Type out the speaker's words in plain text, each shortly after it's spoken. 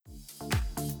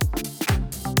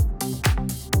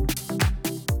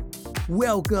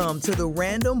Welcome to the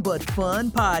Random But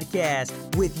Fun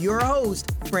podcast with your host,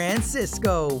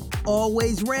 Francisco.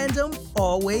 Always random,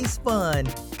 always fun.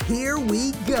 Here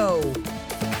we go.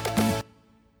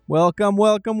 Welcome.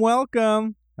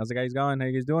 How's it guys going? How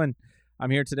you guys doing?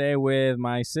 I'm here today with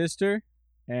my sister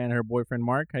and her boyfriend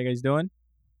Mark. How you guys doing?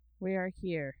 We are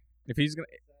here. If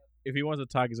he wants to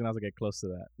talk, he's gonna have to get close to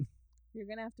that. You're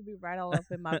gonna have to be right all up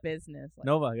in my business. Like,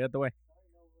 Nova, get out the way.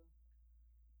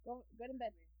 go in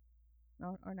bed.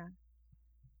 No, or not.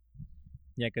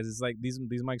 Yeah, because it's like these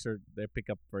mics they pick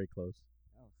up very close.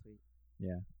 Oh, sweet.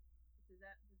 Yeah. Does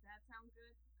that sound good?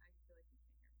 I feel like you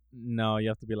can hear me. No, you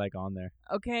have to be like on there.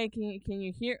 Okay, can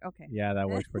you hear? Okay. Yeah, that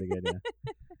works pretty good. Yeah.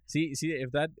 See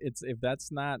if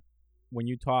that's not when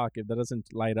you talk, if that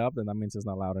doesn't light up, then that means it's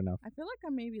not loud enough. I feel like I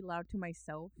may be loud to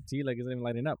myself. See, like it's not even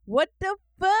lighting up. What the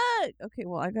fuck? Okay,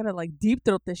 well I gotta like deep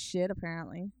throat this shit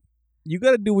apparently. You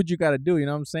gotta do what you gotta do. You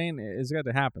know what I'm saying? It's got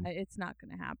to happen. It's not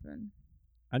gonna happen.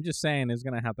 I'm just saying it's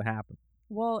gonna have to happen.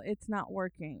 Well, it's not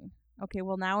working. Okay,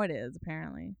 well now it is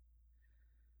apparently.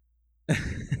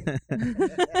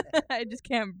 I just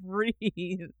can't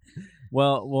breathe.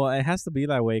 Well, it has to be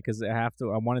that way because I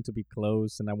want it to be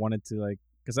close, and I want it to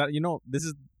because this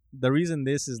is the reason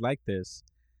this is like this,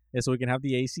 is so we can have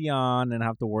the AC on and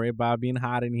have to worry about being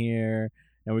hot in here,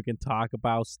 and we can talk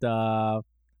about stuff.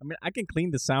 I mean, I can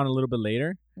clean the sound a little bit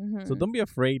later, so don't be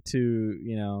afraid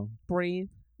to Breathe.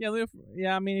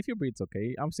 Yeah. I mean, if you breathe, it's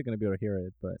okay. I'm still gonna be able to hear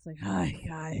it, but It's like, hi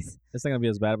guys. it's not gonna be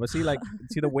as bad. But see the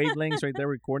wavelengths right there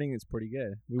recording is pretty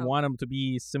good. We want them to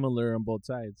be similar on both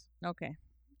sides. Okay.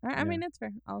 I mean, it's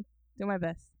fair. I'll do my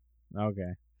best.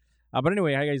 Okay. But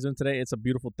anyway, how you guys doing today? It's a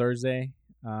beautiful Thursday.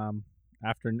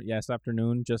 It's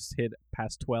afternoon. Just hit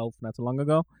past 12 not too long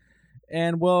ago.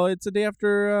 And, well, it's a day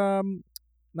after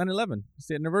 9/11. It's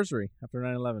the anniversary after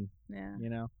 9/11.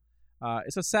 Yeah.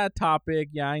 It's a sad topic.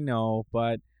 Yeah, I know.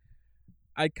 But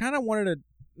I kind of wanted to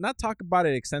not talk about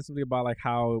it extensively about, like,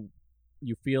 how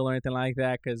you feel or anything like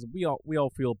that, because we all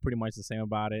feel pretty much the same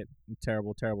about it.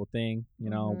 Terrible, terrible thing,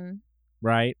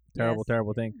 right? Terrible,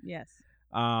 terrible thing. Yes.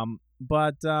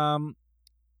 But I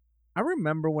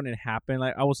remember when it happened.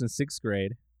 Like I was in 6th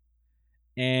grade,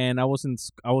 and I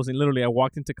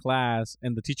walked into class,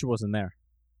 and the teacher wasn't there.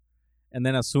 And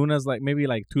then as soon as maybe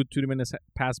 2 minutes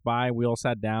passed by, we all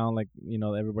sat down.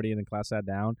 Everybody in the class sat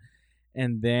down,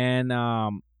 and then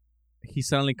he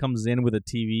suddenly comes in with a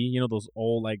TV. Those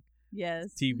old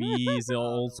yes TVs, the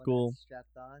old school.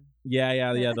 Strapped on.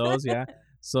 Yeah, those. Yeah.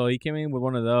 So he came in with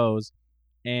one of those,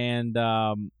 and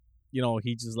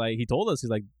he just he told us, he's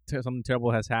like, something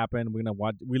terrible has happened. We're gonna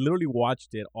watch. We literally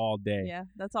watched it all day. Yeah,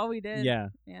 that's all we did. Yeah.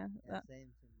 Yeah. Same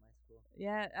in my school.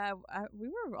 Yeah. We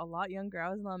were a lot younger. I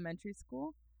was in elementary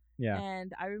school. Yeah.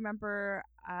 And I remember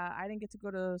I didn't get to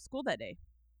go to school that day.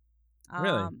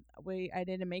 Really? I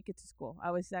didn't make it to school.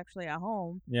 I was actually at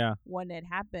home. Yeah. When it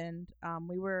happened.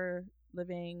 We were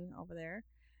living over there.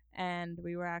 And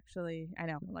we were actually,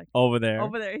 over there.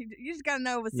 Over there. You just gotta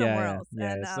know it was somewhere else.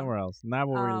 Yeah, and, somewhere else. Not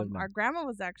where we live now. Our grandma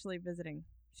was actually visiting.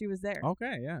 She was there.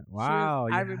 Okay, yeah. Wow.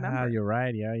 I remember. You're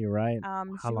right. Yeah, you're right. How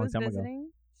long was time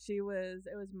visiting.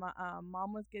 My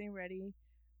mom was getting ready.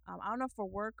 I don't know for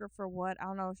work or for what. I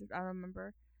don't know. I don't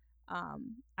remember.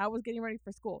 I was getting ready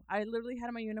for school. I literally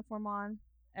had my uniform on.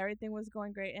 Everything was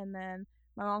going great, and then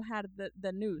my mom had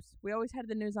the news. We always had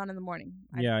the news on in the morning.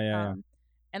 Yeah.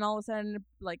 And all of a sudden,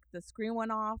 the screen went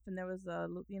off, and there was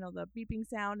the beeping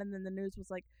sound, and then the news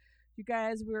was like, "You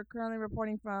guys, we were currently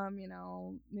reporting from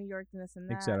New York and this and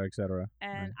that, et cetera."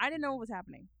 And right. I didn't know what was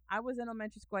happening. I was in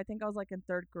elementary school. I think I was in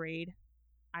 3rd grade.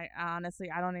 I honestly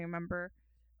don't even remember.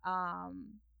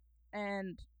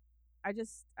 And I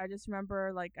just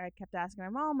remember I kept asking my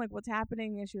mom what's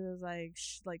happening, and she was like,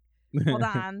 "Shh, hold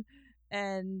on."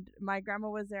 And my grandma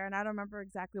was there, and I don't remember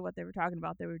exactly what they were talking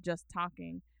about. They were just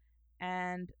talking.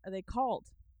 And they called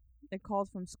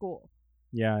from school.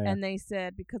 Yeah. And they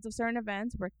said, because of certain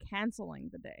events, we're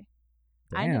canceling the day.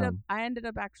 Damn. I ended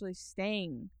up actually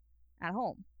staying at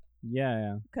home.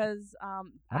 Yeah. Because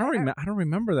I don't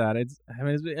remember that. It's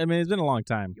been a long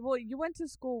time. Well, you went to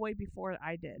school way before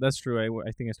I did. That's true.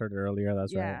 I think I started earlier.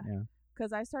 That's right. Yeah.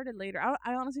 Because I started later.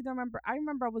 I honestly don't remember. I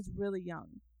remember I was really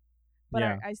young, but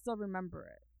I still remember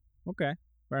it. Okay,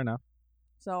 fair enough.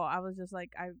 So I was just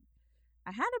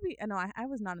I had to be. No, I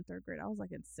was not in 3rd grade. I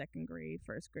was in 2nd grade,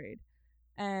 1st grade,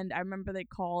 and I remember they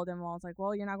called and I was like,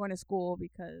 "Well, you're not going to school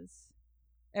because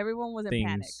everyone was in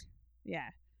panic." Yeah,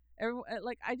 everyone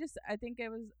I think it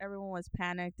was everyone was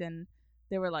panicked and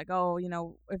they were like, "Oh,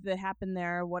 if it happened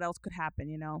there, what else could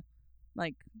happen?"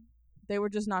 They were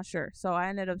just not sure. So I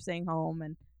ended up staying home,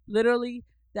 and literally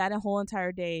that whole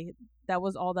entire day, that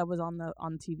was all that was on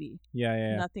TV.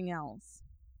 Yeah. Nothing else.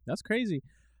 That's crazy.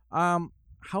 How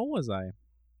was I?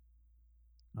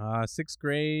 6th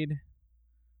grade.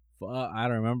 I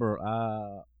don't remember.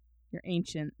 You're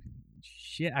ancient.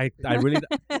 Shit. I really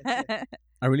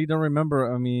I really don't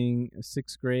remember. I mean,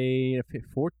 6th grade,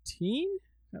 14,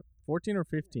 14 or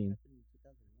 15.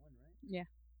 Yeah,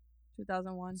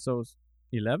 2001. So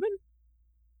 11.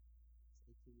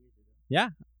 Yeah.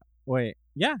 Wait.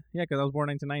 Yeah. Because I was born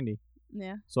 1990.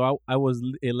 Yeah. So I was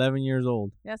 11 years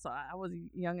old. Yeah. So I was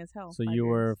young as hell. So 5 you years.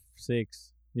 were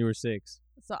 6. You were 6.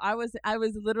 So I was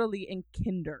literally in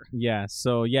kinder. Yeah.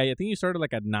 So yeah, I think you started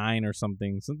like at 9 or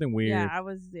something weird. Yeah, I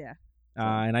was. Yeah.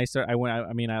 And I went.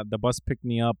 I mean, the bus picked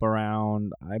me up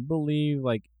around, I believe,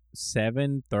 like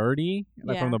 7:30,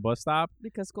 like from Yeah. the bus stop.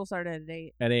 Because school started at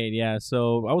 8. At 8, yeah.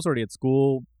 So I was already at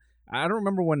school. I don't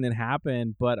remember when it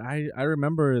happened, but I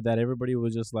remember that everybody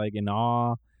was just like in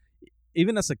awe.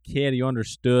 Even as a kid, you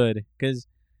understood because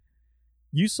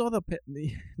you saw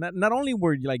not only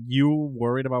were like you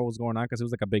worried about what was going on because it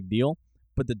was like a big deal,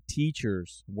 but the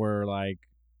teachers were like,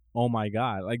 oh my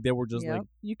God, like they were just like,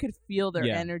 you could feel their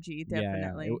Yeah. energy,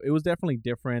 definitely. Yeah. It was definitely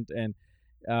different, and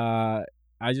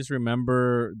I just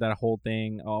remember that whole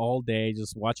thing all day,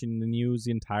 just watching the news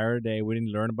the entire day. We didn't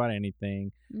learn about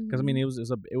anything because I mean it was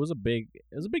a big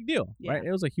deal, right? Yeah.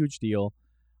 It was a huge deal,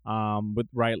 but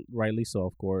rightly so,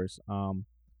 of course.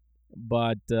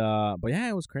 But yeah,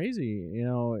 it was crazy. You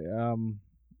know,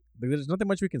 there's nothing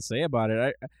much we can say about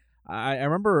it. I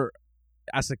remember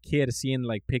as a kid seeing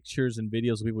like pictures and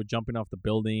videos of people jumping off the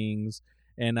buildings,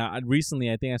 and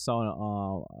recently I think I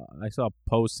saw a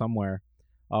post somewhere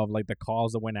of like the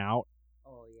calls that went out.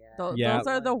 Oh yeah. Yeah. Those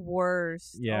are the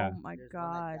worst. Yeah. Oh my There's one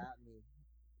God. that got me,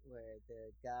 where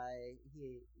the guy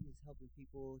he's helping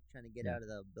people trying to get Yeah. out of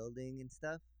the building and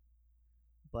stuff,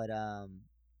 but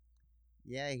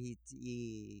yeah, he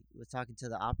was talking to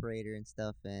the operator and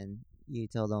stuff, and he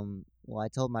told him, well, I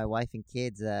told my wife and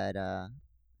kids that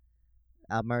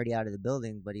I'm already out of the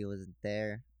building, but he wasn't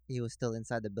there. He was still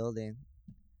inside the building.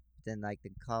 Then like the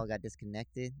call got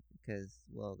disconnected because,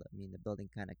 well, I mean the building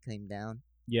kind of came down.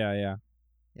 Yeah.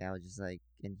 Yeah, I was just like,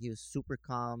 and he was super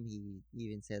calm. He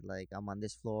even said like, I'm on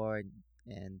this floor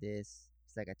and this.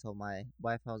 It's like I told my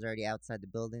wife I was already outside the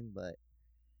building, but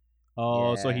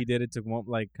Oh, so Yeah. he did it to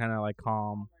like kind of like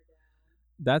calm.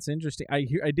 That's interesting.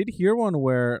 I did hear one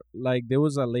where like there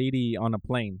was a lady on a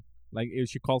plane. Like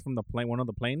she called from the plane, one of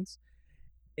the planes,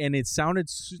 and it sounded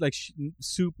like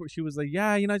super. She was like,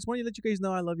 "Yeah, I just want to let you guys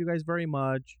know I love you guys very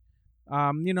much.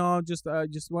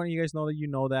 Just want you guys know that you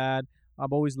know that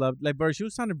I've always loved." Like, but she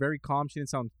was sounding very calm. She didn't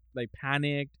sound like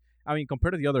panicked. I mean,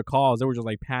 compared to the other calls, they were just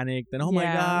like panicked and oh my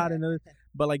Yeah. God, and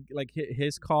but like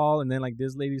his call and then like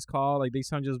this lady's call, like they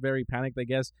sound just very panicked. I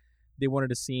guess they wanted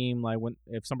to seem like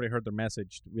if somebody heard their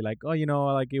message, to be like, oh,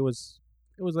 like it was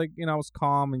like I was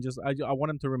calm and just I want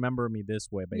him to remember me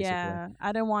this way, basically. Yeah,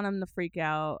 I didn't want him to freak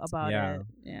out about Yeah. it.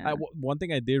 Yeah. One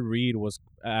thing I did read was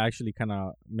actually kind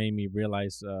of made me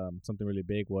realize something really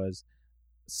big was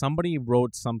somebody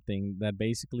wrote something that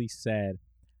basically said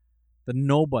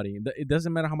that it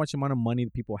doesn't matter how much amount of money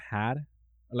the people had,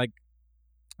 like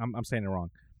I'm saying it wrong.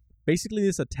 Basically,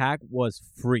 this attack was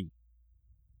free.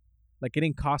 Like it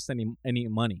didn't cost any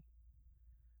money.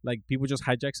 Like people just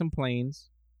hijacked some planes,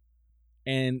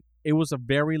 and it was a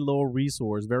very low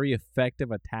resource, very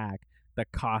effective attack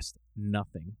that cost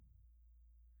nothing.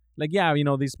 Like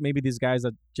these guys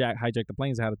that hijacked the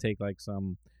planes had to take like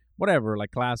some whatever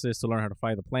like classes to learn how to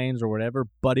fly the planes or whatever,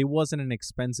 but it wasn't an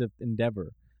expensive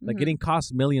endeavor. Like it Mhm. didn't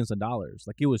cost millions of dollars.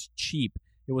 Like it was cheap,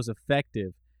 it was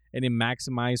effective, and it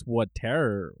maximized what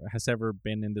terror has ever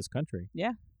been in this country.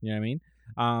 Yeah. You know what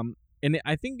I mean?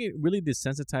 I think it really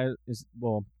desensitized.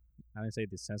 Well, I didn't say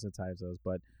desensitized us,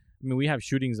 but I mean we have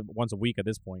shootings once a week at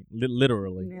this point.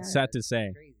 Literally, Yeah. it's sad to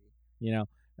say. crazy. You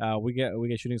know, we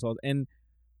get shootings all, and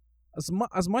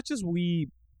as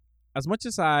much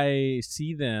as I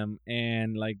see them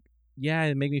and like, yeah,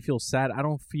 it make me feel sad. I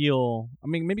don't feel. I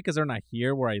mean, maybe because they're not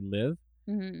here where I live,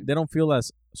 Mhm. they don't feel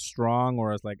as strong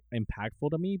or as like impactful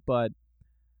to me. But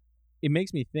it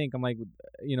makes me think. I'm like,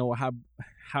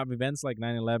 have events like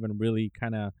 9/11 really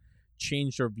kind of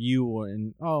changed your view?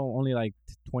 And only like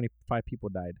 25 people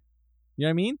died. You know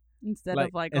what I mean? Instead of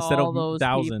instead all of those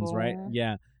thousands, people. right?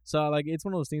 Yeah. So like it's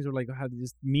one of those things where like how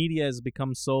this media has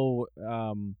become so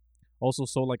also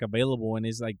so like available and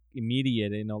is like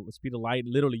immediate. The speed of light.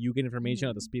 Literally, you get information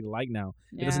at the speed of light now.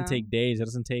 It doesn't Yeah. take days. It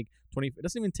doesn't take 20. It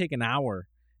doesn't even take an hour.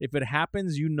 If it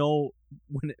happens,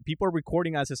 when people are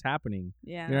recording as it's happening.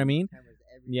 Yeah. You know what I mean? Cameras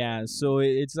everywhere. Yeah. So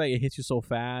it's like it hits you so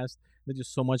fast. There's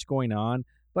just so much going on.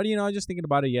 But I was just thinking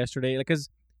about it yesterday, like, cause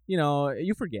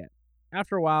you forget.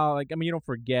 After a while, like, I mean, you don't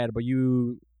forget, but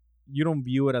you don't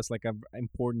view it as like a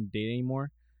important date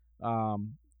anymore.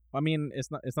 I mean, it's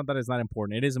not that it's not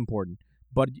important. It is important,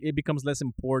 but it becomes less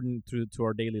important to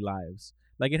our daily lives.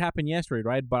 Like, it happened yesterday,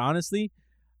 right? But honestly,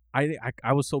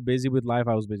 I was so busy with life.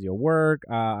 I was busy at work.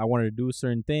 I wanted to do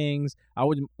certain things. I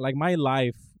would like my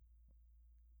life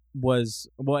was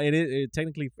it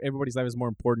technically everybody's life is more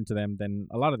important to them than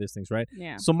a lot of these things, right?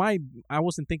 Yeah. So I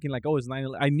wasn't thinking like, oh, it's 9.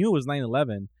 I knew it was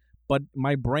 9/11, but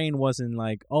my brain wasn't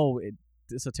like, oh,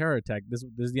 it's a terror attack. This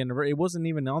is the anniversary. It wasn't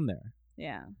even on there.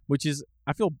 Yeah. Which is,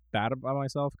 I feel bad about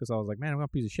myself because I was like, man, I'm a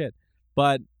piece of shit.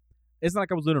 But it's not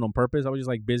like I was doing it on purpose. I was just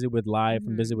like busy with life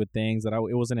and busy with things that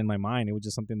it wasn't in my mind. It was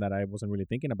just something that I wasn't really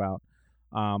thinking about.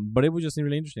 But it was just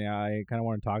really interesting. I kind of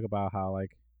want to talk about how,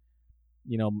 like,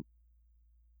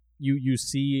 you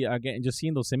see, again, just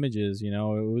seeing those images, it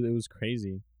was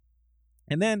crazy.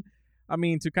 And then, I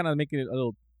mean, to kind of make it a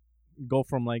little go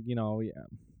from like,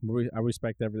 I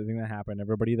respect everything that happened,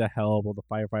 everybody that helped, all the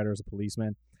firefighters, the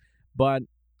policemen. But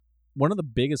one of the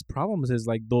biggest problems is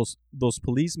like those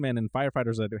policemen and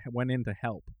firefighters that went in to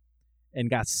help and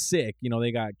got sick.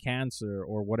 They got cancer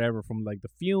or whatever from like the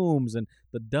fumes and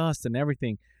the dust and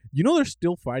everything. They're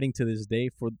still fighting to this day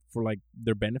for like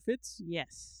their benefits.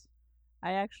 Yes,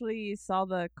 I actually saw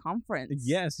the conference.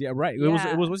 Yes, yeah, right.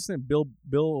 Yeah. It was what's his name?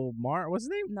 Bill Maher. What's his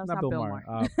name? No, it's not Bill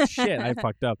Maher. Shit, I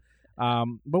fucked up.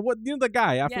 But what the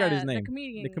guy? I forgot his name.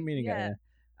 The comedian guy.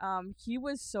 Yeah. He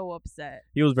was so upset.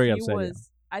 He was very upset.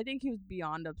 I think he was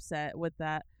beyond upset with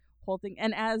that whole thing,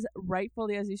 and as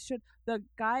rightfully as he should. The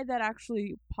guy that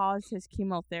actually paused his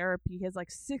chemotherapy, his like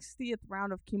 60th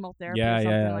round of chemotherapy. Yeah, or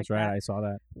something that's like right. that, I saw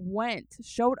that.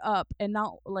 Showed up, and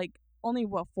not like only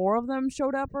 4 of them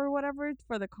showed up or whatever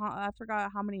for the I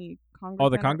forgot how many congressmen. Oh,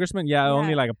 the congressman? Yeah,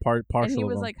 only like a partial. And he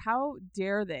was of them. like, "How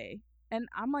dare they?" And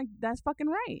I'm like, "That's fucking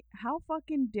right. How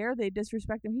fucking dare they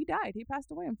disrespect him? He died. He passed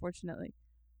away, unfortunately."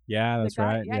 Yeah, that's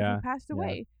right. Yeah, he passed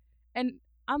away. And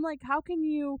I'm like, how can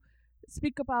you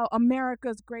speak about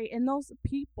America's great and those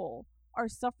people are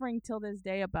suffering till this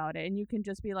day about it, and you can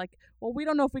just be like, well, we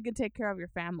don't know if we can take care of your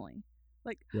family.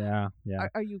 Like, yeah.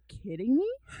 Are you kidding me?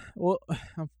 Well,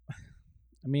 I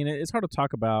mean, it's hard to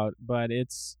talk about, but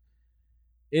it's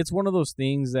one of those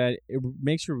things that it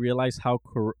makes you realize how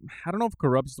I don't know if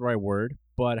corrupt's the right word,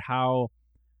 but how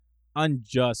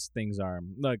unjust things are.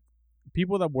 Like,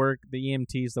 people that work, the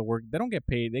EMTs that work, they don't get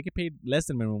paid. They get paid less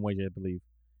than minimum wage, I believe.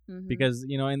 Because,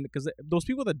 and because those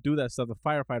people that do that stuff, the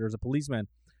firefighters, the policemen,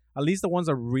 at least the ones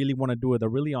that really want to do it, the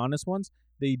really honest ones,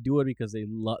 they do it because they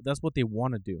love. That's what they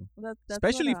want to do. Well, that's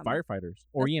especially what, firefighters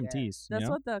or EMTs. That's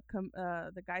what the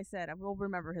guy said. I will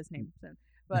remember his name soon.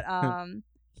 But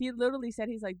he literally said,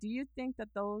 he's like, do you think that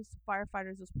those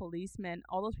firefighters, those policemen,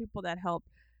 all those people that helped,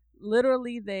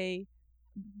 literally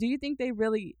do you think they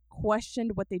really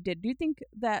questioned what they did? Do you think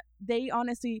that they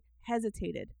honestly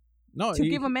hesitated? No, to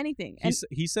give them anything.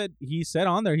 He said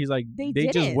on there, he's like, they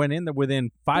just didn't. went in there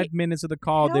within 5 minutes of the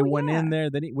call. They went in there,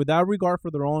 without regard for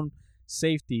their own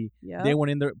safety. Yep. They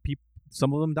went in there.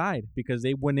 Some of them died because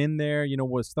they went in there.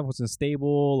 What stuff was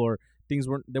unstable or things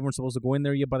they weren't supposed to go in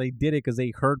there yet, but they did it because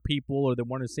they hurt people or they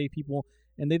wanted to save people,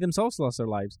 and they themselves lost their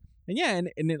lives. And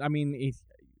I mean,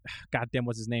 goddamn,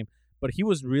 what's his name? But he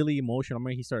was really emotional. I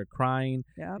mean, he started crying.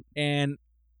 Yeah. And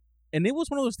it was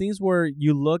one of those things where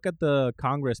you look at the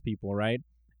Congress people, right?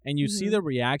 And you see their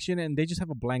reaction and they just have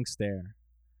a blank stare.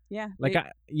 Yeah. Like,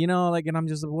 and I'm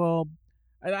just, well,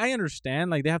 I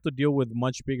understand. Like, they have to deal with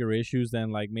much bigger issues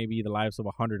than, like, maybe the lives of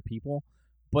 100 people.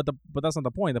 But that's not the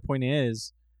point. The point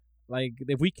is, like,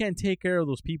 if we can't take care of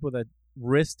those people that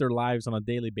risk their lives on a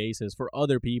daily basis for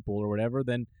other people or whatever,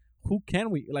 then who can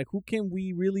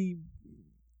we really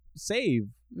save?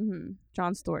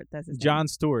 Jon Stewart, that's his name. Jon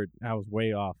Stewart. I was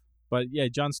way off. But yeah,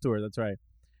 Jon Stewart, that's right.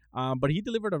 But he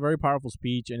delivered a very powerful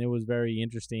speech, and it was very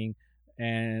interesting.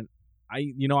 And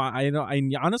I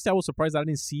honestly, I was surprised I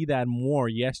didn't see that more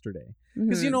yesterday.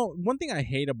 Because one thing I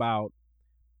hate about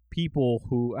people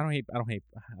who I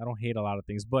don't hate a lot of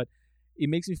things, but it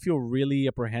makes me feel really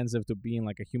apprehensive to being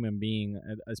like a human being,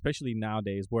 especially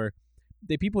nowadays, where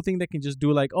people think they can just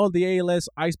do like, oh, the ALS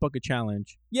ice bucket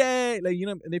challenge, yay, like,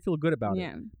 they feel good about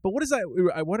it. But what is that?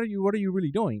 What are you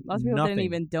really doing? Lots of people didn't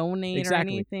even donate or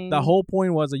anything. The whole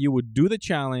point was that you would do the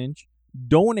challenge,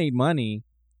 donate money,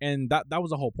 and that was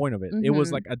the whole point of it. It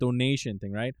was like a donation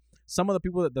thing, right? Some of the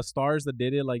people the stars that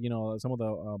did it, like, some of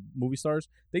the movie stars,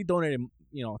 they donated,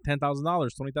 $10,000,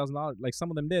 $20,000, like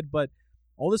some of them did. But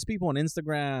all these people on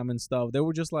Instagram and stuff, they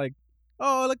were just like,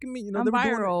 oh, look at me, I'm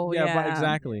viral. Yeah,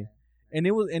 exactly. And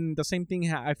it was, and the same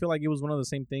thing. I feel like it was one of the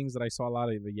same things that I saw a lot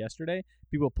of it yesterday.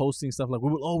 People posting stuff like,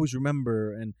 "We will always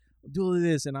remember," and do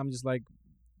this, and I'm just like,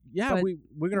 "Yeah, But-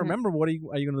 we're gonna remember. What are you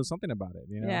gonna do something about it?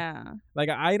 You know? Yeah. Like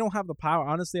I don't have the power.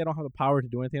 Honestly, I don't have the power to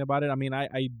do anything about it. I mean,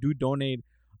 I do donate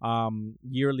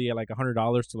yearly at like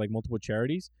 $100 to like multiple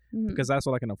charities Mhm. because that's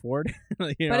what I can afford.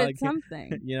 You know, but like, it's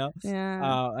something. you know.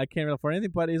 Yeah. I can't really afford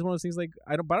anything, but it's one of those things like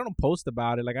I don't post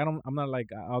about it. Like I'm not like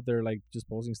out there like just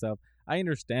posting stuff. I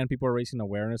understand people are raising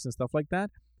awareness and stuff like that,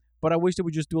 but I wish they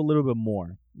would just do a little bit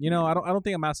more. You know, I don't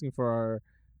think I'm asking for.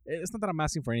 It's not that I'm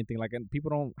asking for anything. Like, and people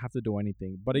don't have to do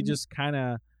anything, but it Mhm. just kind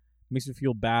of makes me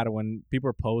feel bad when people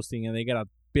are posting and they get 1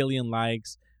 billion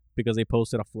likes because they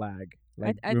posted a flag.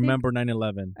 Like, I think- remember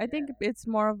 9/11. I think it's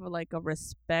more of like a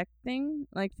respect thing.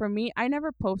 Like for me, I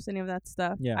never post any of that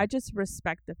stuff. Yeah. I just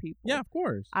respect the people. Yeah, of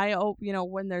course. I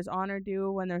when there's honor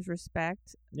due, when there's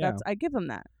respect, Yeah. I give them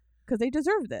that because they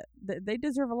deserve it. They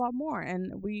deserve a lot more,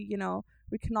 and we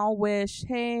can all wish,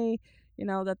 hey,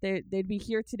 that they'd be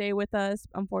here today with us.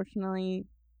 Unfortunately,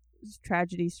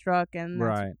 tragedy struck, and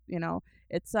that's, Right.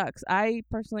 it sucks. I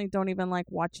personally don't even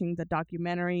like watching the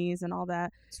documentaries and all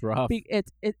that. It's rough.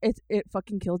 It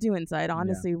fucking kills you inside,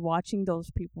 honestly, watching those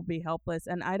people be helpless,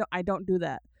 and I don't do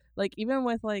that. Like even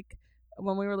with like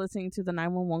when we were listening to the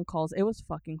 911 calls, it was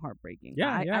fucking heartbreaking.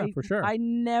 Yeah, for sure. I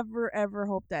never ever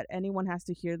hope that anyone has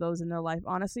to hear those in their life.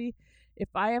 Honestly, if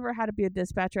I ever had to be a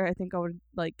dispatcher, I think I would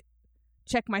like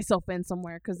check myself in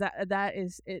somewhere because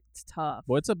it's tough.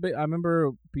 Well, it's a bit. I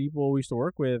remember people we used to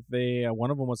work with. They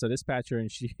one of them was a dispatcher, and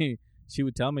she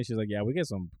would tell me, she's like, "Yeah, we get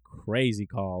some crazy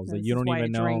calls that This you is don't why I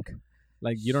even know. drink.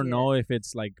 Like you don't Shit. know if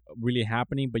it's like really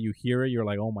happening, but you hear it, you're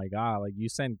like, oh my god! Like you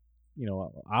send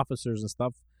officers and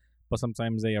stuff, but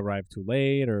sometimes they arrive too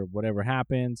late or whatever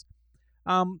happens.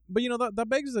 But that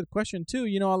begs the question too.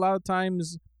 A lot of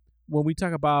times when we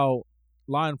talk about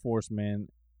law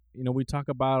enforcement, we talk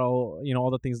about all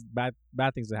the things, bad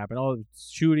things that happen, all the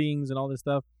shootings and all this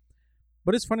stuff.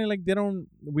 But it's funny, like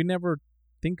we never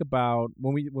think about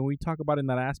when we talk about it in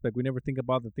that aspect, we never think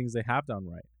about the things they have done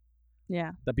right.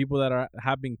 Yeah. The people that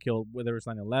have been killed, whether it's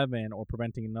 9/11 or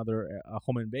preventing another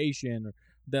home invasion, or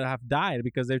that have died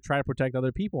because they've tried to protect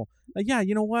other people. Like, yeah,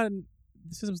 you know what?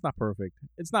 The system's not perfect.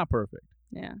 It's not perfect.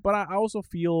 Yeah. But I also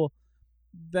feel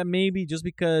that maybe just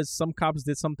because some cops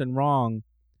did something wrong,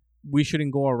 we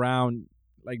shouldn't go around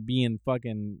like being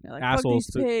fucking Like, assholes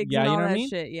fuck these pigs yeah, and you all know what I that mean?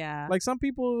 shit. Yeah. Like some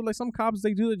people, like some cops,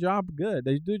 they do the job good.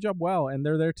 They do the job well, and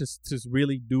they're there to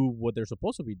really do what they're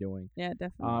supposed to be doing. yeah,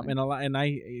 definitely. And a lot, and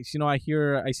I see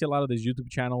a lot of these YouTube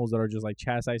channels that are just like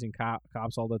chastising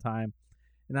cops all the time,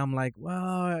 and I'm like,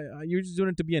 well, you're just doing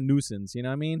it to be a nuisance. You know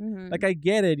what I mean? Mhm. Like I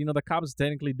get it. The cops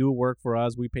technically do work for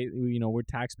us. We pay. We're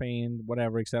tax paying,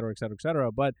 whatever, et cetera, et cetera, et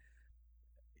cetera. But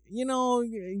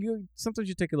you sometimes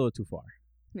you take it a little too far.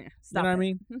 yeah. You Stop know what I it.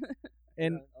 mean?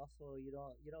 And also you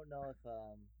don't know if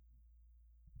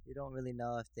you don't really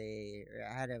know if they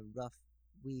had a rough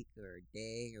week or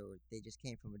day, or they just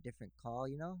came from a different call,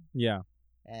 yeah,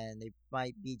 and they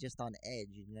might be just on edge.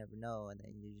 You never know, and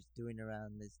then you're just doing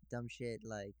around this dumb shit,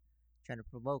 like trying to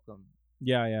provoke them.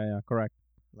 yeah, correct.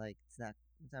 Like it's not.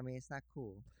 I mean, it's not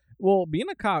cool. Well, being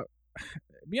a cop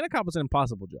is an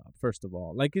impossible job. First of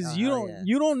all, like, cause Oh, you hell don't yeah.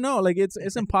 you don't know. Like,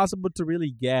 it's impossible to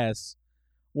really guess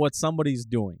what somebody's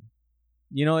doing.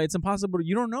 It's impossible.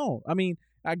 You don't know. I mean,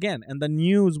 again, in the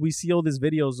news, we see all these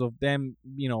videos of them,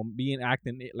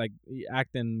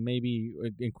 acting maybe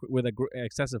with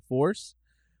excessive force.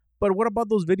 But what about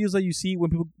those videos that you see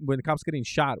when the cops getting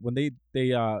shot, when they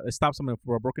stop someone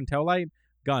for a broken taillight,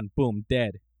 gun, boom,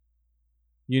 dead.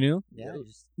 Yeah,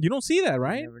 You don't see that,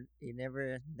 right? You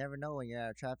never know when you're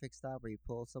at a traffic stop or you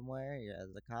pull somewhere. You're as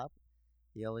a cop,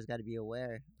 you always got to be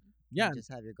aware. You Yeah, can't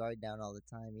just have your guard down all the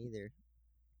time either.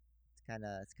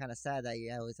 It's kind of sad that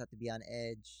you always have to be on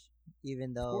edge,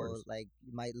 even though course. like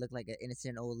you might look like an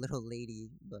innocent old little lady,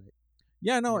 but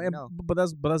yeah, no, never know. but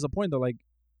that's the point though. Like,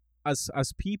 as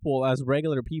people, as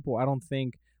regular people, I don't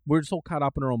think we're so caught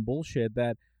up in our own bullshit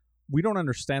that we don't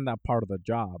understand that part of the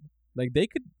job. Like they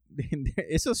could,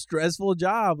 it's a stressful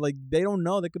job. Like they don't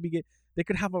know. They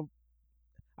could have a.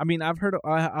 I mean, I've heard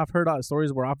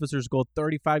stories where officers go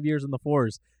 35 years in the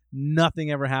force,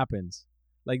 nothing ever happens.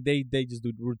 Like they just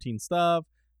do routine stuff,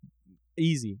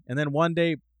 easy, and then one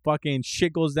day fucking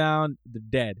shit goes down, they're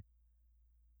dead.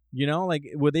 Like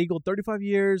where they go 35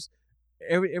 years,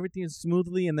 everything is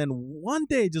smoothly, and then one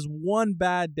day, just one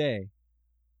bad day,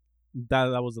 that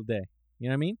was the day. You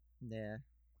know what I mean? Yeah.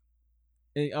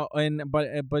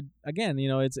 But again,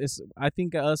 it's I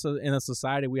think us in a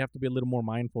society, we have to be a little more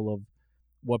mindful of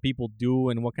what people do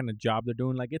and what kind of job they're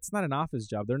doing. Like, it's not an office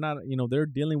job. They're not, they're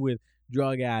dealing with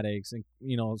drug addicts and,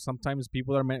 sometimes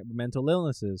people are mental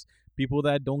illnesses, people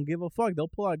that don't give a fuck. They'll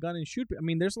pull out a gun and shoot. I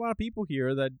mean, there's a lot of people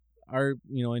here that are,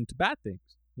 into bad things.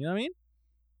 You know what I mean?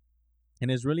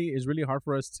 And it's really hard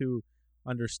for us to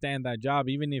understand that job.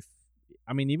 Even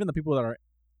the people that are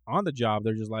on the job,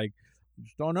 they're just like,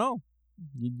 just don't know.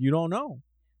 You don't know.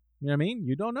 You know what I mean?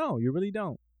 You don't know. You really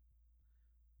don't.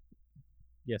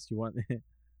 Yes, you want.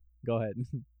 Go ahead.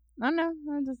 I know.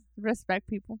 I just respect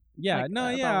people. Yeah, Like, no,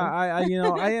 about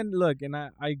yeah. them. Look, and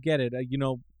I get it.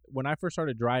 When I first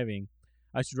started driving,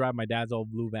 I used to drive my dad's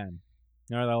old blue van.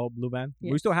 You know that old blue van? We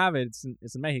Yes. still have it.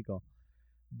 It's in Mexico.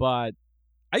 But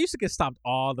I used to get stopped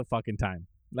all the fucking time.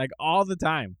 Like, all the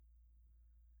time.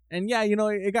 And yeah,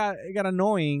 it got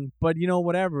annoying, but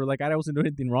whatever. Like, I wasn't doing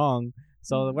anything wrong.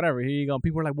 So whatever, here you go.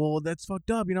 People were like, well, that's fucked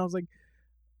up. I was like,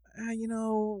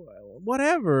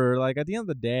 whatever. Like, at the end of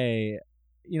the day,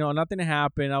 nothing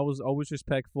happened. I was always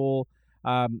respectful.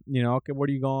 Okay, where are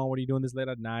you going? What are you doing this late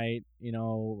at night?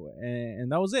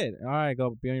 And that was it. All right,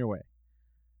 go, be on your way.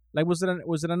 Like, was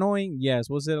it annoying? Yes.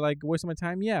 Was it like a waste of my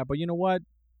time? Yeah. But you know what?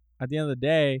 At the end of the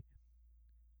day,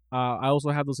 I also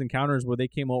had those encounters where they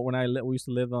came out when we used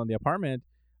to live on the apartment.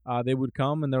 They would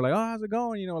come and they're like, oh, how's it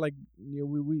going?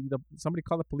 Somebody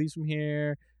called the police from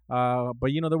here. But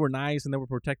they were nice and they were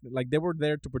protected. Like, they were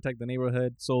there to protect the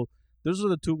neighborhood. So those are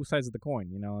the two sides of the coin.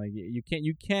 Like, you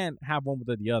can't have one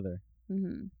without the other.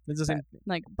 Mm-hmm. It's the same.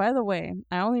 Like, by the way,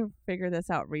 I only figured this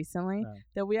out recently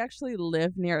that we actually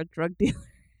live near a drug dealer.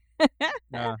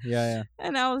 Yeah.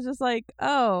 And I was just like,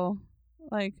 oh,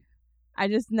 like, I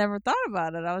just never thought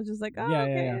about it. I was just like, oh, Yeah,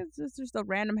 okay, yeah. it's just a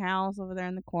random house over there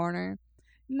in the corner.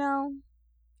 No,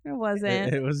 it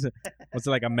wasn't. It was it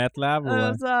like a meth lab or It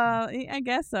what? was, I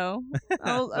guess so.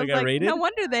 I was It got like, raided? no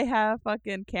wonder they have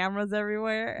fucking cameras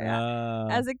everywhere.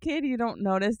 As a kid, you don't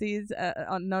notice these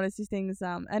things.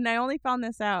 And I only found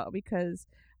this out because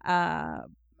a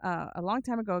long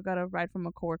time ago, I got a ride from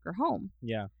a coworker home,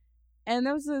 Yeah. and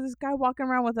there was this guy walking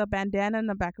around with a bandana in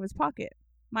the back of his pocket.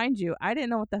 Mind you, I didn't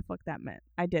know what the fuck that meant.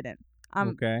 I didn't.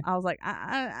 Okay. I was like,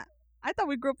 I thought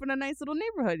we grew up in a nice little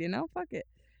neighborhood, fuck it.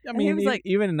 I And he mean, was like-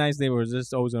 even in nice neighborhoods,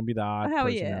 there's always gonna be the odd Hell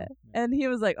person yeah. out. And he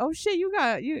was like, oh shit, you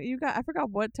got I forgot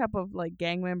what type of like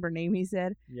gang member name he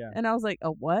said. Yeah. And I was like,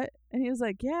 a what? And he was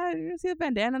like, yeah, you see the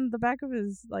bandana in the back of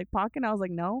his like pocket? And I was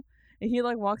like, no. And he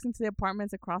like walks into the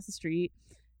apartments across the street.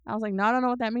 I was like, no, I don't know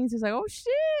what that means. He's like, oh shit.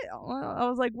 I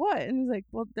was like, what? And he's like,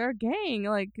 well, they're a gang.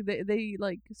 Like they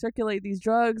like circulate these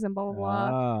drugs and blah blah blah.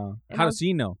 Ah. And How I does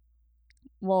he know?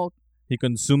 Well, He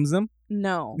consumes them?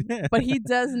 no, but he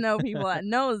does know people that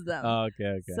knows them. Oh,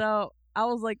 okay. So I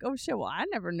was like, oh shit, well, I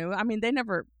never knew. I mean, they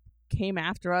never came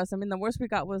after us. I mean, the worst we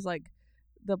got was like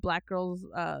the black girls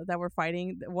that were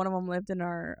fighting. One of them lived in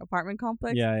our apartment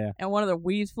complex. Yeah. And one of their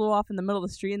weeds flew off in the middle of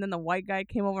the street, and then the white guy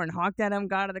came over and honked at him,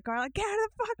 got out of the car, like, get out of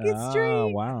the fucking street. Oh,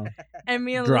 wow. And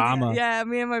me and Drama. Lizzie,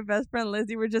 me and my best friend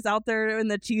Lizzie were just out there in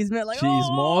the cheese mitt, like,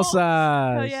 Chismosas.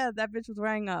 oh. Hell yeah, that bitch was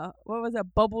wearing what was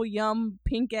that, bubble yum,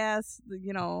 pink ass,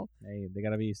 Hey, they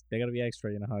gotta be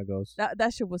extra. You know how it goes.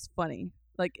 That shit was funny.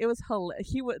 Like, it was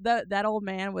hilarious. That old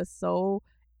man was so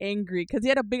angry because he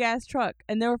had a big ass truck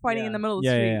and they were fighting in the middle of the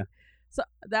street. Yeah. So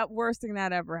that worst thing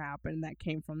that ever happened that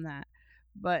came from that.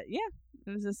 But yeah, it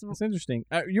was just It's interesting.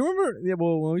 You remember? Yeah,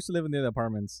 well, when we used to live in the other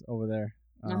apartments over there.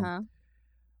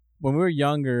 When we were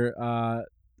younger,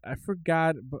 I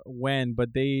forgot when, but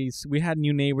we had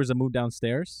new neighbors that moved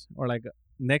downstairs or like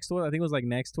next to us. I think it was like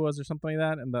next to us or something like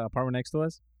that in the apartment next to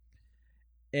us.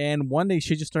 And one day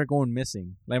she just started going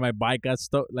missing. Like, my bike got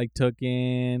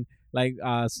taken. Like,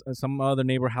 some other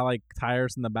neighbor had like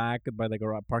tires in the back by like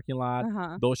a parking lot.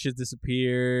 Those shits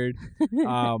disappeared.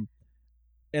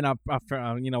 And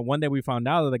one day we found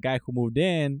out that the guy who moved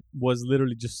in was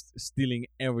literally just stealing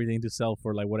everything to sell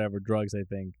for like whatever drugs, I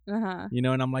think. And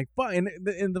I'm like, fuck. And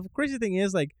the crazy thing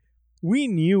is, like,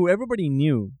 everybody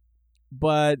knew,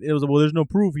 but it was, well, there's no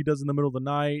proof. He does in the middle of the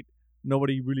night.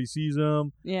 Nobody really sees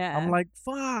him. Yeah. I'm like,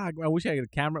 fuck. I wish I had a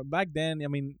camera back then. I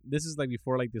mean, this is like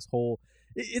before like this whole.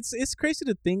 It's crazy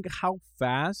to think how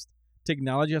fast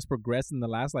technology has progressed in the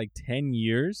last like 10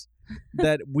 years.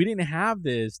 That we didn't have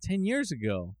this 10 years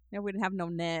ago. Yeah, we didn't have no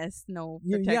Nest, no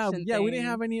protection. Yeah, we didn't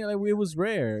have any. Like, it was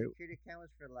rare. Security cameras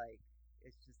for like,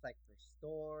 it's just like for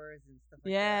stores and stuff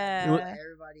like Yeah. that.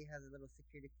 Everybody has a little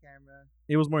security camera.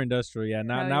 It was more industrial. Yeah.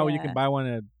 Now you can buy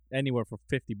one anywhere for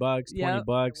 $50, $20. Yep. It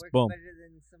works Boom. better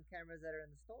than some cameras that are in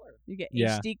the store. You get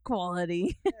Yeah. HD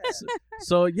quality. Yeah.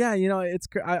 So yeah,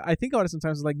 I think about it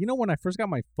sometimes. Like, when I first got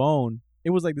my phone, it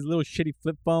was like this little shitty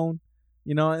flip phone.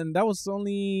 And that was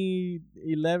only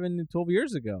 11 to 12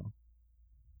 years ago.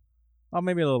 Oh,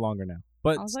 maybe a little longer now,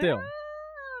 but I was still, like,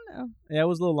 I don't know. yeah, it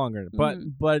was a little longer.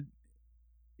 But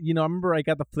you know, I remember I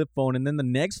got the flip phone, and then the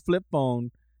next flip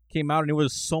phone came out, and it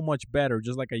was so much better,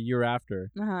 just like a year after.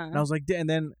 And I was like, and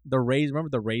then the Razor, remember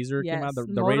the Razor came out, the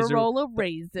Razor, Motorola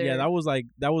Razor. yeah, that was like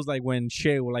when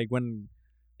when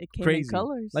it came crazy in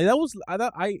colors. like that was I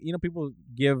thought you know, people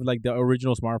give like the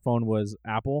original smartphone was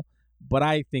Apple, but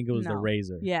I think it was the No.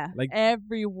 Razor. Yeah, like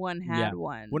everyone had yeah.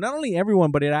 one. Well, not only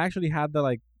everyone, but it actually had the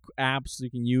like apps you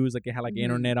can use. Like it had like Mhm.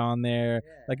 internet on there.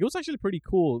 Yeah. Like it was actually a pretty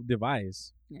cool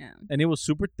device, Yeah, and it was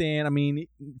super thin. I mean,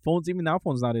 phones, even now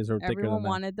phones nowadays are thicker everyone than that.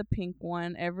 wanted the pink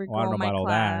one. Every Oh, I don't girl in know my about all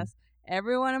that. class,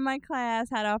 everyone in my class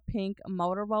had a pink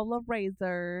Motorola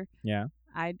Razor. Yeah,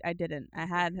 I didn't. I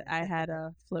had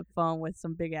a flip phone with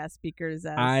some big ass speakers.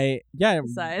 As yeah,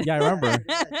 side. I remember.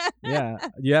 Yeah,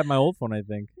 you had my old phone, I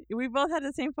think. We both had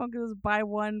the same phone because it was buy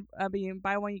one.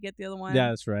 Buy one, you get the other one. Yeah,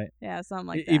 that's right. Yeah, something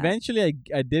like that. Eventually,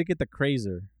 I did get the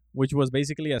Crazer, which was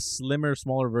basically a slimmer,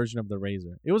 smaller version of the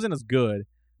Razor. It wasn't as good,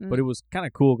 but it was kind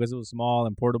of cool because it was small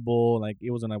and portable. Like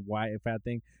it wasn't a wide, fat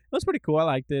thing. It was pretty cool. I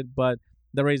liked it, but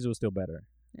the Razor was still better.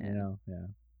 Yeah. You know, yeah.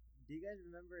 Do you guys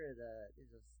remember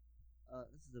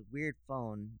this is a weird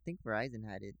phone. I think Verizon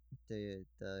had it.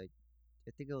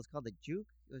 I think it was called the Juke.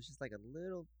 It was just like a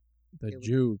little. The it would-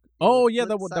 Juke. it Oh would yeah, flip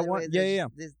the one. sideways. Yeah, It's yeah.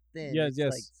 just This thin. Yes, it's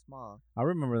yes. like small. I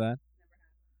remember that.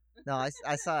 No, I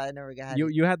saw it. I never got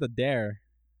it. You had the Dare.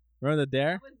 Remember the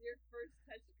Dare? was your first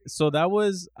touchscreen. So that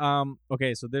was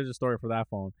okay. So there's a story for that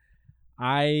phone.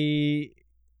 I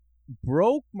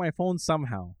broke my phone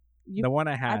somehow. You- The one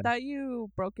I I had. thought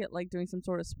you broke it like doing some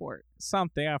sort of sport.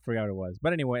 Something, I forgot what it was,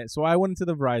 but anyway, so I went into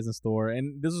the Verizon store,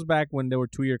 and this was back when there were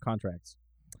 2-year contracts.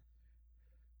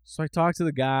 So I talked to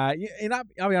the guy, and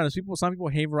I'll be honest, some people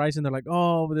hate Verizon. They're like,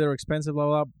 oh, they're expensive, blah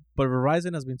blah blah. But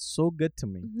Verizon has been so good to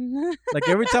me. Like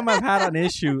every time I've had an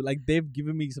issue, like they've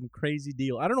given me some crazy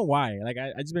deal. I don't know why. Like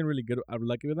I just been really good, I'm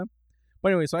lucky with them. But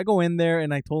anyway, so I go in there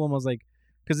and I told them, I was like,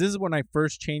 because this is when I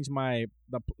first changed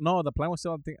the plan was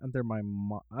still, I think, under my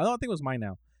mom. I don't think it was mine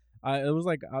now. It was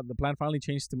like the plan finally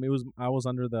changed to me. I was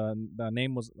under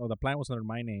the plan was under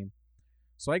my name.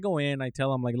 So I go in, I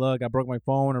tell them like, look, I broke my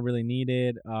phone, I really need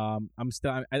it. I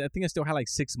think I still had like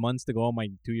 6 months to go on my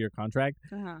 2-year contract.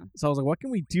 Uh-huh. So I was like, what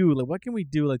can we do? Like, what can we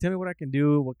do? Like, tell me what I can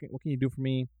do. What can you do for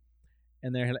me?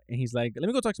 And he's like, let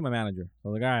me go talk to my manager. I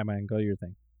was like, all right, man, go do your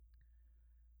thing.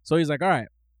 So he's like, all right.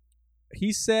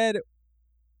 He said,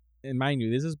 and mind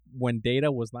you, this is when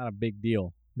data was not a big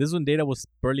deal. This is when data was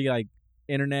barely like,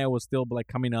 internet was still like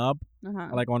coming up, Uh-huh.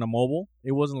 like on a mobile.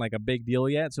 It wasn't like a big deal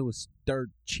yet, so it was dirt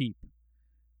cheap.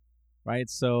 Right?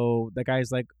 So the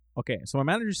guy's like, okay. So my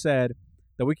manager said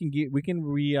that we can give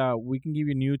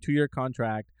you a new 2-year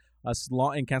contract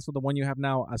and cancel the one you have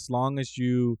now as long as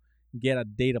you get a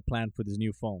data plan for this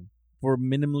new phone for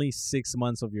minimally 6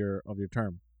 months of your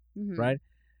term, Mhm. right?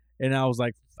 And I was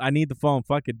like, I need the phone.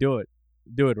 Fuck it, do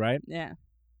it, right? Yeah.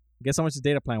 Guess how much the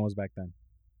data plan was back then?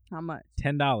 How much?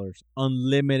 $10,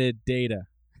 unlimited data.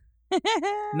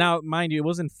 Now, mind you, it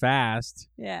wasn't fast,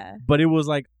 Yeah. but it was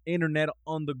like internet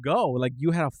on the go. Like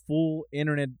you had a full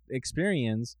internet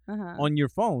experience Uh-huh. on your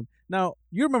phone. Now,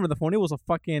 you remember the phone? It was a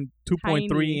fucking 2.3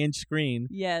 Tiny. inch screen,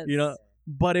 Yes. you know,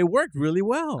 but it worked really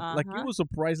well. Like Uh-huh. it was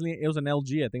surprisingly, it was an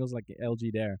LG. I think it was like an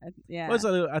LG Dare. Yeah. I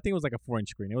think it was like a 4-inch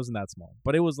screen. It wasn't that small,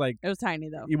 but it was like It was tiny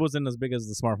though. it wasn't as big as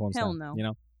the smartphones. Hell now, no. you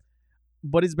know.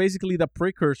 But it's basically the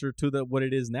precursor to what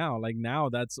it is now. Like now,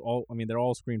 that's all. I mean, they're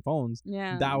all screen phones.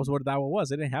 Yeah. That was what that was.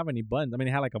 It didn't have any buttons. I mean,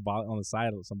 it had like a on the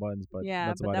side of some buttons, but yeah,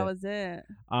 that's but about that it.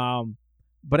 was it.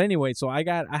 But anyway, so I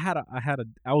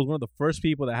was one of the first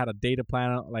people that had a data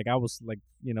plan. Like I was like,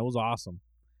 you know, it was awesome,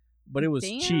 but it was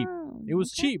cheap. Damn, It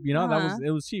was okay. cheap, you know. Uh-huh. It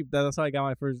was cheap. That's how I got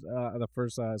my first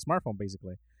smartphone,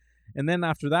 basically. And then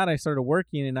after that, I started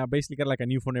working, and I basically got like a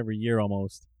new phone every year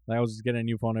almost. Like I was just getting a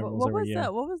new phone What every was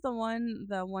year. what was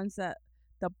the ones that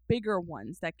the bigger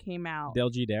ones that came out? The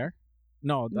LG Dare?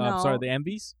 No, No. sorry, the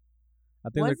Envies. I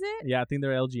think Was they're- it? Yeah, I think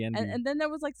they're LG Envy. And then there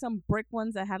was like some brick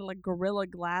ones that had like Gorilla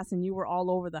Glass, and you were all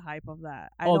over the hype of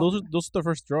that. those are the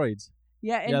first droids.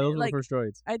 yeah, and Yeah, those were like the first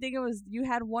droids. I think it was you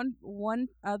had one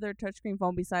other touchscreen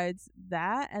phone besides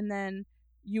that, and then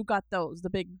you got the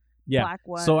big Yeah. black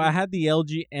one. So I had the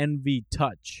LG Envy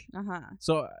Touch. Uh-huh.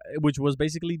 So which was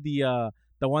basically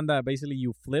the one that basically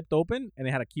you flipped open and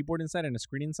it had a keyboard inside and a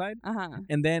screen inside. Uh-huh.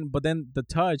 And then the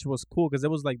Touch was cool because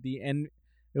it was like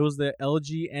it was the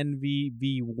LG Envy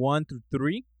V1 through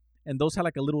 3, and those had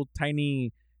like a little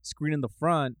tiny screen in the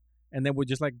front, and then would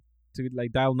just like to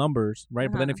like dial numbers, right?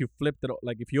 But then Uh-huh. if you flipped it,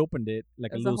 like if you opened it,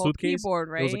 like It a was little whole suitcase, keyboard,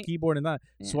 it right? was a keyboard and that.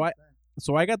 Yeah.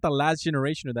 So I got the last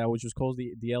generation of that, which was called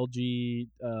the LG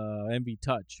Envy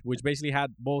Touch, which basically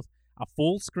had both a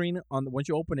full screen once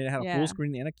you open it. It had a Yeah. full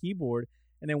screen and a keyboard.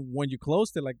 And then when you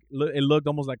closed it, like it looked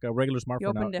almost like a regular You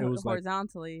smartphone. opened it was like,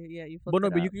 horizontally. Yeah, you flipped but no,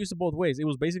 it but you up. could use it both ways. It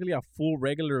was basically a full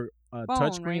regular Phone,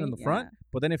 touchscreen on right? the front.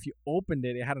 But then if you opened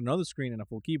it, it had another screen and a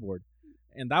full keyboard,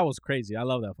 and that was crazy. I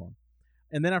love that phone.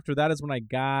 And then after that is when I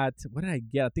got, what did I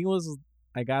get? I think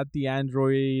I got the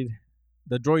Droid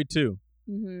 2.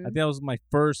 Mm-hmm. I think that was my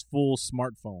first full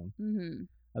smartphone. Mm-hmm.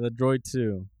 The Droid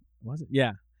 2. Was it?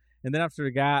 Yeah. And then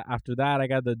after that, I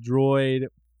got the Droid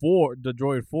 4.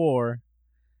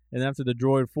 And then after the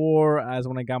Droid 4, that's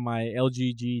when I got my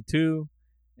LG G2.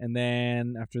 And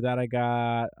then after that, I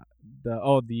got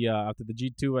after the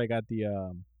G2, I got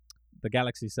the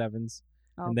Galaxy 7s.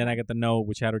 And then I got the Note,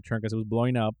 which had to return because it was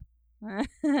blowing up.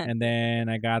 And then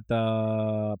I got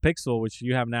the Pixel, which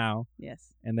you have now.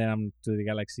 Yes. And then I'm to the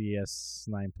Galaxy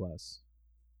S9 Plus.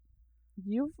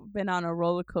 You've been on a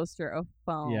roller coaster of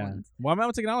phones. Yeah. Well, I'm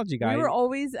a technology guy. We were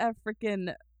always at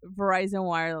freaking Verizon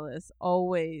Wireless.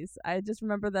 Always. I just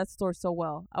remember that store so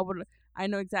well. I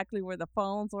know exactly where the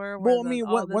phones were. Well, I mean,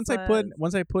 once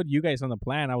I put you guys on the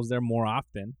plan, I was there more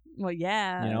often. Well,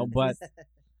 yeah. You know, but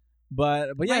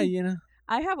yeah, you know.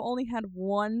 I have only had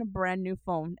one brand new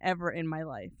phone ever in my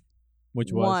life.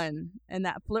 Which was one, and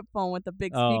that flip phone with the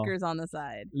big speakers on the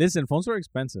side. Listen, phones are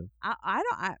expensive.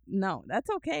 No, that's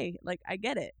okay. Like, I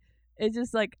get it. It's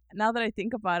just like, now that I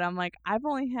think about it, I'm like, I've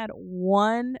only had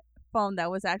one phone that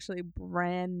was actually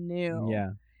brand new.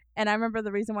 Yeah. And I remember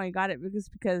the reason why you got it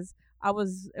because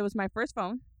it was my first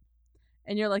phone,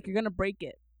 and you're like, you're gonna break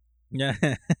it. Yeah.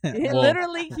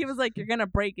 Literally, he was like, you're gonna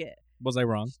break it. Was I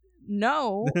wrong?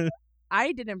 No.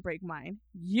 I didn't break mine.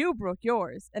 You broke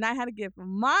yours. And I had to give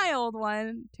my old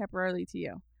one temporarily to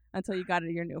you until you got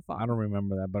your new phone. I don't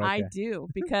remember that, but okay. I do,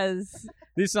 because...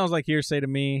 This sounds like hearsay to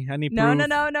me. I need No. proof.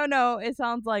 No. It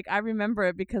sounds like I remember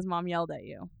it because Mom yelled at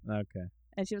you. Okay.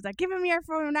 And she was like, give him your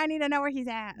phone. I need to know where he's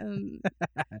at.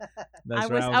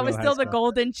 That's I was still the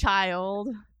golden child.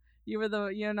 You were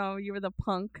the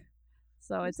punk.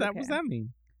 So it's okay. What's that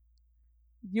mean?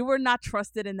 You were not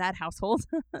trusted in that household.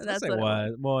 That's what it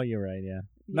was. Well, you're right. Yeah.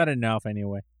 Not enough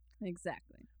anyway.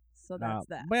 Exactly. So that's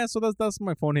that. But yeah, so that's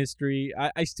my phone history.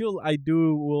 That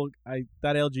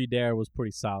LG Dare was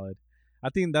pretty solid. I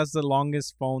think that's the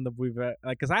longest phone that we've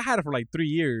because I had it for like 3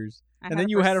 years, and then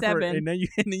you had it for 7. and then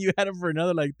you had it for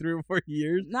another like 3 or 4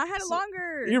 years. No, I had it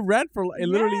longer. It ran for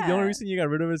literally the only Yeah. reason you got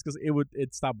rid of it is because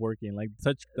it stopped working. Like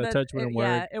the touch wouldn't work.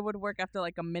 Yeah, it would work after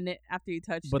like a minute after you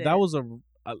touched it. But that was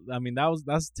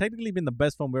that's technically been the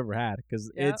best phone we ever had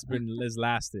because it's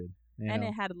lasted. And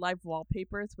it had live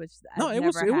wallpapers, which it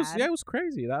was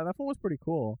crazy. That phone was pretty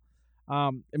cool.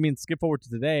 I mean, skip forward to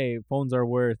today, phones are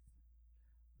worth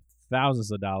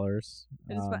thousands of dollars.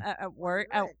 At work,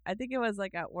 I think it was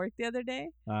like at work the other day.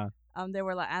 They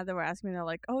were asking me, they're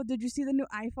like, "Oh, did you see the new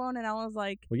iPhone?" And I was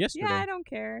like, "Well, yesterday." Yeah, I don't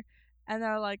care. And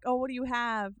they're like, "Oh, what do you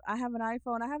have?" I have an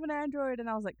iPhone. I have an Android. And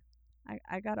I was like,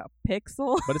 I got a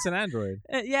Pixel. But it's an Android.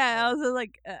 Yeah, I was just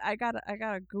like, I got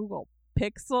a Google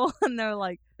Pixel, and they're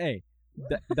like, "Hey,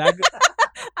 that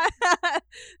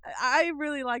I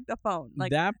really like the phone.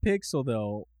 Like that Pixel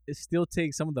though, it still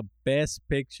takes some of the best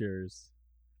pictures.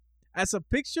 As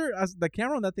the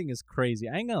camera on that thing is crazy.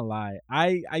 I ain't gonna lie.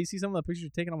 I see some of the pictures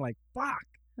you're taking. I'm like, fuck.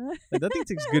 Like, that thing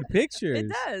takes good pictures. It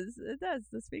does.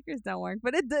 The speakers don't work,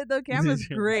 but the camera's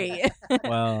great.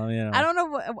 Well, you know. I don't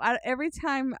know every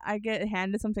time I get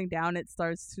handed something down, it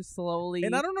starts to slowly.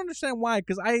 And I don't understand why,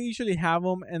 because I usually have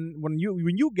them, and when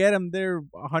you get them, they're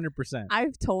 100%.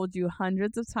 I've told you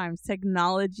hundreds of times,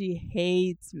 technology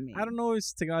hates me. I don't know if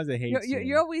it's technology that hates you.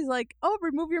 You're always like, oh,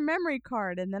 remove your memory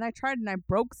card, and then I tried and I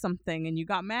broke something, and you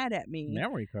got mad at me.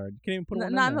 Memory card? You can't even put one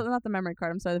in there. Not the memory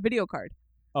card. I'm sorry, the video card.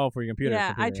 Oh, for your computer.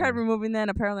 Yeah, I tried removing that. And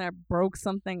apparently, I broke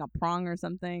something, a prong or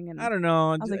something. And I don't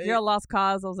know. I was like, "You're a lost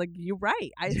cause." I was like, "You're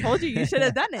right. I told you should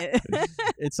have done it."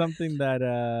 It's something that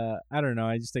I don't know.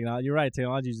 I just technology. You're right.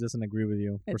 Technology just doesn't agree with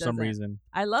you for some reason.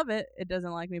 I love it. It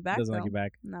doesn't like me back. It doesn't like you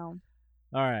back. No.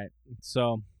 All right.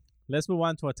 So let's move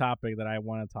on to a topic that I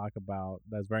want to talk about.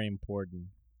 That's very important.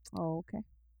 Oh, okay.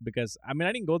 Because I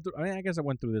didn't go through. I guess I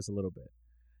went through this a little bit,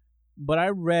 but I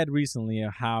read recently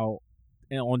how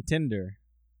on Tinder,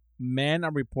 men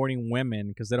are reporting women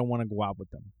because they don't want to go out with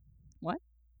them. What?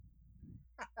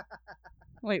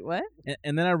 Wait, what?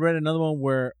 And then I read another one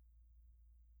where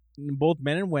both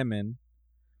men and women,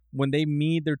 when they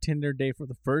meet their Tinder date for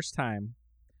the first time,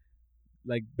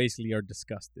 like basically are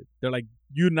disgusted. They're like,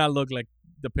 "You do not look like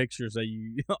the pictures that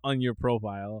you on your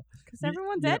profile." Because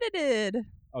everyone's edited.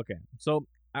 Okay, so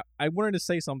I wanted to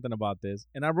say something about this,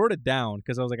 and I wrote it down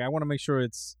because I was like, I want to make sure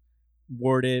it's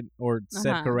worded or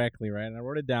said correctly, right? And I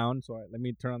wrote it down, so let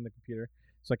me turn on the computer.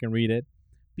 so I can read it.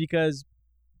 Because,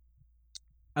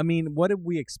 I mean, what did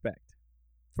we expect?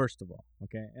 First of all,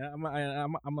 okay? And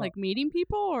I'm Like meeting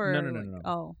people or No.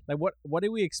 Oh. Like, what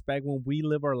do we expect when we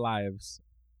live our lives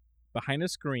behind a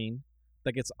screen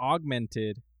that gets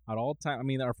augmented at all time? I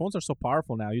mean, our phones are so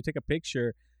powerful now. You take a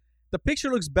picture, the picture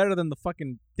looks better than the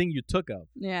fucking thing you took of.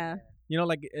 Yeah. You know,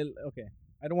 like, okay,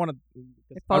 I don't want to.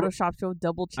 It photoshops your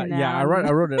double chin. Yeah, I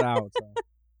wrote it out. So.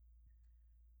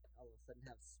 All of a sudden,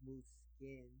 have smooth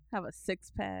skin. Have a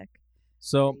 6-pack.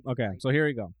 So okay, so here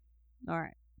we go. All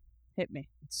right. Hit me.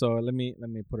 So let me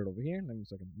put it over here. Let me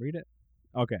so I can read it.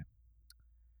 Okay.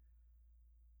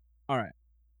 All right.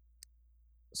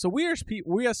 So we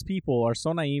as people are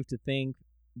so naive to think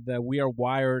that we are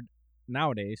wired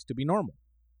nowadays to be normal.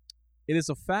 It is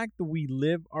a fact that we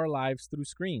live our lives through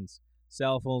screens,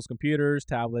 cell phones, computers,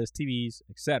 tablets, TVs,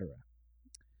 etc.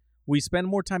 We spend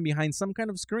more time behind some kind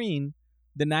of screen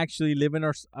than actually living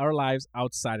our lives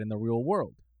outside in the real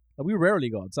world. Like, we rarely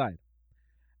go outside.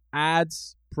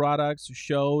 Ads, products,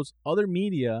 shows, other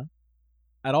media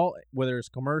at all, whether it's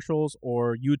commercials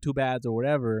or YouTube ads or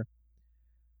whatever,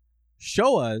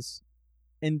 show us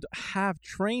and have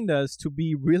trained us to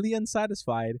be really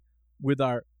unsatisfied with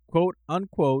our quote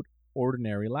unquote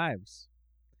ordinary lives.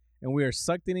 And we are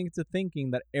sucked into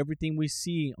thinking that everything we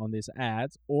see on these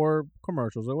ads or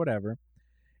commercials or whatever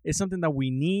is something that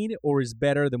we need or is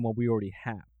better than what we already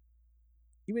have,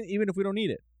 even if we don't need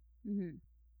it. Mm-hmm.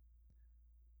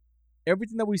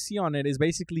 Everything that we see on it is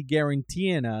basically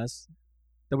guaranteeing us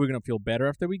that we're going to feel better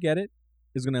after we get it,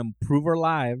 is going to improve our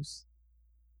lives,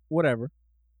 whatever.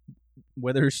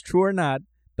 Whether it's true or not,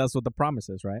 that's what the promise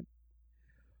is, right?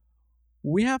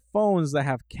 We have phones that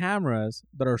have cameras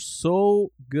that are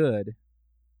so good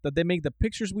that they make the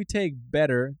pictures we take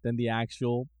better than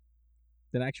actual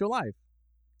life.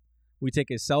 We take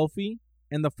a selfie,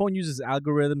 and the phone uses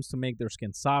algorithms to make their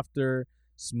skin softer,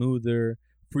 smoother,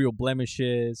 free of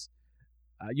blemishes,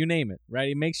 you name it, right?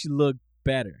 It makes you look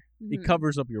better. Mm-hmm. It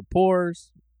covers up your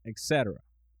pores, etc.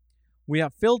 We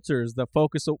have filters that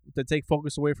take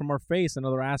focus away from our face and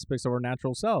other aspects of our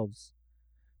natural selves.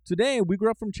 Today, we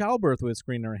grew up from childbirth with a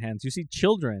screen in our hands. You see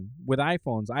children with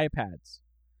iPhones, iPads.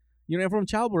 You know, from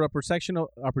childbirth,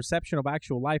 our perception of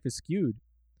actual life is skewed.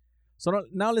 So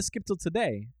now let's skip till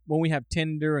today, when we have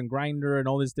Tinder and Grindr and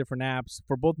all these different apps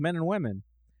for both men and women.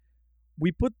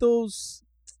 We put those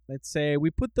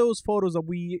photos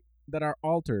that are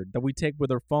altered, that we take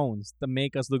with our phones, that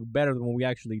make us look better than what we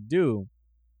actually do.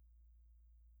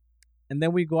 And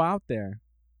then we go out there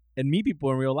and meet people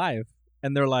in real life,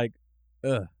 and they're like,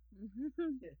 ugh.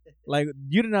 Like,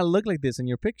 you did not look like this in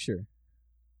your picture.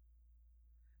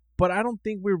 But I don't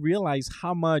think we realize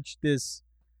how much this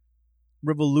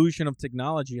revolution of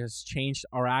technology has changed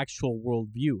our actual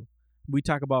worldview. We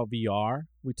talk about VR.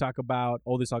 We talk about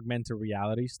all this augmented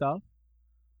reality stuff.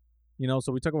 You know,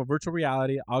 so we talk about virtual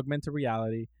reality, augmented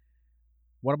reality.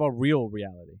 What about real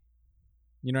reality?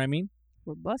 You know what I mean?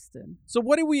 We're busted. So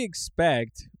what do we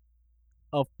expect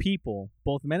of people,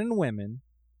 both men and women,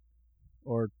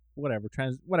 or whatever,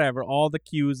 all the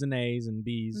Q's and A's and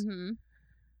B's, Mm-hmm.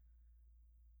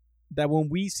 that when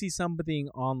we see something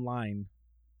online,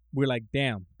 we're like,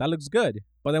 damn, that looks good.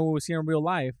 But then when we see it in real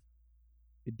life,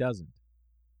 it doesn't.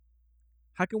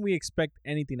 How can we expect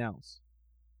anything else?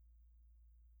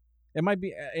 It might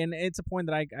be, and it's a point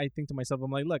that I think to myself,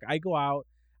 I'm like, look, I go out,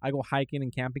 I go hiking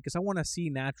and camping because I want to see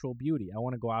natural beauty. I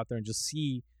want to go out there and just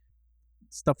see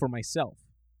stuff for myself.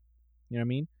 You know what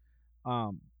I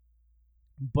mean?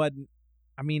 But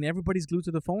I mean, everybody's glued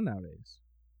to the phone nowadays.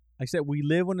 Like I said, we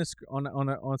live on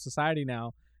a society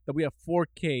now that we have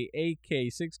 4K, 8K,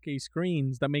 6K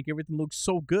screens that make everything look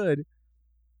so good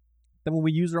that when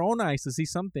we use our own eyes to see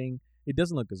something, it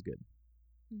doesn't look as good.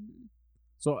 Mm-hmm.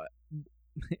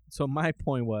 So my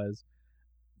point was,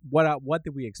 what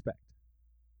did we expect?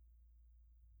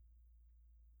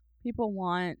 People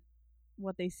want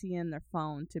what they see in their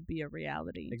phone to be a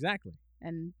reality. Exactly.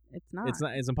 And it's not.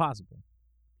 It's impossible.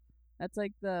 That's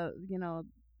like I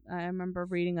remember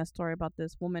reading a story about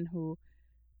this woman who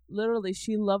literally,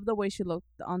 she loved the way she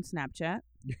looked on Snapchat.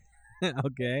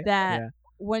 Okay. That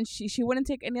when she wouldn't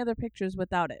take any other pictures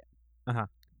without it. Uh-huh.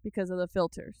 Because of the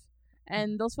filters.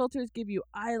 And those filters give you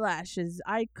eyelashes,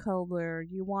 eye color.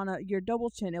 You want your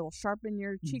double chin. It will sharpen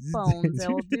your cheekbones. It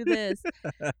will do this.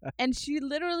 And she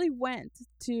literally went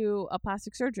to a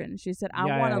plastic surgeon. She said,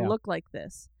 I want to look like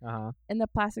this. Uh-huh. And the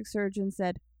plastic surgeon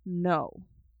said, no.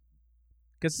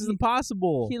 Because it's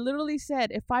impossible. He literally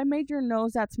said, if I made your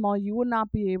nose that small, you would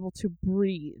not be able to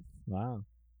breathe. Wow.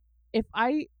 If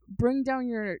I bring down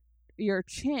your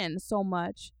chin so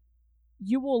much,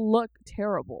 you will look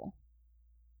terrible.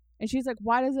 And she's like,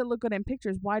 why does it look good in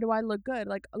pictures? Why do I look good?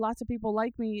 Like, lots of people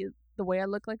like me the way I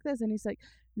look like this. And he's like,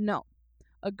 no.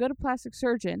 A good plastic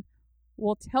surgeon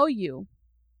will tell you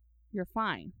you're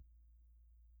fine.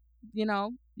 You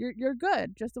know, you're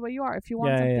good just the way you are. If you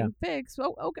want something fixed,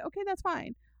 okay, that's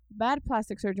fine. Bad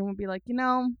plastic surgeon would be like, you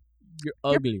know, you're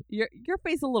ugly. Your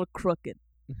face a little crooked.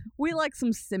 We like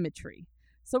some symmetry.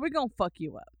 So we're going to fuck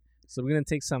you up. So we're going to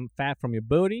take some fat from your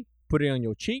booty, put it on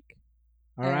your cheek.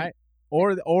 All right.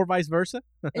 Or vice versa.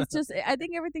 It's just, I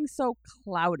think everything's so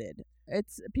clouded.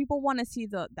 It's people want to see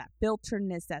that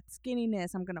filterness, that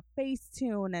skinniness. I'm going to face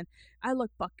tune and I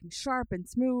look fucking sharp and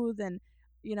smooth. And,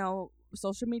 you know,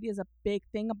 social media is a big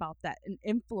thing about that and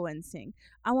influencing.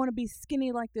 I want to be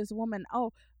skinny like this woman.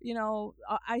 Oh, you know,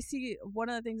 I see one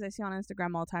of the things I see on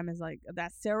Instagram all the time is like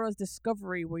that Sarah's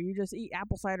Discovery where you just eat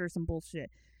apple cider or some bullshit.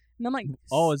 And I'm like,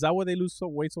 oh, is that why they lose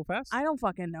weight so fast? I don't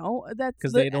fucking know. That's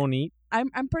because they don't eat.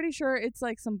 I'm pretty sure it's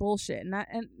like some bullshit.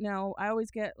 And you know, I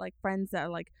always get like friends that are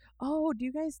like, oh, do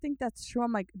you guys think that's true?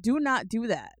 I'm like, do not do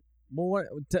that. Well,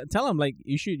 tell them like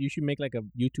you should make like a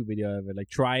YouTube video of it. Like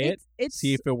try it,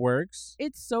 see if it works.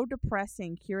 It's so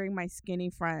depressing hearing my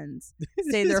skinny friends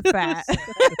say they're fat.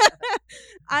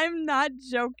 I'm not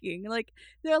joking. Like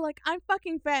they're like, I'm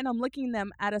fucking fat, and I'm looking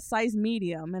them at a size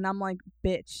medium, and I'm like,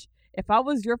 bitch. If I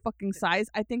was your fucking size,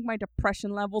 I think my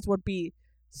depression levels would be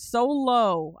so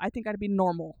low. I think I'd be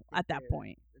normal at that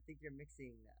point. I think you're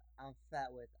mixing I'm fat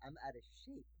with I'm out of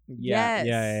shape.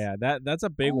 Yeah. That's a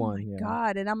big one. Oh my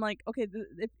God. And I'm like, okay,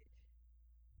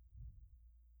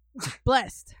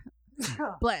 blessed.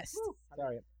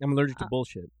 Sorry, I'm allergic to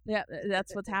bullshit. Yeah,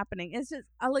 that's what's happening. It's just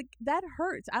like that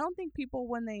hurts. I don't think people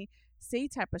when they say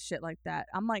type of shit like that,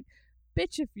 I'm like,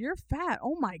 bitch, if you're fat,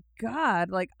 oh my God,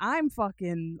 like I'm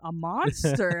fucking a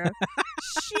monster.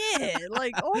 Shit,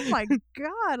 like oh my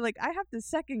God, like I have to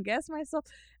second guess myself.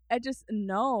 I just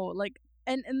know, like,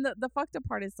 and the fucked up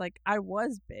part is like I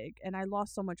was big and I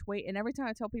lost so much weight, and every time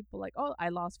I tell people like, oh, I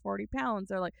lost 40 pounds,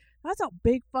 they're like, that's a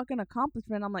big fucking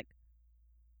accomplishment. I'm like,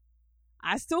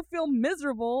 I still feel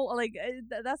miserable. Like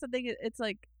that's the thing. It's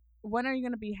like, when are you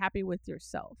gonna be happy with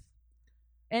yourself?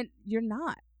 And you're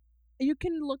not. You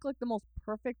can look like the most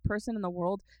perfect person in the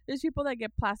world. There's people that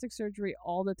get plastic surgery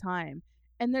all the time,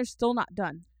 and they're still not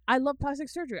done. I love plastic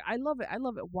surgery. I love it.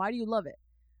 Why do you love it?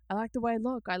 I like the way I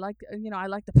look. I like, I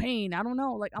like the pain. I don't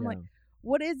know. Like, I'm like,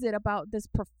 what is it about this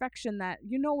perfection that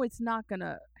it's not going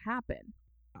to happen?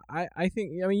 I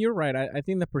think, you're right. I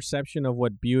think the perception of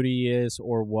what beauty is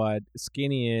or what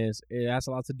skinny is, it has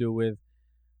a lot to do with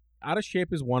out of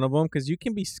shape is one of them, because you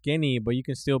can be skinny, but you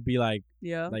can still be like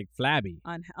flabby.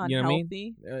 Unhealthy. You know what I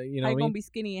mean? How you gonna be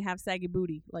skinny and have saggy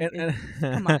booty? Like,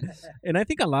 come on. And I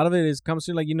think a lot of it comes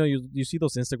to like, you see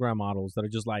those Instagram models that are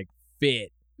just like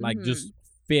fit, like just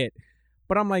fit.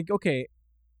 But I'm like, okay,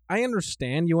 I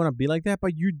understand you want to be like that,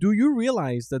 but you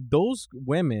realize that those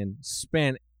women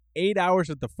spend 8 hours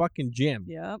at the fucking gym?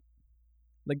 Yep.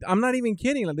 Like, I'm not even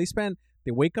kidding. Like,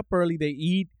 they wake up early, they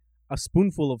eat a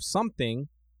spoonful of something.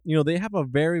 They have a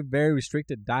very, very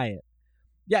restricted diet.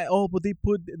 Yeah, but they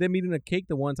put them eating a cake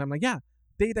the one time. Like, yeah,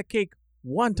 they ate a cake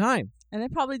one time. And they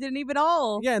probably didn't eat it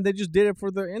all. Yeah, and they just did it for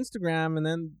their Instagram, and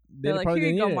then they're like, here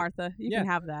you go, Martha. You can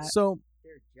have that. So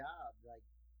their job, like,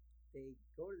 they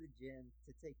go to the gym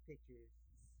to take pictures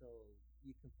so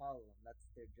you can follow them. That's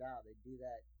their job. They do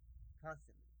that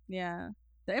constantly. Yeah,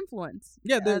 the influence.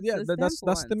 Yeah,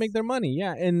 that's to make their money.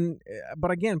 Yeah, and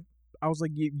but again, I was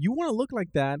like, you want to look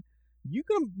like that, you're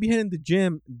gonna be hitting the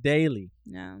gym daily.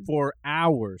 Yeah. For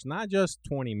hours, not just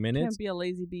 20 minutes. Can't be a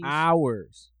lazy beast.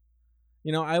 Hours.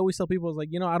 I always tell people, I was like,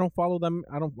 I don't follow them.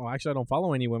 I don't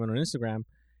follow any women on Instagram,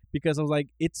 because I was like,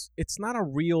 it's not a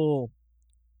real.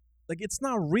 Like, it's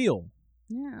not real.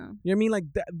 Yeah. You know what I mean? Like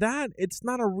that it's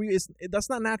not a real. That's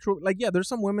not natural. Like, yeah, there's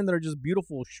some women that are just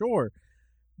beautiful, sure.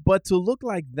 But to look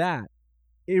like that,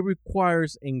 it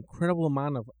requires incredible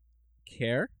amount of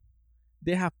care.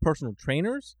 They have personal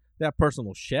trainers. They have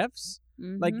personal chefs.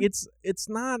 Mm-hmm. Like, it's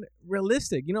not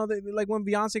realistic. Like when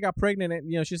Beyonce got pregnant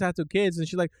and, she's had 2 kids, and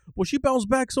she's like, well, she bounced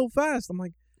back so fast. I'm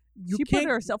like, she put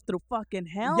herself through fucking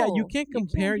hell. Yeah, you can't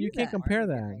compare. You can't compare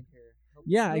that.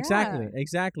 Yeah,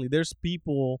 exactly. There's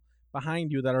people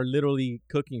behind you that are literally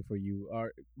cooking for you,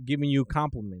 are giving you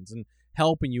compliments and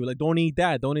helping you. Like, don't eat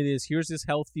that, don't eat this. Here's this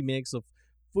healthy mix of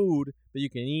food that you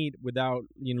can eat without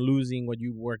losing what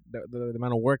you the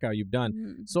amount of workout you've done.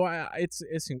 Mm-hmm. So it's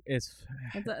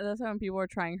that's when people are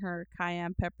trying her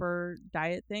cayenne pepper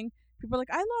diet thing. People are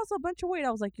like, I lost a bunch of weight.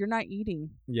 I was like, you're not eating.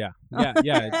 Yeah.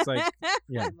 It's like,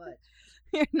 yeah.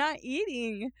 You're not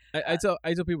eating. I tell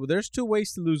people there's 2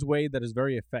 ways to lose weight that is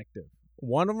very effective.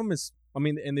 One of them is,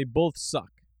 and they both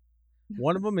suck.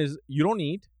 One of them is you don't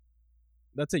eat.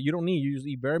 That's it. You don't eat. You just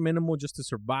eat very minimal just to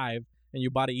survive, and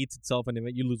your body eats itself, and then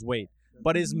you lose weight.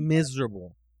 But it's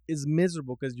miserable. It's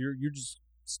miserable because you're just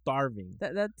starving.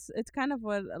 It's kind of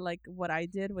what I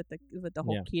did with the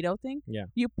whole keto thing. Yeah.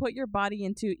 You put your body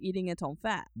into eating its own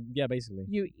fat. Yeah, basically.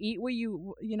 You eat what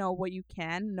what you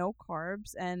can, no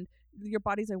carbs, and your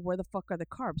body's like, where the fuck are the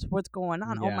carbs? What's going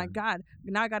on? Oh my god!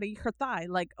 Now I gotta eat her thigh.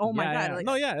 Like, oh my god! Yeah. Like,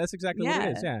 No, yeah, that's exactly what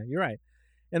it is. Yeah, you're right.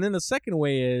 And then the second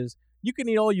way is you can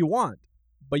eat all you want,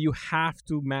 but you have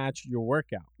to match your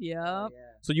workout. Yep.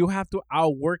 So you have to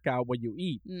out-work out what you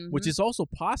eat, which is also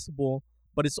possible,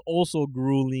 but it's also a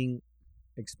grueling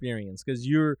experience because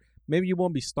maybe you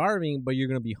won't be starving, but you're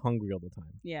gonna be hungry all the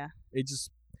time. Yeah. It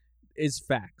just is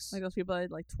facts. Like those people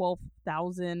had like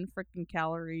 12,000 freaking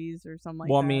calories or something like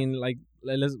that. Well, I mean, like,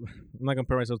 I'm not gonna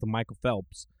compare myself to Michael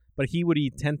Phelps, but he would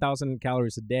eat 10,000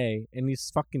 calories a day, and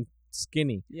he's fucking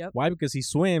skinny. Yep. Why? Because he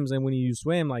swims, and when you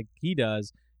swim like he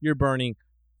does, you're burning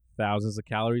thousands of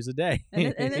calories a day.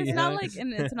 And it's not like,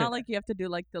 it's not like you have to do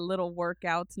like the little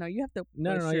workouts. No, you have to push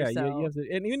yeah, yourself. you have to,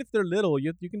 and even if they're little,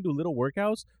 you can do little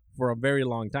workouts for a very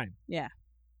long time. Yeah.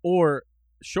 Or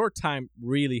short time,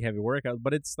 really heavy workouts.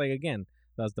 But it's like, again,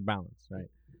 that's the balance,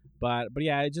 right? But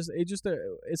yeah,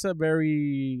 it's a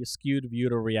very skewed view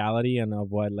to reality and of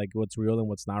what's real and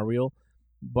what's not real.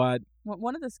 But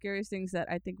one of the scariest things that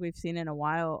I think we've seen in a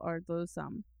while are those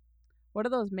what are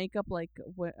those makeup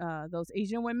those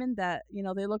Asian women that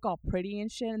they look all pretty and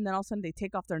shit, and then all of a sudden they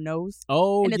take off their nose.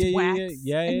 Oh, and it's wax.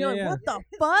 And you're like, what the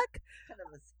fuck? Kind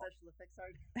of a special effects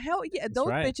artist. Hell yeah, those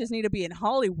bitches need to be in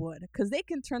Hollywood because they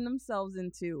can turn themselves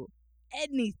into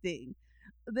anything.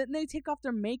 Then they take off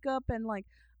their makeup and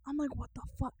I'm like, what the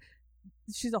fuck?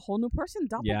 She's a whole new person,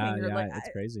 doppelganger. Yeah, like, it's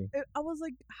crazy. I was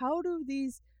like, how do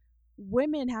these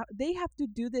women they have to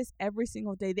do this every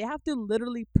single day? They have to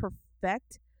literally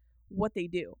perfect what they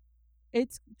do.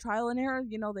 It's trial and error.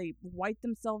 They white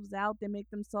themselves out. They make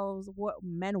themselves what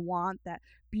men want, that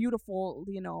beautiful,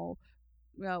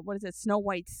 what is it, Snow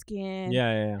White skin.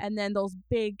 Yeah. And then those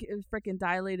big freaking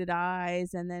dilated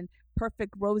eyes, and then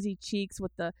perfect rosy cheeks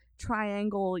with the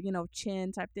triangle,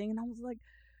 chin type thing. And I was like,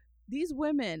 these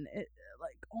women,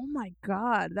 oh my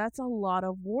god, that's a lot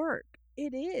of work.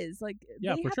 It is. Like,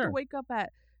 yeah, they have to wake up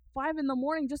at 5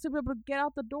 a.m. just to be able to get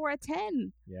out the door at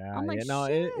 10. Yeah, I'm like,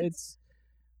 shit. It's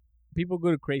people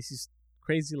go to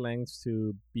crazy lengths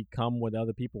to become what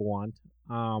other people want.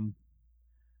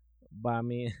 But I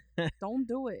mean, don't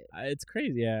do it. It's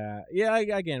crazy. Yeah.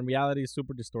 Again, reality is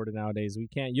super distorted nowadays.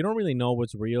 You don't really know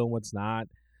what's real and what's not.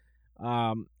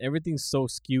 Everything's so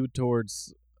skewed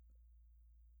towards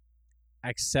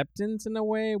acceptance in a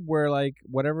way where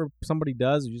whatever somebody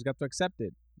does, you just got to accept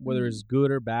it, whether it's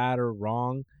good or bad or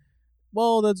wrong.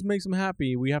 Well, that makes them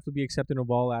happy. We have to be accepting of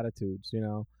all attitudes, I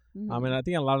mean, I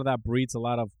think a lot of that breeds a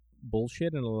lot of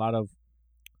bullshit and a lot of,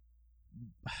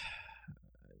 I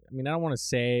mean, I don't want to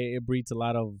say it breeds a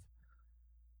lot of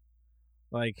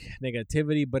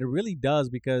negativity, but it really does,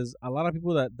 because a lot of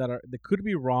people that could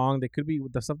be wrong, they could be,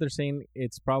 the stuff they're saying,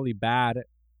 it's probably bad.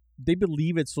 They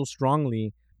believe it so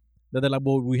strongly that they're like,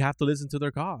 well, we have to listen to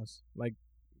their cause.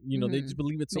 They just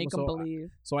believe it so Make them believe.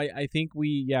 So I think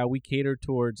we cater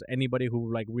towards anybody who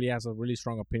really has a really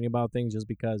strong opinion about things just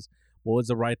because, well, it's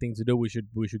the right thing to do. We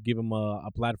should give them a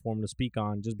platform to speak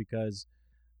on just because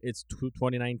it's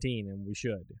 2019 and we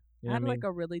should. I have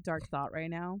a really dark thought right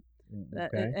now.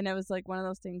 Okay. And it was one of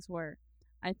those things where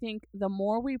I think the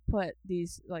more we put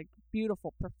these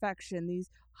beautiful perfection, these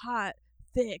hot,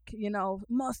 thick,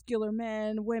 muscular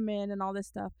men, women, and all this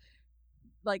stuff,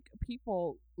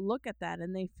 people look at that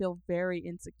and they feel very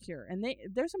insecure. And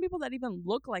there's some people that even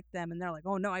look like them and they're like,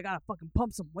 oh no, I gotta fucking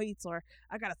pump some weights, or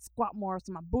I gotta squat more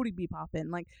so my booty be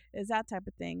popping. Is that type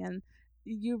of thing. And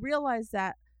you realize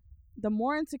that the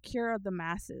more insecure the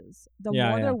masses, the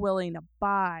more they're willing to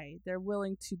buy. They're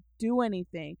willing to do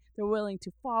anything. They're willing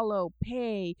to follow,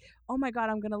 pay. Oh my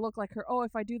god, I'm gonna look like her. Oh,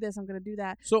 if I do this, I'm gonna do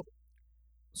that. So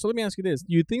let me ask you this: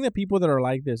 do you think that people that are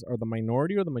like this are the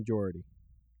minority or the majority?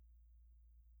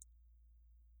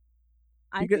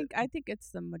 I think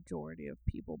it's the majority of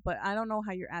people, but I don't know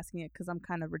how you're asking it because I'm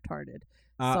kind of retarded.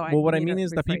 Well, what I mean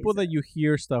is the people that you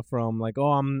hear stuff from,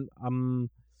 I'm.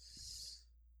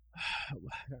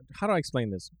 How do I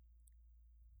explain this?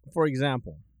 For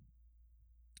example,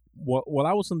 while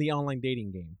I was in the online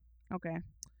dating game, okay,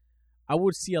 I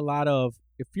would see a lot of,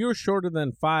 if you're shorter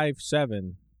than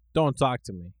 5'7", don't talk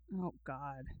to me. Oh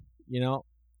God.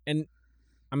 And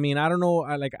I mean, I don't know.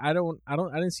 I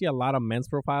didn't see a lot of men's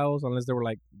profiles unless they were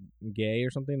gay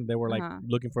or something. They were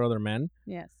looking for other men.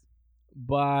 Yes.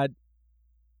 But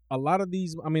a lot of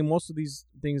these, I mean, most of these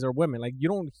things are women. Like you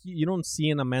don't see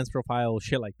in a man's profile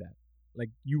shit like that. Like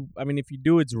I mean, if you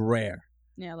do, it's rare.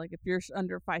 Yeah, like if you're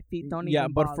under 5 feet, don't Yeah,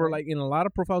 even but bother. for like in a lot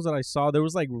of profiles that I saw, there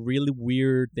was like really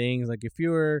weird things. Like if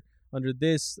you're under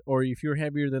this, or if you're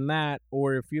heavier than that,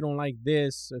 or if you don't like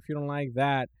this, if you don't like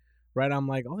that, right? I'm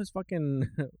like, oh, this fucking,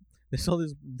 there's all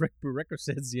these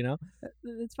prerequisites, you know?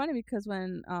 It's funny because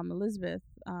when Elizabeth,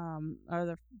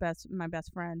 or my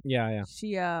best friend, Yeah.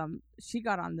 she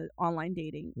got on the online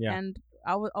dating, Yeah. and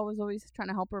I was always trying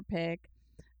to help her pick,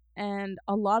 and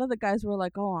a lot of the guys were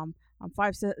like, oh, I'm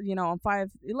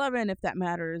 5'11" if that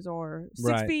matters, or 6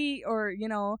 Right. feet, or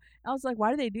I was like,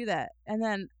 why do they do that? And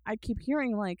then I keep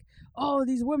hearing like, oh,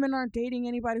 these women aren't dating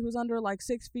anybody who's under like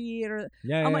 6 feet, or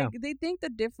Yeah. I'm yeah. like, they think the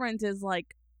difference is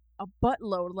like a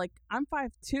buttload. Like I'm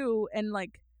 5'2", and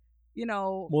like,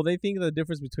 Well, they think the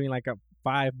difference between like a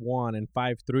 5'1" and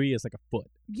 5'3" is like a foot.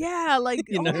 yeah, like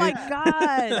You oh know? my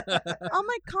god. I'm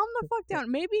like, calm the fuck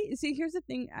down. Maybe see, here's the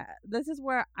thing. This is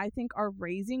where I think our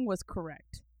raising was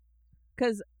correct,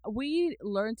 because we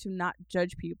learned to not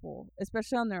judge people,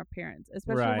 especially on their appearance.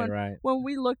 Especially right. when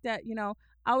we looked at,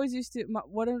 I always used to.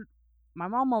 My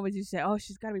mom always used to say, oh,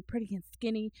 she's got to be pretty and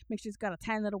skinny. Make sure she's got a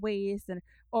tiny little waist, and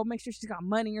make sure she's got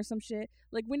money or some shit.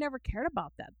 Like we never cared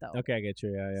about that though. Okay, I get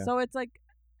you. Yeah. So it's like,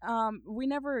 we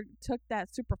never took that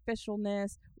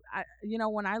superficialness.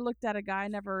 When I looked at a guy, I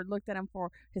never looked at him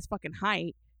for his fucking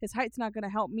height. His height's not going to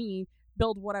help me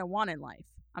build what I want in life.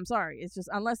 I'm sorry. It's just,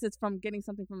 unless it's from getting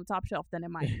something from the top shelf, then it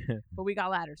might. But we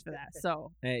got ladders for that.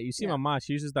 So. Hey, you see Yeah. my mom?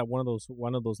 She uses that one of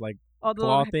those like Oh, the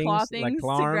claw little things, claw like things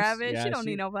claw to arms. grab it. Yeah, She don't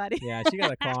need nobody. yeah, she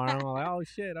got a claw arm. I'm like, oh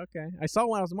shit, okay. I saw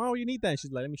one. I was like, Mom, you need that? And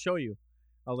she's like, let me show you.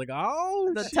 I was like,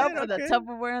 oh The shit, the okay.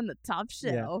 Tupperware on the top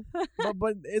Yeah. shelf.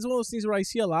 but it's one of those things where I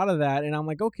see a lot of that, and I'm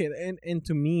like, okay. And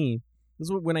to me, this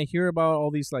is when I hear about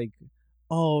all these like,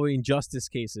 injustice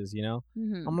cases,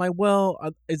 Mm-hmm. I'm like, well,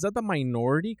 is that the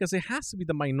minority? Because it has to be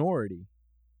the minority.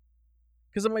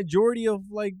 Because the majority of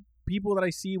like people that I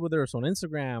see, whether it's on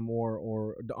Instagram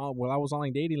or while I was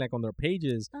online dating, like on their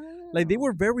pages, like they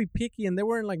were very picky, and they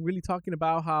weren't like really talking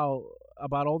about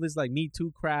about all this like Me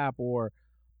Too crap or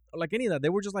like any of that. They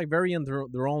were just like very in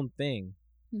their own thing.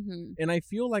 Mm-hmm. And I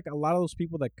feel like a lot of those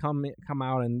people that come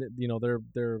out and they're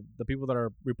the people that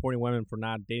are reporting women for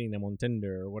not dating them on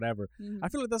Tinder or whatever. Mm-hmm. I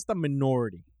feel like that's the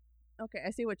minority. Okay,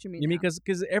 I see what you mean. You mean now.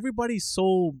 because everybody's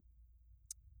so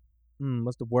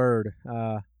what's the word?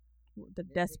 The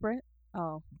desperate?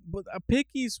 Oh. But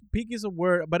picky's a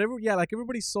word. But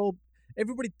everybody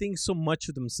thinks so much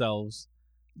of themselves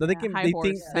that Yeah, high horse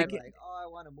think Yeah, they type. can. like, oh, I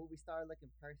want a movie star looking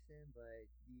person, but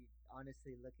you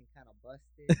honestly looking kind of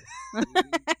busted.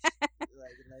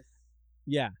 Like, unless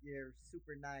Yeah. you're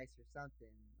super nice or something.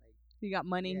 Like, You got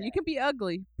money. Yeah. You can be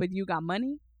ugly, but you got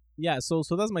money. Yeah, so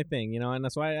that's my thing, and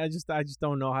that's why I just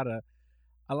don't know how to.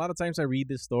 A lot of times I read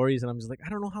these stories and I'm just like, I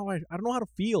don't know how to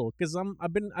feel, because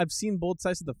I've seen both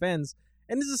sides of the fence,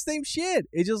 and it's the same shit.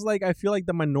 It's just like I feel like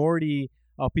the minority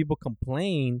of people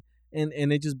complain, and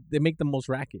they make the most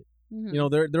racket. Mm-hmm.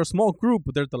 They're a small group,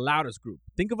 but they're the loudest group.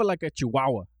 Think of it like a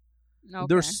Chihuahua. Okay.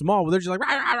 They're small, but they're just like rah,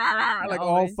 rah, rah, rah, like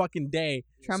all Always. fucking day,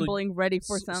 Trembling, ready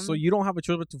for some. so you don't have a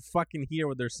choice but to fucking hear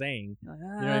what they're saying. You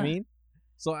know what I mean?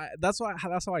 So that's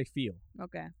how I feel.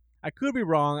 Okay. I could be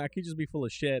wrong. I could just be full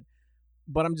of shit.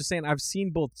 But I'm just saying, I've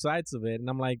seen both sides of it, and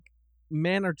I'm like,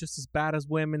 men are just as bad as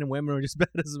women, and women are just bad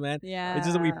as men. Yeah. It's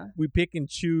just that we pick and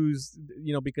choose,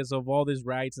 because of all these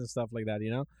rights and stuff like that,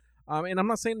 And I'm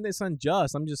not saying it's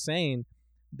unjust. I'm just saying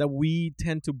that we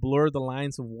tend to blur the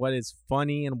lines of what is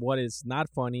funny and what is not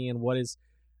funny, and what is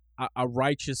a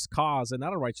righteous cause and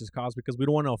not a righteous cause, because we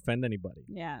don't want to offend anybody.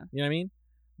 Yeah. You know what I mean?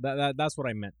 That's what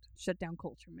I meant. Shut down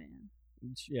culture, man.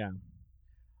 Yeah.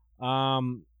 All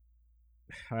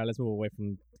right, let's move away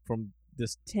from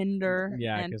this. Tinder.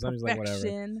 Yeah, and 'cause I'm just like, whatever.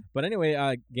 perfection. But anyway,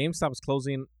 GameStop is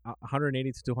closing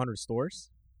 180 to 200 stores.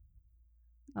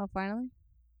 Oh, finally.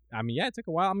 I mean, yeah, it took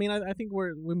a while. I mean, I think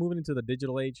we're moving into the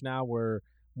digital age now, where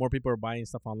more people are buying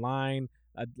stuff online.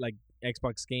 Like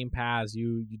Xbox Game Pass,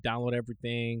 you download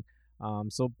everything.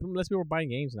 So less people are buying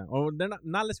games now. Or they're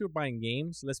not less people are buying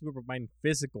games. Less people are buying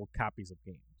physical copies of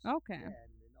games. Okay. yeah, and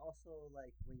then also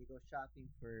like when you go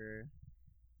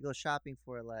shopping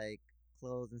for like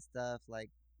clothes and stuff, like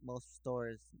most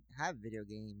stores have video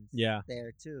games. Yeah.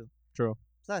 There too. True.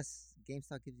 Plus,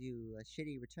 GameStop gives you a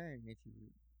shitty return if you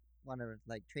want to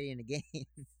like trade in a game.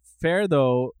 Fair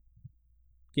though,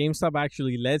 GameStop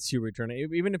actually lets you return it,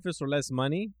 even if it's for less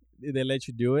money. They let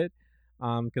you do it,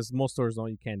 because most stores don't.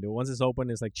 You can't do it once it's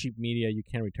open. It's like cheap media. You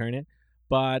can't return it.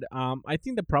 But I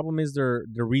think the problem is their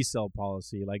resale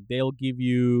policy. Like they'll give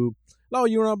you, oh,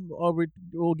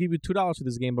 we'll give you $2 for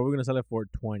this game, but we're gonna sell it for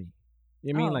 20.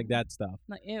 You know what I mean, like Oh. that stuff.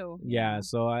 Like, ew. Yeah.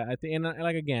 So I think, and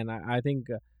like again, I think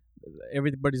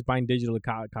everybody's buying digital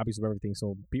copies of everything,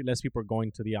 so less people are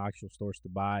going to the actual stores to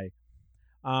buy.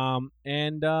 And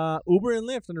Uber and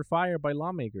Lyft under fire by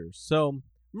lawmakers. So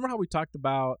remember how we talked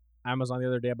about Amazon the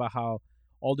other day about how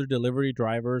all their delivery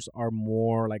drivers are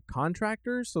more like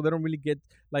contractors, so they don't really get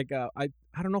like I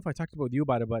don't know if I talked about you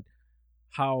about it, but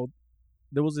how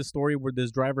there was this story where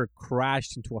this driver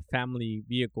crashed into a family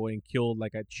vehicle and killed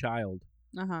like a child.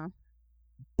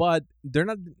 But they're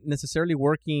not necessarily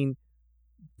working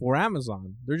for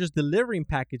Amazon. They're just delivering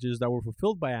packages that were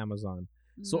fulfilled by Amazon.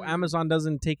 So Mm. Amazon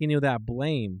doesn't take any of that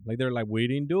blame. Like they're like, we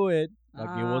didn't do it.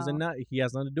 Like it wasn't Oh. not. He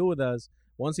has nothing to do with us.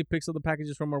 Once he picks up the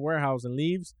packages from our warehouse and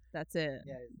leaves, That's it.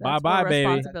 Yeah, That's Bye-bye, more baby.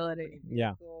 responsibility.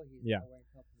 Yeah. Yeah. Not wearing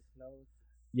company clothes.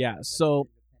 yeah. That's So, an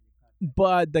independent contractor.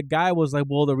 but the guy was like,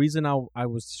 well, the reason I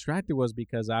was distracted was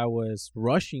because I was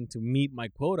rushing to meet my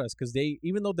quotas. Because they,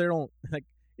 even though they don't like,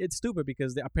 it's stupid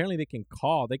because apparently they can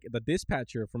call. The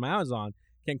dispatcher from Amazon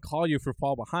can call you for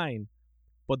fall behind,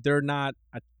 but they're not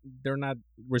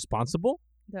responsible.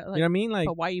 That, You know what I mean? Like,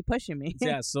 but why are you pushing me?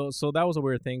 yeah, so that was a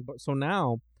weird thing. But so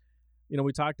now,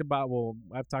 we talked about,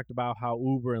 I've talked about how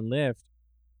Uber and Lyft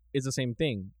is the same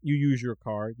thing. You use your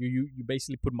car, you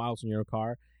basically put miles on your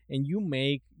car, and you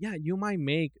might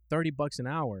make $30 an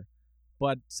hour,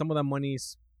 but some of that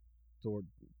money's toward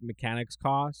mechanics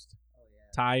cost, Oh yeah.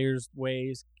 tires,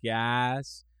 waste,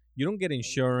 gas. You don't get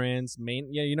insurance,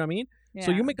 you know what I mean?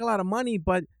 So you make a lot of money,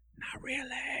 but not really.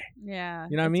 Yeah.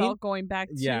 You know what I it's mean? all going back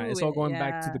to Yeah, it's all it, going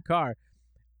back to yeah. the car.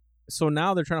 So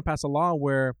now they're trying to pass a law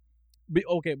where,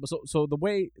 so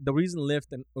the reason Lyft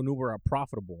and Uber are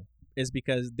profitable is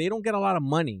because they don't get a lot of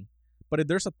money, but if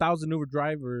there's 1,000 Uber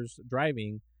drivers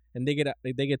driving and they get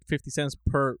 50 cents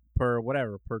per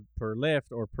Lyft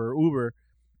or per Uber,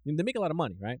 they make a lot of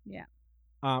money, right? Yeah.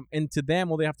 And to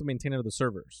them, all they have to maintain are the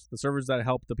servers that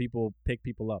help the people pick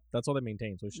people up. That's all they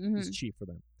maintain, so it's Mhm. cheap for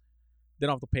them. They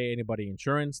don't have to pay anybody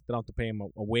insurance. They don't have to pay them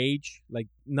a wage, like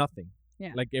nothing.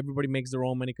 Yeah. Like everybody makes their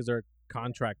own money because they're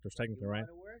contractors technically, right?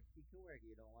 You want to work? You can work.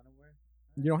 You don't want to work?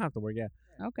 You don't have to work, yeah.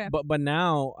 Okay. But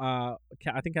now,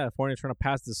 I think California is trying to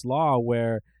pass this law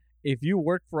where if you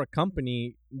work for a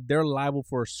company, they're liable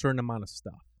for a certain amount of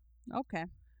stuff. Okay.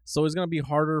 So it's gonna be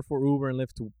harder for Uber and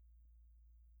Lyft to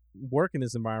work in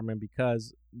this environment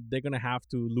because they're gonna have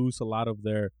to lose a lot of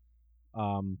their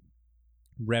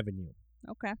revenue.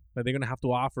 Okay. Like they're gonna have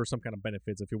to offer some kind of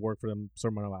benefits if you work for them a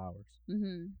certain amount of hours.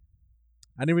 Mhm.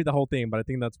 I didn't read the whole thing, but I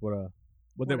think that's what they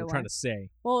What were it trying to was. say.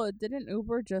 Well, didn't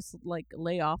Uber just like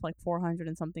lay off like 400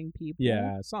 and something people?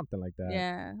 Yeah, something like that.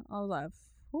 Yeah. I was like,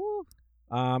 whew.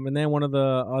 And then one of the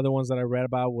other ones that I read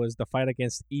about was the fight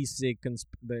against e-cig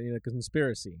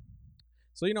conspiracy.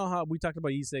 So you know how we talked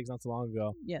about e-cigs not so long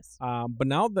ago. Yes. But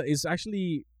now it's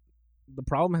actually the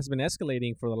problem has been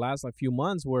escalating for the last few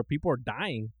months where people are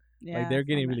dying. Yeah. Like they're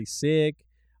getting from it. really sick.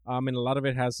 And a lot of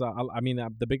it has.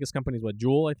 The biggest company is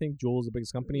Juul. I think Juul is the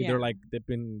biggest company. Yeah. They've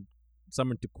been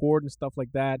summoned to court and stuff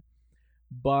like that.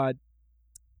 But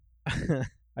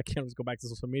I can't just go back to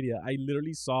social media. I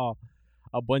literally saw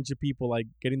a bunch of people like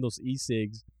getting those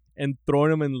e-cigs and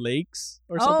throwing them in lakes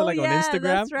or something on Instagram.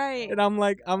 That's right. And I'm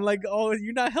like, oh,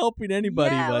 you're not helping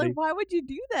anybody, yeah, buddy. like, why would you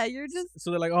do that? You're just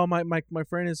So they're like, oh, my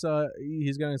friend is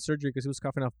he's getting surgery because he was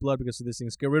coughing off blood because of this thing.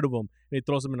 Let's get rid of him. And he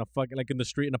throws him in a fucking in the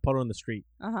street, in a puddle in the street.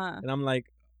 And I'm like,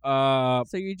 So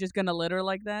you're just gonna litter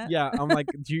like that? yeah. I'm like,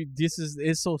 this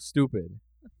is so stupid.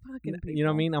 Fucking people. You know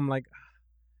what I mean? I'm like,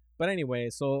 but anyway,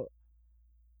 so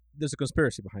there's a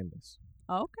conspiracy behind this.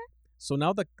 Oh, okay. So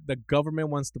now the government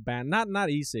wants to ban not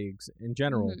e-cigs in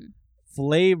general, Mhm.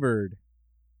 flavored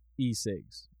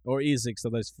e-cigs or e-cigs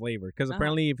that is flavored because Uh-huh.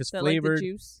 apparently if it's So, flavored. like the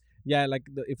juice. Yeah, like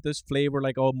if there's flavor,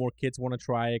 like more kids want to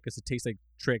try it because it tastes like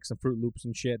Tricks and Fruit Loops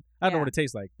and shit. I don't know Yeah. what it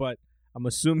tastes like, but I'm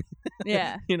assuming.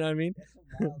 Yeah. You know what I mean? There's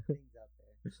some wild things out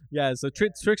there. Yeah. So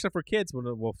Tricks are for kids.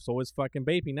 Well, so is fucking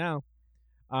Baby now.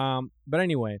 But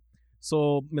anyway,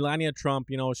 so Melania Trump,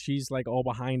 she's like all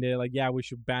behind it. Like, yeah, we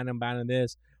should ban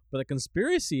this. But the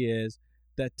conspiracy is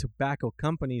that tobacco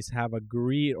companies have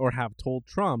agreed or have told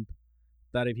Trump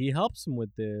that if he helps them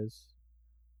with this,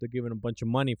 they're giving a bunch of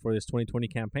money for this 2020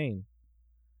 campaign.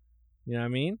 You know what I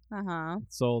mean? Uh-huh.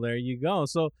 So there you go.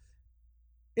 So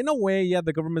in a way, yeah,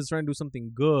 the government's trying to do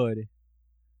something good,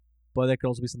 but there could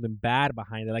also be something bad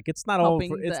behind it. Like it's not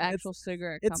Helping all. For, the actual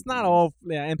cigarette it's not companies. all.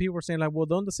 Yeah, and people were saying like, well,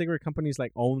 don't the cigarette companies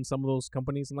like own some of those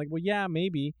companies? I'm like, well, yeah,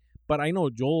 maybe, But I know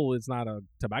Joel is not a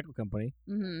tobacco company.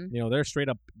 Mm-hmm. You know, they're straight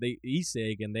up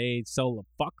e-cig and they sell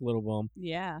a fuckload of them.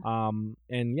 Yeah.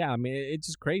 And yeah, I mean, it's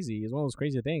just crazy. It's one of those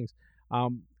crazy things.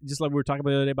 Just like we were talking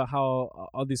about the other day about how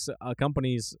all these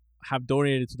companies have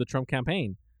donated to the Trump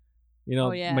campaign. You know,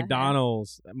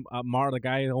 McDonald's, the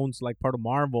guy who owns like part of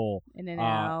Marvel,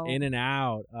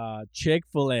 In-N-Out,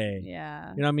 Chick-fil-A.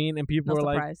 Yeah. You know what I mean? And people No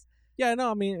are surprise. like, yeah,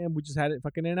 no, I mean, and we just had it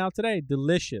fucking In-N-Out today.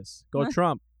 Delicious. Go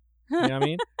Trump. You know what I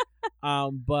mean?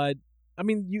 But I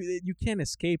mean, you can't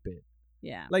escape it.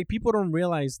 Yeah. Like, people don't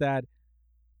realize that,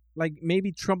 like,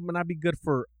 maybe Trump might not be good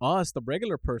for us, the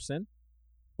regular person,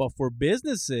 but for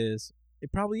businesses,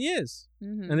 it probably is.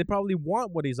 Mm-hmm. And they probably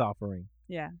want what he's offering.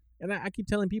 Yeah. And I keep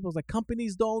telling people, it's like,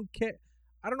 companies don't care.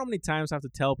 I don't know how many times I have to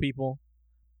tell people,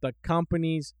 the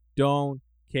companies don't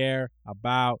care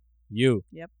about you.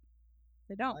 Yep.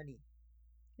 They don't. Money.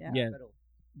 Yeah.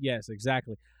 Yes,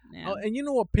 exactly. Yeah. Oh, and you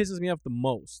know what pisses me off the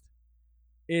most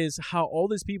is how all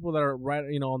these people that are right,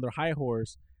 you know, on their high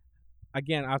horse.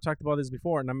 Again, I've talked about this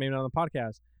before, and I made it on the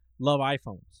podcast. Love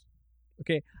iPhones.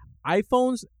 Okay,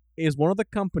 iPhones is one of the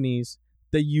companies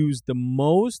that use the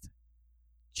most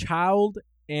child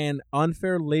and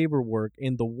unfair labor work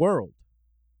in the world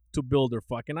to build their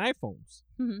fucking iPhones.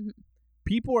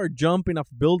 People are jumping off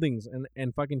buildings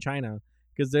in fucking China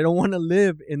because they don't want to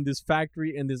live in this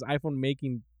factory, in this iPhone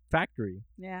making factory.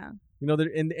 Yeah. You know,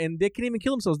 and they can even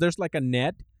kill themselves. There's like a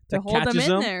net that hold catches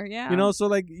them in there. Yeah. You know, so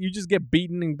like you just get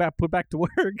beaten and put back to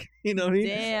work. You know what I mean?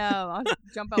 Damn. I'll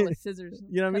jump out with scissors.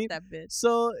 You know what I mean? Cut that bitch.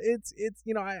 So it's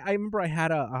you know, I remember I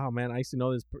had I used to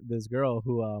know this girl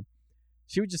who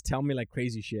she would just tell me like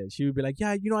crazy shit. She would be like,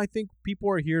 yeah, you know, I think people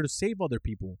are here to save other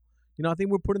people. You know, I think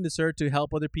we're put in this earth to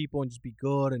help other people and just be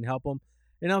good and help them.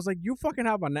 And I was like, you fucking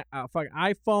have a fucking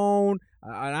iPhone,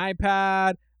 an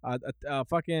iPad, a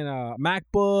fucking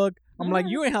MacBook. I'm like,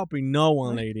 you ain't helping no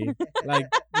one, lady. Like,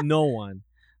 no one.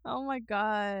 Oh my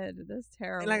God, that's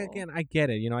terrible. And like, again, I get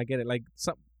it. You know, I get it. Like,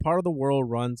 some part of the world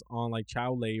runs on like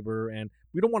child labor, and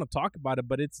we don't want to talk about it,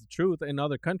 but it's the truth. In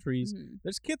other countries,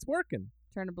 there's kids working.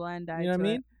 Turn a blind eye. You know what I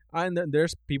mean? And then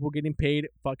there's people getting paid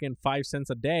fucking 5 cents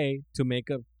a day to make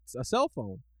a cell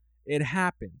phone. It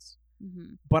happens.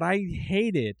 But I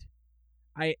hate it.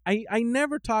 I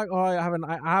never talk. Oh, I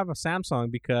have a Samsung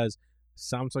because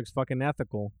Samsung's fucking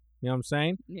ethical. You know what I'm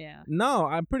saying? Yeah. No,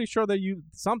 I'm pretty sure they're doing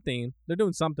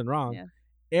something wrong. Yeah.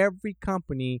 Every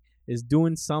company is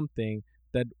doing something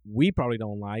that we probably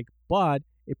don't like, but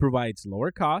it provides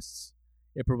lower costs.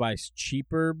 It provides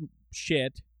cheaper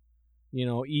shit. You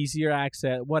know, easier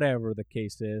access, whatever the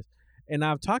case is. And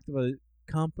I've talked about it.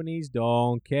 Companies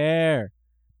don't care.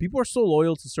 People are so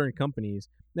loyal to certain companies.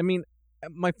 I mean,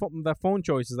 the phone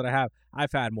choices that I have,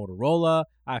 I've had Motorola,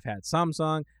 I've had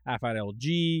Samsung, I've had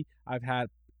LG, I've had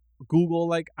Google.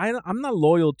 Like, I'm not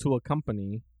loyal to a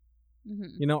company.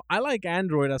 You know, I like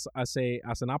Android as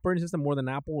an operating system more than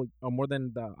Apple or more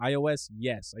than the iOS.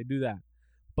 Yes, I do that.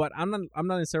 But I'm not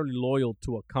necessarily loyal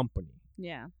to a company.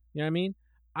 Yeah. You know what I mean?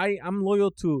 I'm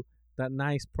loyal to that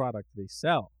nice product they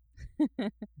sell.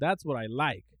 That's what I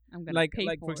like. I'm gonna pay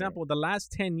like for for example, it. the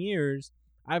last 10 years,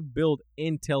 I've built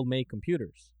Intel-made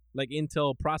computers, like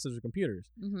Intel processor computers.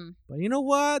 But you know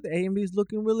what? AMD's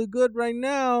looking really good right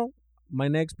now. My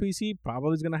next PC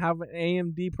probably is gonna have an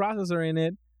AMD processor in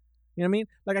it. You know what I mean?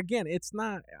 Like, again, it's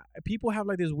not. People have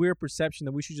like this weird perception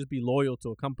that we should just be loyal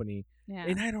to a company,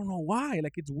 and I don't know why.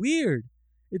 Like, it's weird.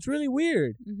 It's really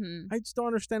weird. I just don't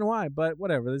understand why. But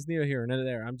whatever. There's neither here nor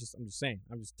there. I'm just saying.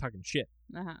 I'm just talking shit.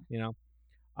 You know.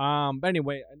 But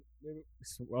anyway,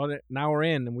 well, now we're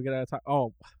in, and we gotta talk.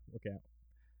 Oh, okay.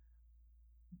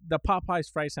 The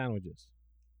Popeyes fried sandwiches.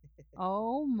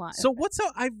 Oh my! So what's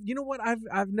up? You know what? I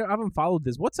haven't followed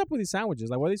this. What's up with these sandwiches?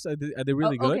 Like, are they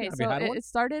really good? Okay, Have so you had one? it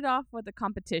started off with a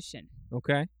competition.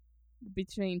 Okay.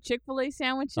 Between Chick-fil-A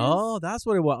sandwiches. Oh, that's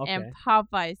what it was. Okay. And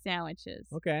Popeyes sandwiches.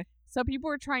 Okay. So people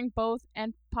were trying both,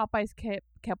 and Popeyes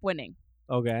kept winning.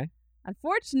 Okay.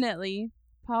 Unfortunately,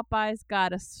 Popeyes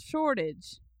got a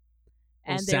shortage.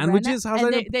 And sandwiches?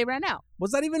 They ran out.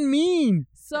 What's that even mean?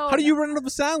 So how do you run out of a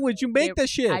sandwich? You make that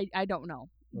shit. I don't know.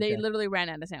 They literally ran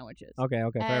out of sandwiches. Okay,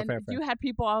 fair. You had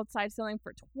people outside selling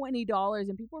for $20,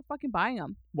 and people were fucking buying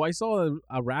them. Well, I saw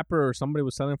a rapper or somebody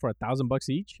was selling for $1,000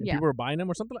 each, and people were buying them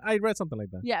or something. I read something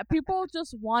like that. Yeah, people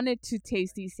just wanted to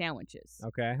taste these sandwiches.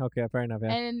 Okay, fair enough.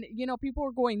 Yeah. And people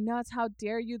were going nuts. How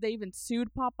dare you? They even sued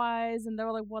Popeyes, and they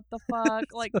were like, "What the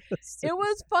fuck?" Like, it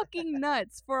was fucking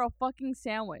nuts for a fucking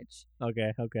sandwich.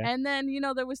 Okay. And then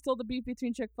there was still the beef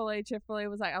between Chick-fil-A. Chick-fil-A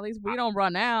was like, "At least we don't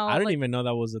run out." I didn't even know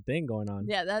that was a thing going on.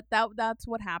 Yeah, that's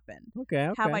what happened.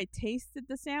 Okay. Have I tasted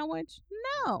the sandwich?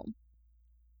 No.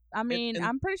 I mean, and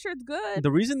I'm pretty sure it's good.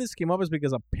 the reason this came up is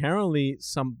because apparently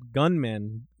some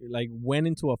gunmen like went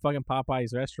into a fucking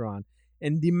Popeyes restaurant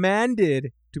and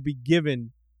demanded to be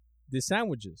given the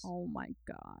sandwiches. Oh my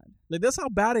god, Like that's how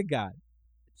bad it got.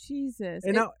 Jesus!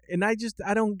 And I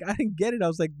didn't get it. I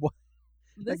was like, what?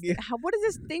 What does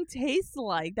this thing taste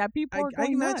like that people are I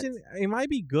going imagine nuts? it might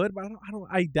be good, but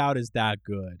I doubt it's that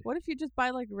good. What if you just buy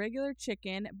like regular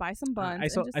chicken, buy some buns? I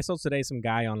saw and just, I saw today some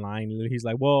guy online. He's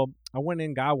like, well, I went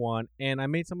in, got one, and I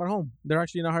made some at home. They're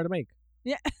actually not hard to make.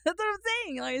 yeah, that's what I'm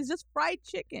saying. Like it's just fried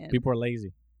chicken. People are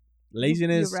lazy.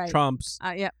 Laziness right. trumps.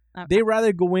 Yeah. They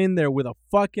rather go in there with a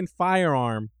fucking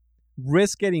firearm,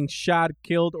 risk getting shot,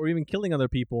 killed, or even killing other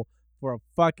people for a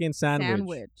fucking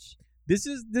sandwich. This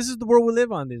is the world we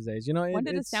live on these days. You know, When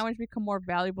did a sandwich become more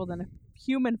valuable than a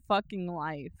human fucking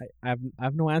life? I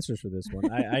have no answers for this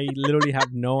one. I literally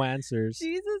have no answers.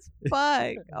 Jesus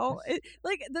fuck.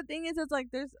 Like the thing is, it's like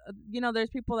there's there's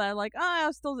people that are like, oh,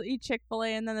 I'll still eat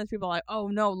Chick-fil-A, and then there's people like, oh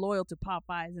no, loyal to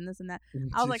Popeyes and this and that.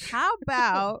 I was like, how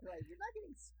about? Right, you're not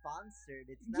getting sponsored.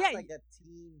 It's Yeah. not like a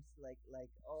team's like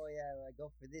oh yeah, I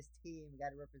go for this team. Got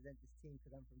to represent this team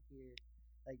because I'm from here.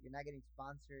 Like you're not getting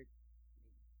sponsored.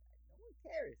 No one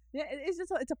cares. Yeah, it's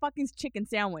just it's a fucking chicken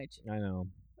sandwich. I know.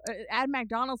 Add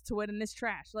McDonald's to it and it's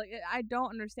trash. Like I don't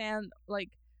understand like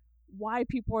why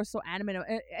people are so adamant.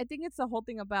 I think it's the whole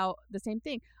thing about the same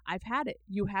thing. I've had it.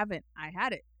 You haven't. I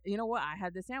had it. You know what? I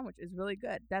had this sandwich. It's really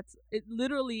good. It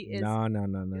literally is. No. I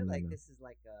feel like this is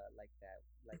like that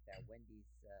Wendy's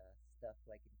stuff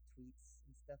like in tweets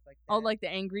and stuff like that. Oh, like the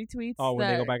angry tweets. Oh, when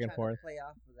they go that- back and Trying to forth. play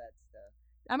off of that stuff.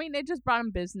 I mean, it just brought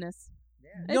them business.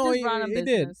 Yeah. It just brought 'em it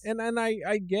did, business. and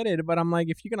I get it, but I'm like,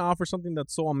 if you can offer something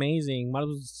that's so amazing, might as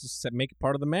well just make it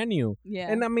part of the menu.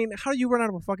 Yeah. And I mean, how do you run out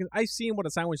of a fucking? I've seen what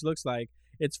a sandwich looks like.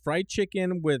 It's fried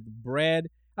chicken with bread.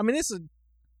 I mean, this is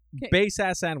a 'Kay. base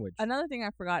ass sandwich. Another thing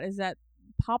I forgot is that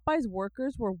Popeye's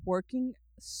workers were working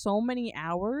so many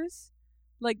hours,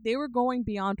 like they were going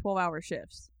beyond 12-hour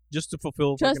shifts Just to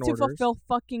fulfill just fucking to orders. fulfill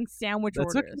fucking sandwich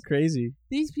That's orders. fucking crazy.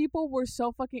 These people were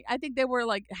so fucking. I think they were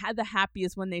like had the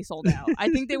happiest when they sold out. I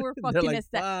think they were They're fucking like,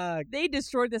 ecstatic. fuck. They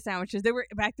destroyed the sandwiches. They were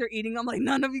back there eating. I'm like,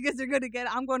 none of you guys are gonna get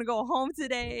it. I'm going to go home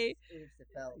today Oops, it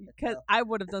fell. because I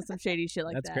would have done some shady shit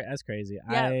like that. That's crazy.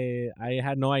 Yeah. I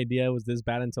had no idea it was this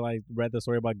bad until I read the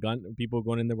story about people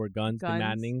going in there with guns.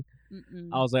 Demanding. Mm-mm.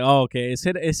 I was like, oh, okay. It's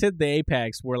hit the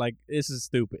apex where like this is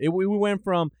stupid. We went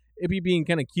from it being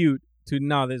kind of cute to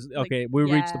no, this okay. We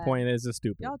reached the yeah. point. This is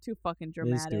stupid. Y'all too fucking It's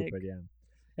dramatic. stupid. Yeah.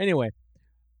 Anyway,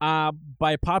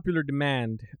 by popular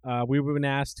demand, we've been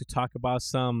asked to talk about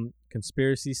some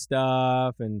conspiracy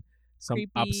stuff and some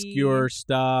Creepy. obscure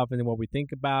stuff and what we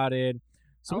think about it.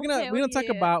 So we're Okay, gonna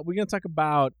talk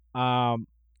about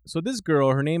so this girl,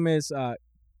 her name is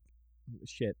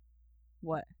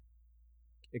What?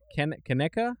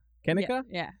 Kenneka.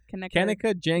 Yeah.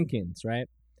 Kenneka Jenkins, right?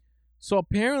 So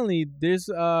apparently, there's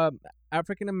a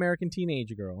African American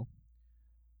teenage girl.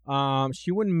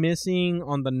 She went missing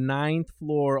on the 9th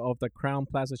floor of the Crown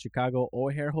Plaza Chicago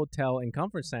O'Hare Hotel and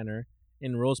Conference Center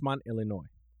in Rosemont, Illinois.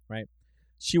 Right?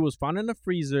 She was found in a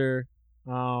freezer,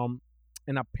 and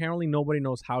apparently nobody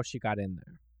knows how she got in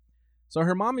there. So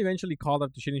her mom eventually called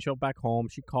after she didn't show up back home.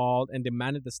 She called and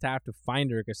demanded the staff to find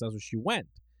her because that's where she went.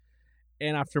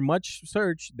 And after much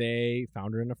search, they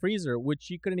found her in a freezer, which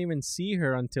you couldn't even see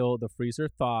her until the freezer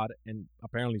thawed, and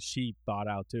apparently she thawed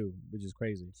out too, which is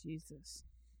crazy. Jesus.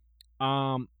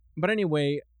 But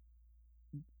anyway,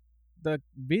 the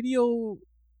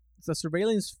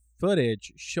surveillance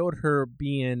footage showed her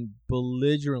being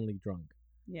belligerently drunk.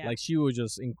 Yeah. Like she was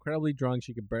just incredibly drunk.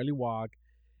 She could barely walk.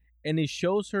 And it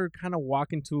shows her kind of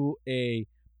walking to a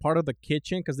part of the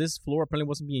kitchen because this floor apparently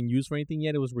wasn't being used for anything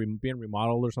yet. It was being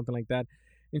remodeled or something like that.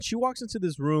 And she walks into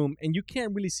this room and you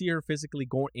can't really see her physically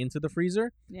going into the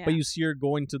freezer, Yeah. but you see her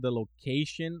going to the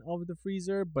location of the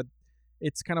freezer. But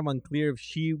it's kind of unclear if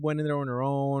she went in there on her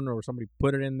own or somebody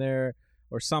put it in there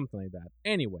or something like that.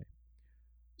 Anyway,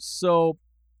 so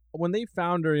when they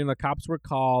found her, the cops were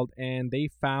called and they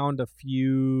found a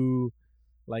few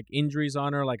like injuries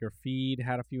on her, like her feet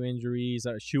had a few injuries,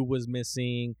 her shoe was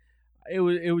missing. It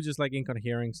was just like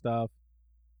incoherent stuff.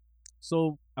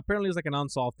 So apparently it's like an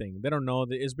unsolved thing. They don't know.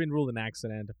 It's been ruled an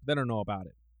accident. They don't know about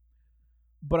it.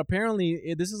 But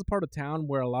apparently this is a part of town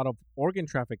where a lot of organ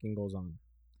trafficking goes on.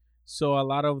 So a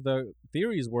lot of the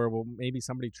theories were, well, maybe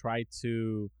somebody tried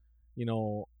to,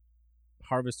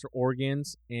 harvest her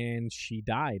organs and she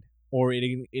died. Or it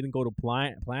didn't go to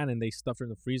plan and they stuffed her in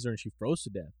the freezer and she froze to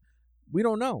death. We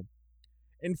don't know.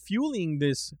 And fueling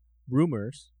this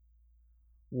rumors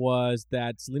was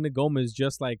that Selena Gomez,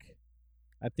 just like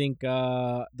I think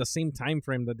the same time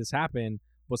frame that this happened,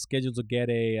 was scheduled to get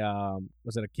a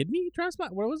was it a kidney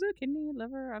transplant? What was it? Kidney,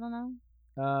 liver, I don't know.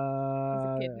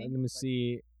 kidney? Let me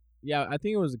see. Yeah, I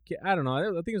think it was I don't know. I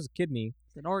think it was a kidney.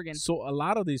 It's an organ. So a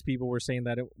lot of these people were saying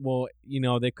that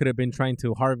they could have been trying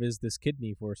to harvest this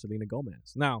kidney for Selena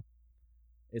Gomez. Now,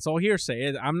 it's all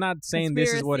hearsay. I'm not saying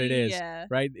this is what it is,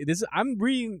 right? I'm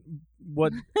reading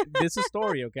what this is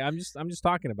story. Okay, I'm just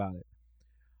talking about it.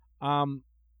 And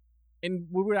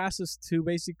we were asked to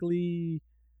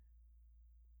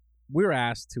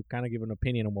kind of give an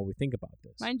opinion on what we think about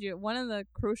this. Mind you, one of the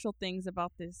crucial things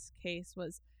about this case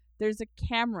was there's a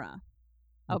camera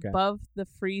above the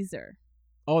freezer.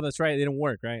 Oh, that's right. It didn't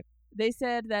work, right? They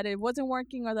said that it wasn't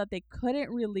working or that they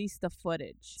couldn't release the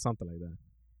footage. Something like that.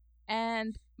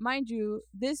 And mind you,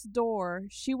 this door,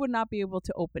 she would not be able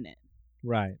to open it.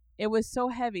 Right. It was so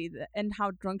heavy and how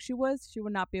drunk she was, she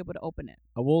would not be able to open it.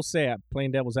 I will say,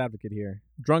 playing devil's advocate here,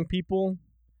 drunk people,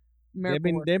 they've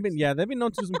been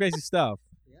known to do some crazy stuff.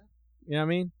 Yeah. You know what I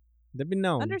mean? They've been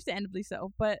known. Understandably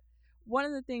so, but one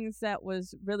of the things that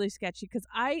was really sketchy, because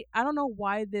I don't know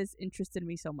why this interested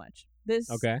me so much.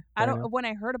 When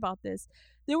I heard about this,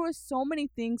 there were so many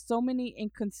things, so many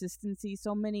inconsistencies,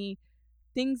 so many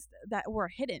things that were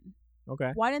hidden.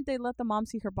 Okay. Why didn't they let the mom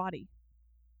see her body?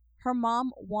 Her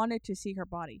mom wanted to see her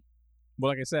body.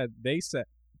 Well, like I said, they said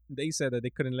that they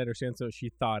couldn't let her see until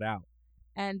she thawed out.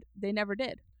 And they never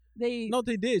did. They did.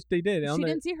 They did. She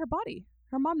didn't see her body.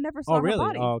 Her mom never saw her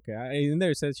body. Oh, okay. In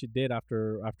there it says she did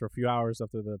after a few hours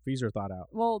after the freezer thawed out.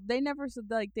 Well, they never said,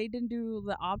 like, they didn't do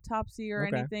the autopsy or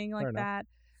anything like that.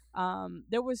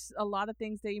 There was a lot of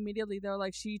things they're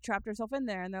like, she trapped herself in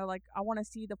there, and they're like, I want to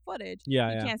see the footage. You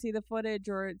can't see the footage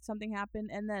or something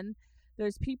happened. And then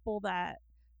there's people that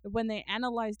when they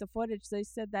analyzed the footage, they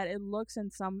said that it looks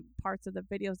in some parts of the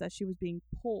videos that she was being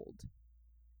pulled.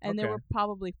 And they were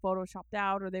probably photoshopped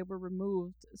out or they were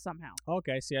removed somehow.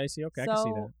 Okay, I see. Okay, so, I can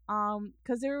see that.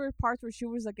 Because there were parts where she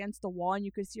was against the wall and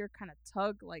you could see her kind of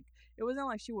tug. Like, it wasn't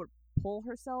like she would pull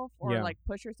herself or like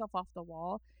push herself off the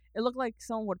wall. It looked like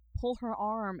someone would pull her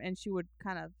arm and she would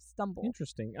kind of stumble.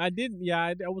 Interesting. I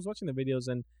was watching the videos,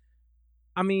 and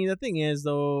I mean, the thing is,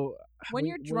 though, when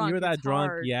you're drunk, you're that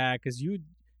drunk, hard. because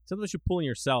sometimes you're pulling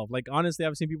yourself. Like, honestly,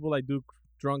 I've seen people like do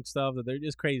drunk stuff that they're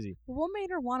just crazy. But what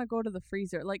made her want to go to the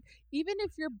freezer? Like, even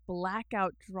if you're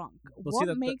blackout drunk,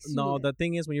 makes you? No, the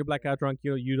thing is, when you're blackout drunk,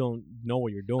 you don't know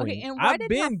what you're doing. Okay, and why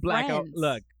did you have blackout. friends?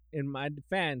 Look, in my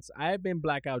defense, I've been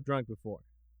blackout drunk before.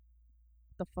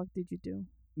 The fuck did you do?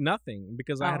 Nothing,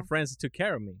 because I had friends that took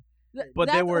care of me.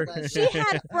 But they were. She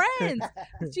had friends.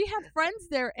 She had friends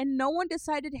there, and no one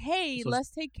decided, hey,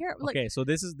 let's take care of. Like, okay, so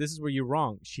this is where you're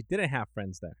wrong. She didn't have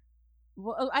friends there.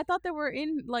 Well, I thought they were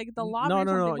in like the lobby.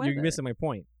 No. You're missing my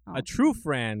point. Oh. A true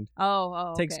friend.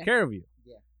 Takes care of you.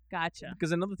 Yeah. Gotcha.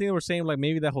 Because another thing they were saying, like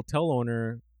maybe that hotel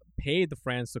owner paid the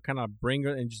friends to kind of bring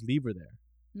her and just leave her there.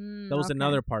 That was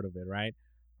another part of it, right?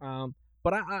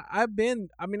 But I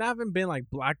haven't been like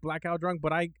blackout drunk,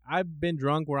 but I've been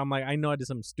drunk where I'm like, I know I did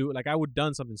something stupid. Like I would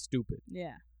done something stupid.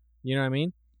 Yeah. You know what I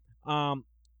mean?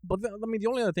 But the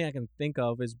only other thing I can think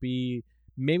of is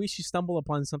maybe she stumbled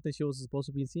upon something she was supposed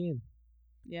to be seeing.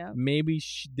 Yeah. Maybe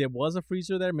there was a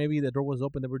freezer there. Maybe the door was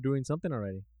open. They were doing something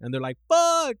already, and they're like,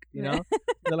 "Fuck!" You know?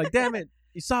 They're like, "Damn it,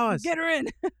 you saw us. Get her in."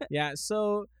 Yeah.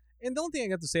 So, and the only thing I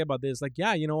got to say about this, like,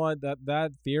 yeah, you know what?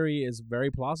 That theory is very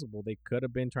plausible. They could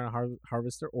have been trying to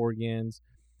harvest their organs,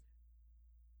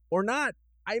 or not.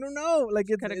 I don't know. Like,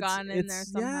 it could have gone in there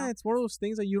somehow. Yeah, it's one of those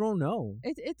things that you don't know.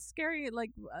 It's scary. Like,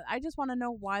 I just want to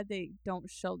know why they don't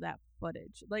show that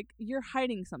footage. Like, you're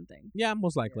hiding something. Yeah,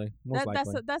 most likely.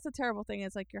 That's a terrible thing.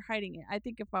 It's like you're hiding it. I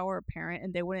think if I were a parent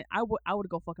and they wouldn't, I would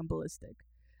go fucking ballistic.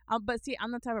 But see,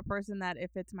 I'm the type of person that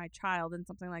if it's my child and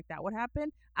something like that would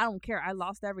happen, I don't care. I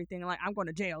lost everything. Like, I'm going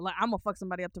to jail. Like, I'm gonna fuck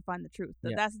somebody up to find the truth.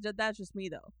 That's just me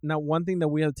though. Now, one thing that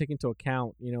we have to take into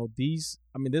account,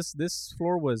 this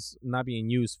floor was not being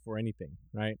used for anything,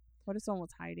 right? What if someone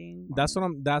was hiding?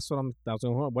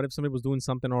 What if somebody was doing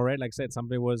something already? Like I said,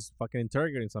 somebody was fucking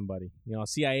interrogating somebody.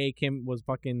 CIA was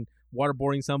fucking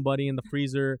waterboarding somebody in the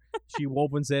freezer. She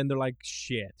opens it and they're like,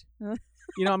 shit.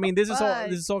 This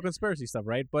is all conspiracy stuff,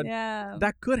 right? But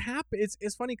that could happen.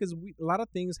 It's funny because a lot of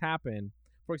things happen.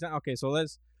 For example, okay, so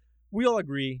we all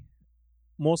agree,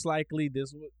 most likely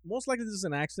this is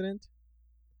an accident.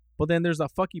 But then there's a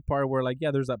fucky part where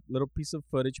there's a little piece of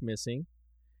footage missing.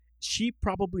 She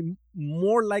probably,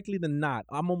 more likely than not,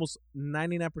 I'm almost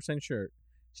 99% sure,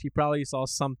 she probably saw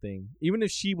something. Even if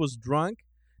she was drunk,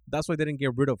 that's why they didn't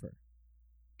get rid of her.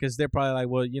 Because they're probably like,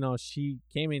 well, she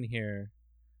came in here.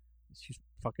 She's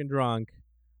fucking drunk.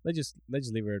 let's just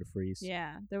leave her to freeze.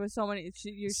 Yeah, there was so many.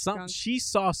 You're She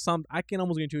saw some. I can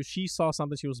almost guarantee you, she saw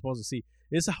something she was supposed to see.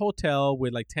 It's a hotel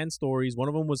with like 10 stories. One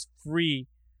of them was free.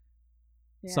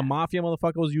 Yeah. Some mafia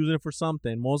motherfucker was using it for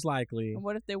something, most likely. And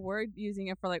what if they were using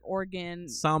it for like organ?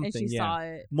 Something, and she yeah. saw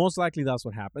it. Most likely that's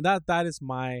what happened. That is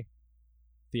my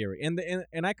theory, and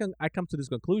I come to this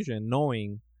conclusion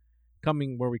knowing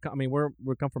coming where we come. I mean,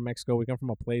 we come from Mexico. We come from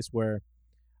a place where,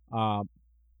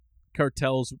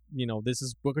 cartels. This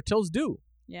is what cartels do.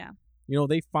 Yeah.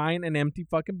 They find an empty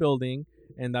fucking building,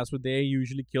 and that's where they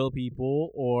usually kill people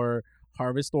or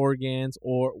harvest organs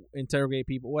or interrogate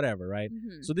people, whatever, right?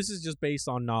 Mm-hmm. So this is just based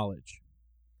on knowledge.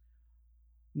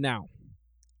 Now,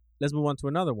 let's move on to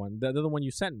another one. The other one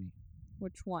you sent me.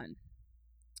 Which one?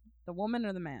 The woman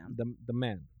or the man? The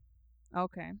man.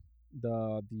 Okay.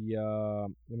 Let me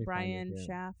Brian find it here.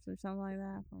 Shaft or something like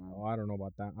that. Oh, I don't know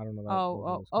about that. I don't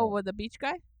know that. With the beach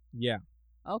guy? Yeah.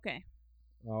 Okay.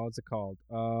 Oh, what's it called?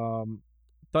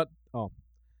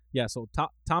 Yeah. So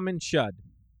Tamin Shud.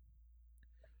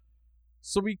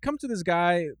 So we come to this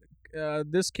guy.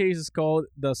 This case is called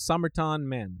the Somerton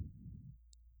Man.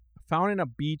 Found in a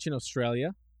beach in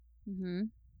Australia. Mm-hmm.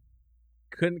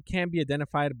 Can't be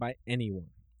identified by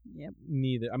anyone. Yep.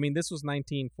 Neither. I mean, this was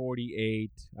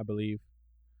 1948, I believe.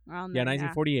 Around Yeah, there,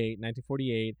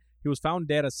 1948. He was found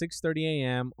dead at 6:30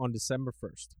 a.m. on December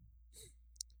 1st.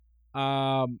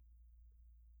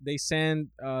 They sent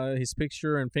his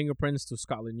picture and fingerprints to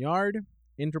Scotland Yard,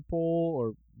 Interpol,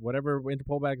 or whatever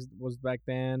Interpol was back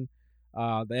then,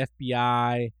 the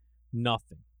FBI,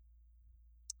 nothing.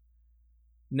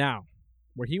 Now,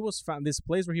 where he was found, this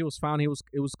place where he was found, it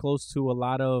was close to a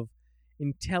lot of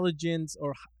intelligence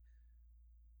or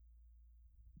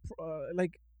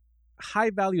like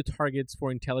high value targets for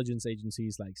intelligence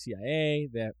agencies like CIA,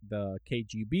 the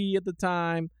KGB at the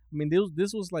time. I mean,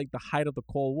 this was like the height of the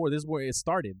Cold War. This is where it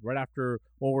started, right after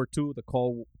World War II. The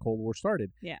Cold War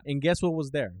started. Yeah. And guess what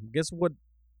was there? Guess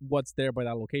what's there by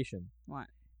that location? What?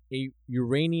 A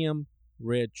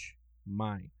uranium-rich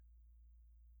mine.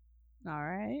 All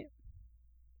right.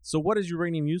 So what is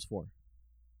uranium used for?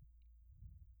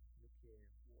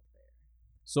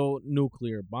 So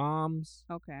nuclear bombs,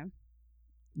 Okay.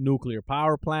 nuclear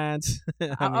power plants. I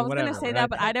was whatever, gonna say right? that,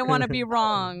 but I didn't want to be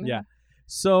wrong. Yeah.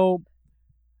 So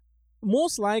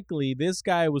most likely this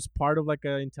guy was part of like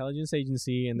an intelligence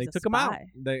agency, and He's they a took him out. spy.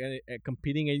 The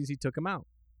competing agency took him out.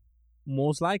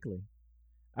 Most likely.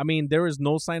 I mean, there is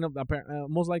no sign of.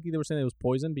 Most likely they were saying it was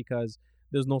poison because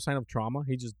there's no sign of trauma.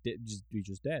 He just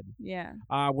dead. Yeah.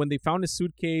 When they found his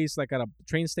suitcase like at a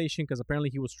train station, because apparently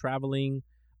he was traveling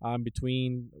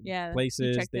between Yeah.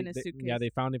 places. He checked in his suitcase. Yeah,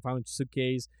 they found his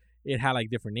suitcase. It had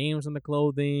like different names on the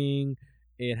clothing.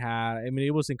 It had, I mean,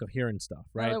 it was incoherent stuff,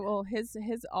 right? Well,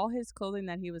 all his clothing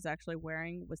that he was actually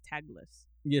wearing was tagless.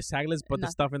 Yes, tagless, but the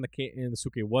stuff in the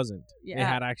suitcase wasn't. Yeah. It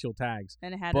had actual tags.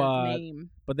 And it had a name.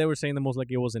 But they were saying that most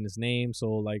likely it wasn't his name. So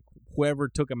like whoever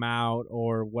took him out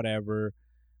or whatever,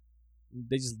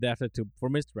 they just left it for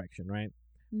misdirection, right?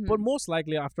 Mm-hmm. But most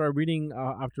likely after reading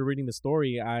the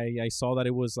story, I saw that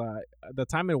it was the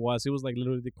time it was like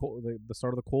literally the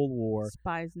start of the Cold War.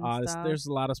 Spies and stuff. There's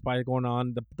a lot of spies going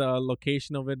on. The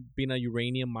location of it being a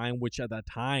uranium mine, which at that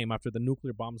time after the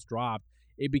nuclear bombs dropped,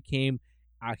 it became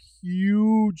a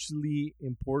hugely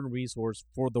important resource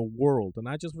for the world, and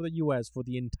not just for the U.S., for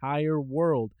the entire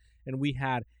world. And we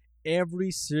had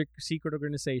every secret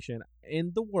organization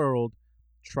in the world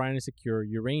trying to secure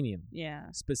uranium.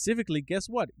 Yeah. Specifically, guess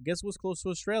what? Guess what's close to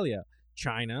Australia?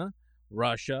 China,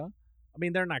 Russia. I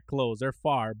mean, they're not close; they're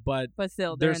far, but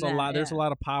still, there's a lot. There's a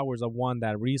lot of powers that want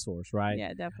that resource, right?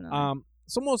 Yeah, definitely.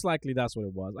 So most likely that's what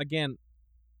it was. Again,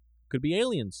 could be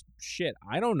aliens. Shit,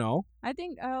 I don't know. I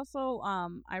think I also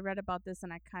I read about this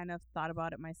and I kind of thought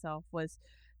about it myself, was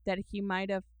that he might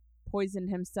have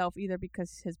poisoned himself either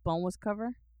because his bone was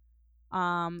covered.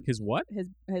 His what?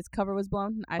 His cover was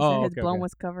blown. I said his bone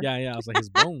was covered. Yeah. I was like, his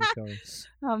bone was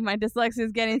covered. My dyslexia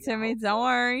is getting to me. Don't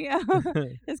worry.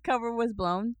 His cover was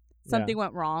blown. Something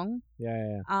went wrong.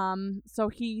 Yeah. So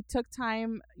he took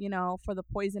time, for the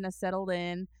poison to settle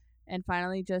in, and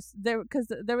finally because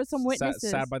there was some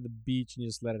witnesses. Sat by the beach and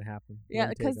just let it happen. Yeah,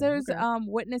 because there's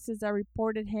witnesses that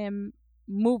reported him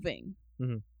moving,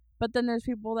 but then there's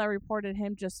people that reported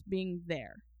him just being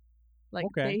there. Like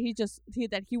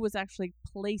that he was actually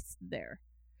placed there.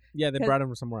 Yeah, they brought him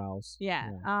from somewhere else. Yeah.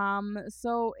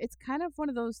 So it's kind of one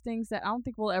of those things that I don't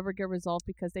think will ever get resolved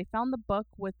because they found the book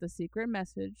with the secret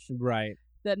message. Right.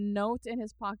 The note in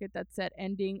his pocket that said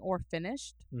ending or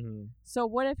finished. Mm-hmm. So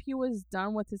what if he was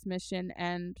done with his mission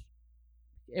and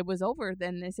it was over?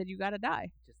 Then they said, you got to die.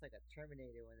 Just like a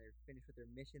Terminator when they're finished with their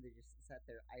mission, they just sat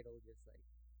there idle, just like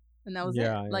and that was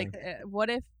Yeah, it. yeah. Like, what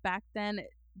if back then,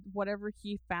 whatever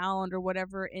he found or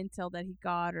whatever intel that he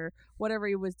got or whatever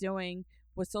he was doing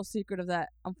was so secretive that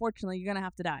unfortunately you're gonna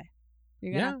have to die.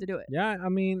 You're gonna have to do it. Yeah, I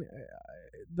mean,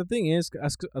 the thing is,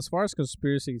 as far as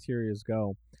conspiracy theories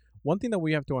go, one thing that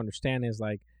we have to understand is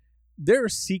like there are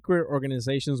secret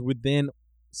organizations within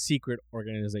secret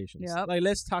organizations. Yep. Like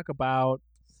let's talk about,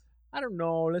 I don't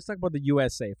know, let's talk about the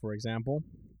USA, for example.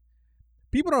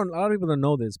 A lot of people don't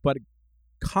know this, but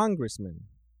congressmen,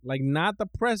 like not the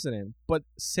president, but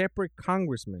separate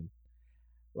congressmen,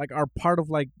 like are part of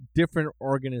like different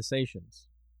organizations.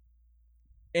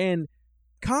 And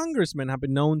congressmen have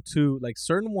been known to, like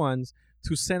certain ones,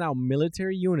 to send out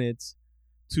military units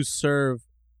to serve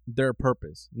their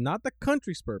purpose, not the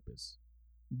country's purpose,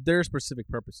 their specific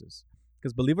purposes.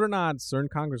 Because believe it or not, certain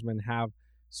congressmen have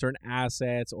certain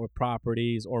assets or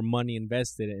properties or money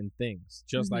invested in things,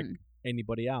 just like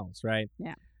anybody else, right?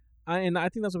 Yeah. And I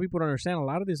think that's what people don't understand. A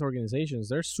lot of these organizations,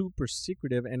 they're super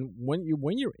secretive, and when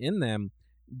you're in them,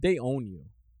 they own you.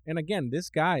 And again, this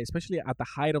guy, especially at the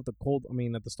height of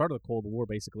at the start of the Cold War,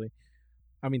 basically,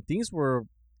 I mean, this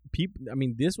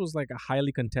was like a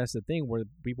highly contested thing where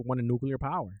people wanted nuclear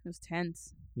power. It was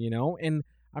tense. And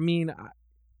I mean,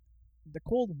 the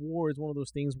Cold War is one of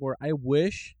those things where I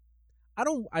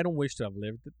don't wish to have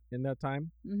lived in that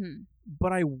time,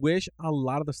 but I wish a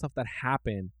lot of the stuff that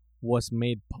happened was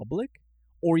made public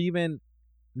or even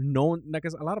known. Like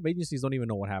a lot of agencies don't even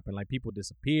know what happened. Like people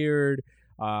disappeared.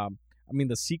 I mean,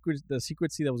 the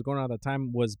secrecy that was going on at the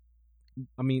time was,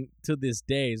 I mean, to this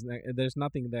day, there's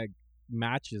nothing that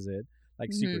matches it.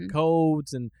 Like secret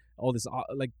codes and all this.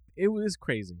 Like it was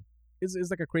crazy. It's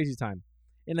like a crazy time,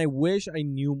 and I wish we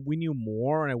knew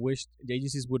more, and I wish the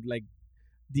agencies would like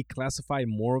declassify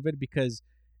more of it because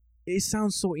it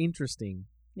sounds so interesting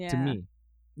to me.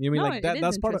 You know what I mean? Like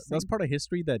that's part of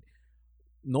history that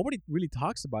nobody really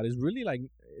talks about. It's really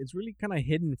kind of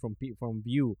hidden from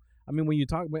view. I mean,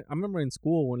 I remember in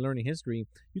school when learning history,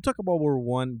 you talk about World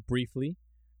War I briefly,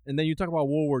 and then you talk about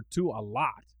World War II a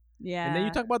lot. Yeah. And then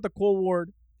you talk about the Cold War,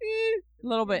 a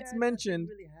little bit. It's mentioned.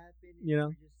 Really happened. You know,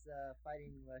 we were just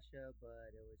fighting Russia,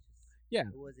 but it was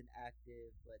just it wasn't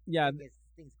active. But yeah, I guess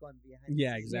things going behind.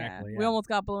 Yeah, the scenes. exactly. Yeah. Yeah. We almost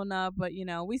got blown up, but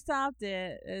we stopped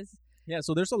it.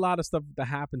 So there's a lot of stuff that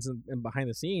happens in behind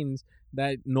the scenes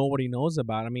that nobody knows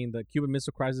about. I mean, the Cuban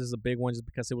Missile Crisis is a big one just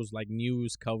because it was like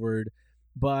news covered.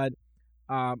 But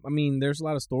I mean, there's a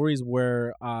lot of stories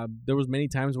where there was many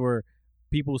times where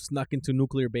people snuck into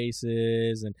nuclear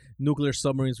bases and nuclear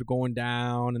submarines were going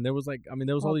down, and there was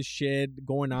all this shit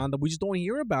going on that we just don't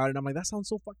hear about. And I'm like, that sounds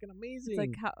so fucking amazing.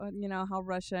 It's like how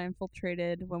Russia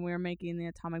infiltrated when we were making the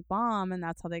atomic bomb, and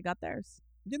that's how they got theirs.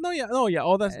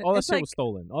 All that shit like, was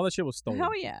stolen. All that shit was stolen.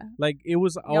 Hell yeah. Like it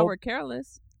was all. Y'all were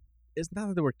careless. It's not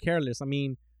that they were careless. I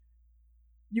mean,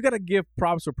 you gotta give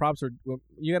props where props are.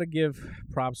 You gotta give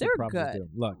props where props are due.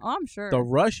 Look, I'm sure the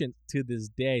Russians to this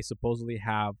day supposedly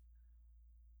have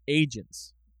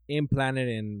agents implanted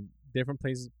in different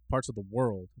parts of the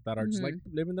world that are just like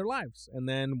living their lives. And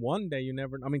then one day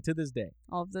to this day.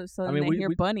 All of a sudden they hear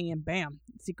Bunny and bam,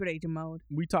 secret agent mode.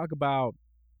 We talk about,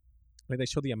 like they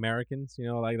show the Americans,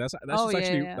 like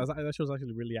that show's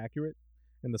actually really accurate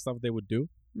in the stuff they would do.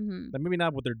 Like maybe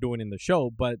not what they're doing in the show,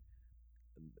 but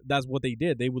that's what they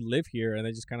did. They would live here and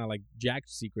they just kind of like jacked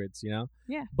secrets,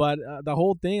 Yeah. But the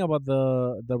whole thing about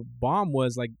the bomb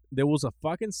was like there was a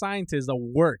fucking scientist that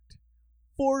worked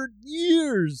for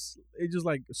years. It's just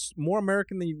like more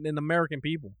American than American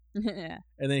people. Yeah.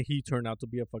 And then he turned out to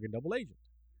be a fucking double agent.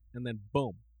 And then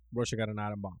boom, Russia got an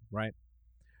atom bomb, right?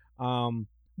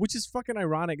 Which is fucking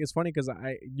ironic. It's funny because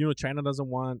China doesn't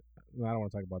want. I don't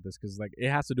want to talk about this because like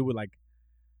it has to do with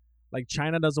like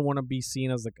China doesn't want to be seen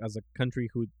as a country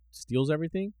who steals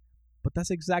everything, but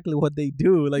that's exactly what they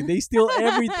do. Like they steal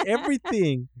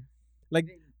everything. Like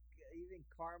even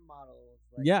car models.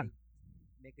 Like, yeah.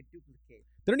 Make a duplicate.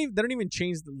 They don't even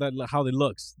change how it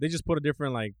looks. They just put a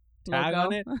different like tag logo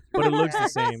on it, but it looks the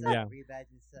same. Yeah.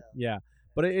 Rebadge itself. Yeah.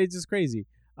 But it's just crazy.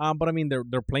 But I mean,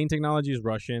 their plane technology is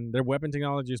Russian. Their weapon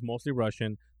technology is mostly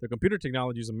Russian. Their computer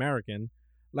technology is American.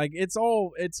 Like it's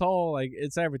all like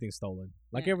it's everything stolen.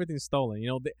 Like everything's stolen.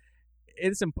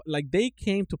 Like they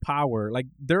came to power. Like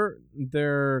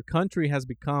their country has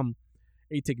become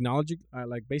a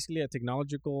basically a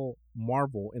technological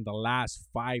marvel in the last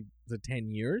 5 to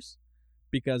 10 years,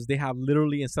 because they have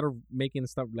literally, instead of making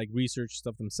stuff like research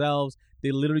stuff themselves,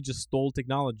 they literally just stole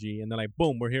technology and they're like,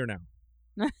 boom, we're here now.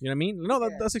 You know what I mean? No,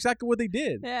 that's exactly what they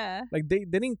did. Yeah. Like they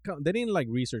didn't like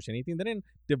research anything. They didn't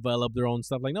develop their own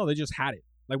stuff. Like no, they just had it.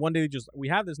 Like one day we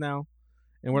have this now,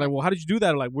 and we're like, well, how did you do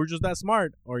that? Like we're just that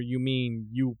smart. Or you mean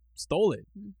you stole it.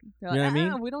 They're You know what I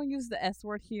mean? We don't use the S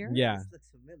word here. Yeah. This looks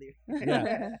familiar.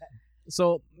 Yeah.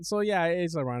 So yeah,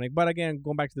 it's ironic. But again,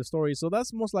 going back to the story, so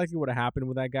that's most likely what happened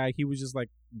with that guy. He was just like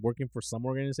working for some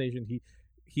organization.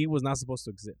 He was not supposed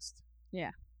to exist.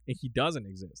 Yeah. And he doesn't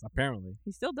exist, apparently.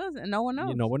 He still doesn't. No one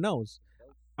knows. No one knows.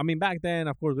 I mean, back then,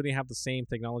 of course, we didn't have the same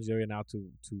technology right now to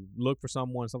look for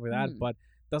someone, stuff like that. Mhm. But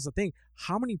that's the thing.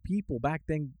 How many people back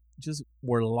then just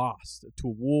were lost to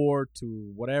war,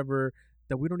 to whatever,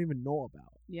 that we don't even know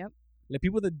about? Yep. Like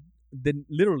people that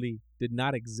literally did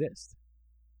not exist.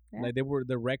 Yeah. Like they were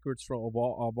the records of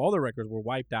all the records were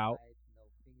wiped out. No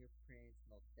fingerprints,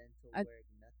 no dental I- work,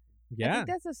 nothing. I Yeah. think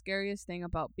that's the scariest thing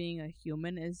about being a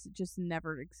human is just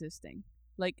never existing.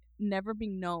 Like never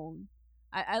being known.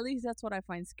 At least that's what I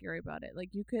find scary about it. Like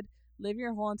you could live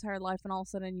your whole entire life and all of a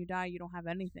sudden you die, you don't have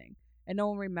anything. And no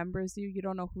one remembers you. You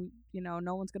don't know who,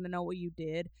 no one's going to know what you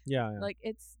did. Yeah. Like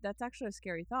that's actually a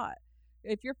scary thought.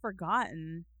 If you're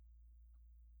forgotten,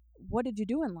 what did you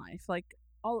do in life?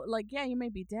 Yeah, you may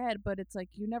be dead, but it's like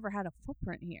you never had a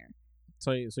footprint here.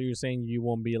 So you're saying you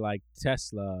won't be like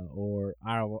Tesla or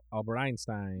Albert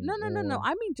Einstein? No. or-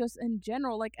 I mean just in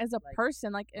general, like as a Like-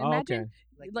 person, like Oh, imagine okay.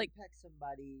 Like, Like- impact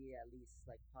somebody at least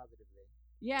like positively.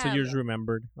 yeah, So you're just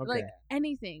remembered. Okay. like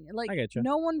anything. Like I get you.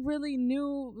 no one really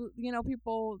knew,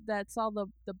 people that saw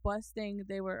the bust thing,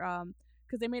 they were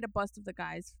cuz they made a bust of the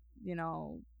guy's,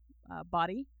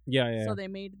 body. yeah. So they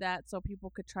made that so people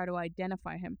could try to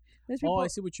identify him. There's Oh, people I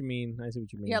see what you mean.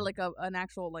 Yeah, like an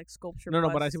actual like sculpture. No,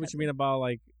 but I bust see what type you mean about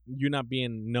like you not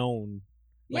being known.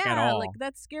 Like, at yeah, all. like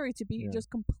that's scary to be Yeah. just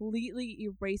completely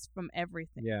erased from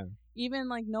everything. Yeah. Even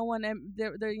like no one,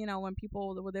 they're when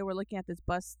people they were looking at this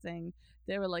bus thing,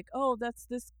 they were like, oh, that's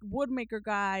this woodmaker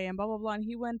guy and blah blah blah, and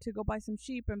he went to go buy some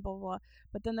sheep and blah blah blah.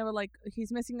 But then they were like,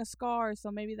 he's missing a scar,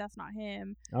 so maybe that's not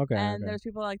him. Okay. And okay. there's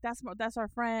people like that's our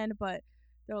friend, but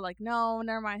they were like, no,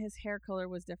 never mind, his hair color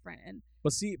was different. And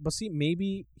But see,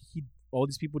 maybe all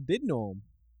these people did know him,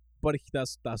 but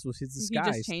that's was his He just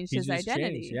disguise. changed He his just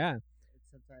identity. changed, yeah. And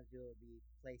sometimes you'll be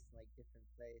placed in like different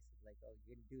places. Like, oh,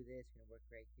 you're gonna do this. You're gonna work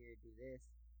right here. Do this.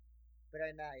 But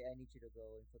I need you to go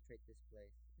infiltrate this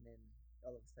place. And then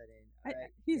all of a sudden, all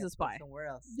right, he's you a have to go spy. somewhere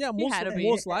else. Yeah, He had to be.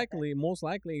 most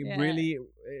likely, Yeah. really.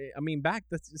 I mean,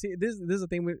 this is the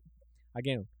thing with,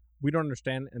 again, we don't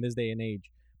understand in this day and age.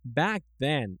 Back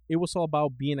then, it was all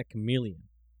about being a chameleon.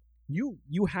 You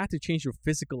had to change your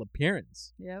physical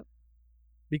appearance yep,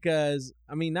 because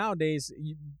I mean nowadays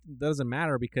it doesn't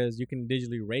matter because you can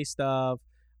digitally erase stuff,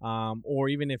 or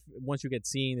even if once you get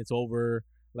seen, it's over.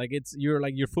 Like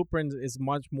your footprint is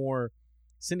much more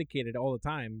syndicated all the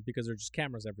time because there's just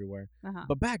cameras everywhere. uh-huh.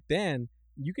 But back then,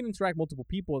 you can interact with multiple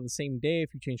people on the same day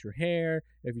if you change your hair,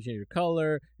 if you change your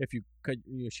color, if you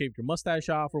shave your mustache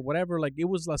off or whatever. Like it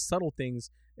was less subtle things.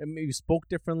 I mean, you spoke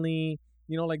differently.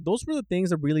 Like those were the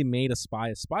things that really made a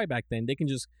spy back then. They can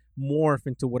just morph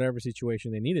into whatever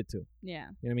situation they needed to. Yeah, You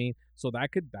know what I mean? So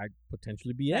that could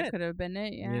potentially be that it. could have been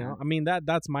it. Yeah, I mean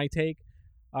that's my take.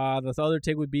 The other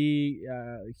take would be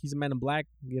he's a man in black.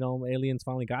 Aliens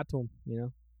finally got to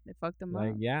him. they fucked him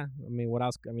Like up. yeah. I mean, what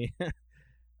else? I mean.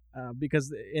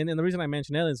 Because and the reason I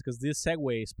mention aliens is because this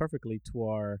segues perfectly to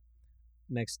our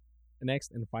next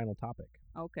and final topic.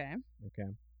 Okay.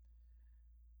 Okay.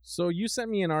 So you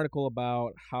sent me an article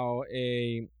about how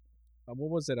what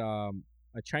was it?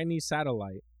 A Chinese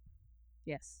satellite.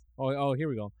 Yes. Oh, here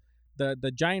we go.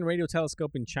 The giant radio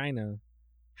telescope in China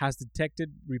has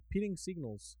detected repeating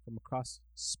signals from across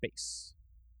space.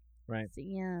 Right.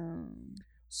 Damn.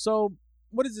 So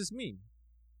what does this mean?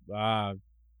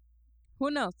 Who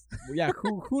knows? Yeah,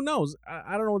 who knows?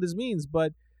 I don't know what this means,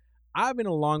 but I've been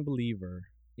a long believer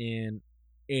in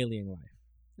alien life.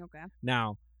 Okay.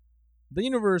 Now, the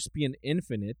universe being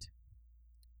infinite,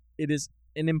 it is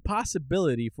an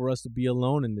impossibility for us to be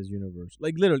alone in this universe.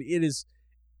 Like literally, it is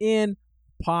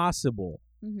impossible.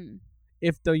 Mm-hmm.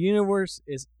 If the universe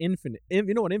is infinite,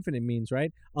 you know what infinite means,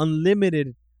 right?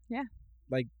 Unlimited.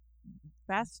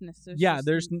 Vastness.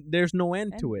 There's no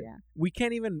end to it. Yeah. We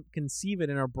can't even conceive it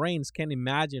in our brains. Can't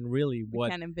imagine really We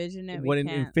can't envision it. what we an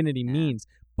can't, infinity yeah. means.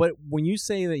 But when you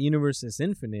say that universe is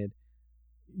infinite,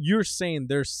 you're saying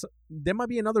there might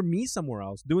be another me somewhere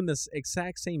else doing this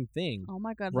exact same thing. Oh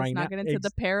my God! Right Let's not now- get into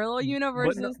the parallel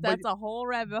universes. but- That's a whole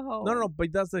rabbit hole. No,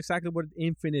 but that's exactly what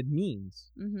infinite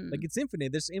means. Mm-hmm. Like it's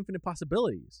infinite. There's infinite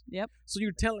possibilities. Yep. So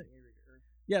you're telling,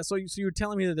 yeah. So you're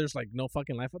telling me that there's like no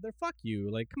fucking life out there? Fuck you.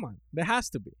 Like, come on, there has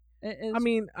to be. I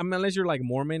mean, unless you're like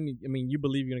Mormon, I mean, you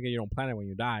believe you're gonna get your own planet when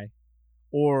you die,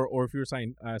 or if you're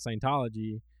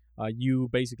Scientology, you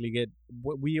basically get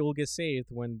we all get saved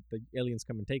when the aliens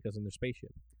come and take us in their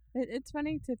spaceship. It's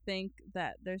funny to think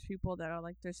that there's people that are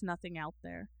like, there's nothing out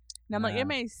there. And I'm like, Yeah. it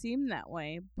may seem that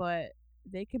way, but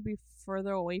they could be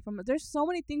further away from it. There's so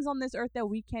many things on this earth that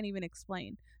we can't even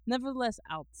explain. Nevertheless,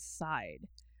 outside.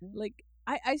 Like,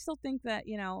 I still think that,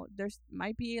 there's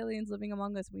might be aliens living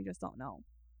among us. We just don't know.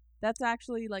 That's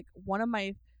actually, like, one of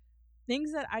my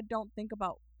things that I don't think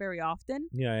about very often.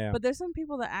 Yeah. But there's some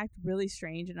people that act really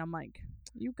strange, and I'm like,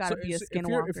 you gotta be a if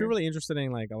skinwalker. you're really interested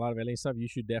in like a lot of alien stuff, you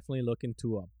should definitely look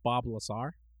into Bob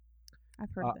Lazar.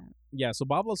 I've heard that. Yeah, so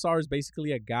Bob Lazar is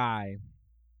basically a guy.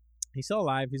 He's still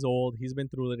alive. He's old. He's been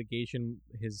through litigation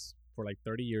for like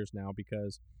 30 years now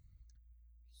because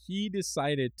he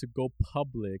decided to go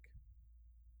public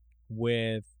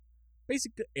with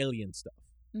basically alien stuff.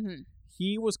 Mm-hmm.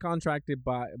 He was contracted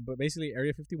by basically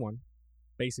Area 51,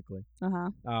 basically.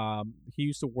 He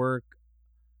used to work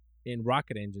in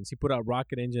rocket engines. He put a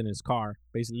rocket engine in his car,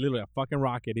 basically literally a fucking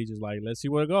rocket. He just like, let's see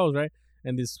where it goes, right?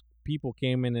 And these people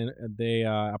came in and they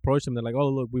approached him. They're like, oh,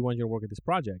 look, we want you to work at this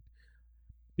project.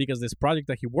 Because this project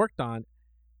that he worked on,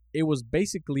 it was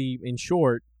basically, in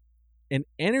short, an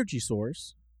energy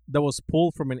source that was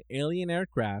pulled from an alien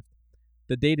aircraft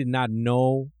that they did not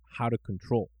know how to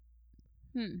control.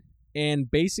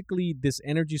 And basically, this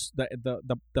energy,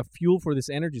 the fuel for this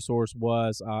energy source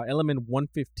was element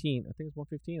 115. I think it's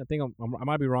 115. I think I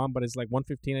might be wrong, but it's like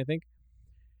 115, I think,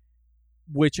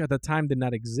 which at the time did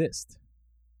not exist.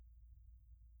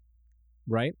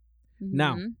 Right? Mm-hmm.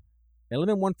 Now,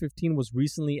 element 115 was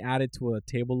recently added to a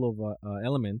table of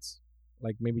elements,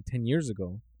 like maybe 10 years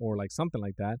ago or like something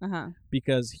like that,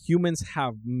 because humans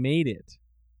have made it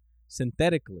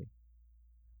synthetically.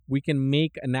 We can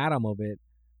make an atom of it,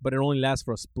 but it only lasts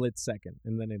for a split second,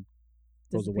 and then it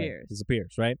goes away.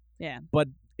 Disappears, right? Yeah. But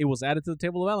it was added to the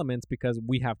table of elements because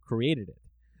we have created it.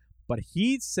 But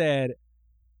he said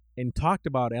and talked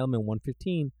about element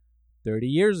 115 30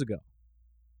 years ago.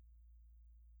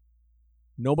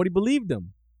 Nobody believed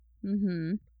him.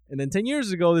 Mm-hmm. And then 10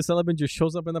 years ago, this element just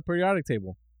shows up in the periodic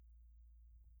table.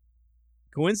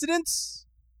 Coincidence?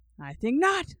 I think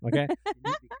not. Okay. It'd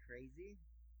be crazy.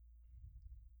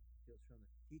 Feels from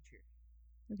the future.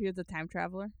 If he was a time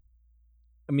traveler.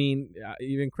 I mean,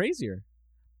 even crazier.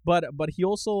 But he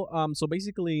also so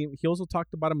basically he also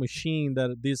talked about a machine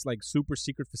that these like super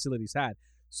secret facilities had.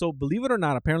 So believe it or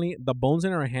not, apparently the bones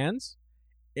in our hands,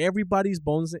 everybody's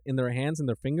bones in their hands and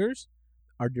their fingers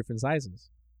are different sizes.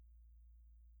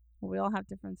 Well, we all have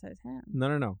different size hands.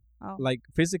 No. Oh. Like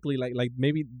physically, like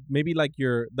maybe like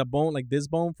the bone, like this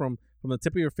bone from the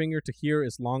tip of your finger to here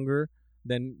is longer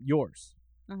than yours.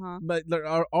 But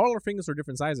all our fingers are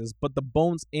different sizes, but the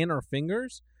bones in our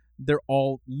fingers, they're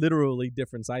all literally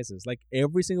different sizes. Like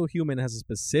every single human has a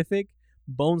specific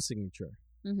bone signature.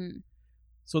 Mm-hmm.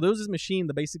 So there's this machine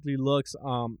that basically looks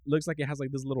like it has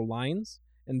like these little lines,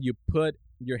 and you put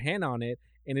your hand on it,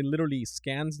 and it literally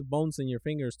scans the bones in your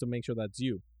fingers to make sure that's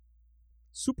you.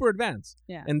 Super advanced.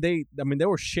 Yeah. And they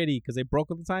were shitty because they broke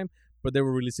at the time, but they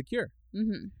were really secure.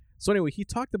 Mm-hmm. So anyway, he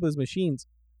talked about his machines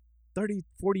 30,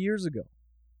 40 years ago.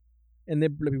 And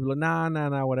then people are like,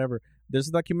 nah, whatever. There's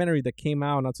a documentary that came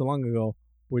out not so long ago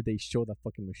where they show that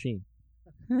fucking machine.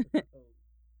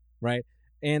 Right?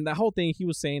 And the whole thing, he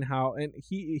was saying how, and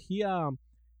he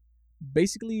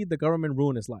basically the government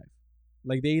ruined his life.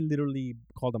 Like they literally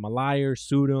called him a liar,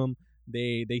 sued him.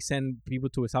 They send people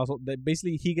to his household.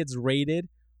 Basically, he gets raided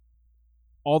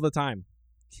all the time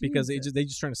because they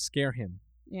just trying to scare him.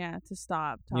 Yeah, to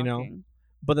stop talking. You know?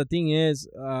 But the thing is,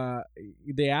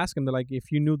 they ask him, they're like,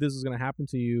 if you knew this was going to happen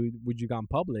to you, would you gone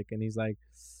public? And he's like,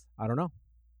 I don't know.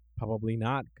 Probably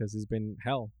not, because it's been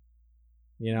hell.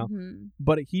 You know? Mm-hmm.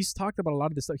 But he's talked about a lot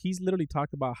of this stuff. He's literally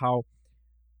talked about how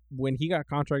when he got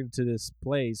contracted to this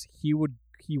place, he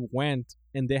went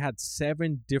and they had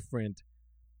 7 different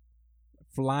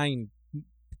flying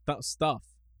stuff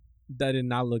that did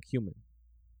not look human.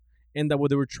 And that what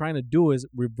they were trying to do is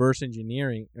reverse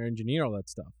engineer all that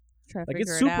stuff. Like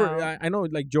it's super. I know,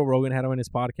 like Joe Rogan had him on his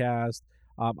podcast.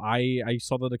 I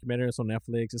saw the documentary on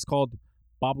Netflix. It's called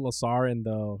Bob Lazar and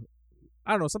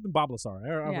I don't know, something Bob Lazar.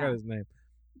 I forgot his name.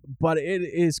 But it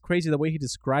is crazy the way he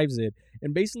describes it.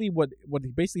 And basically, what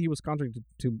he was contracted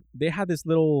to. They had this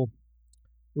little.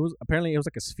 It was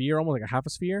like a sphere, almost like a half a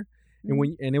sphere,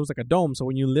 and it was like a dome. So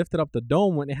when you lifted up the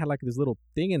dome, when it had like this little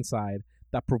thing inside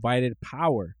that provided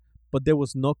power. But there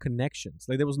was no connections.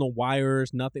 Like there was no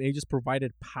wires, nothing. It just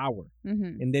provided power.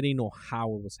 Mm-hmm. And they didn't know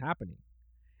how it was happening.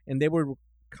 And they were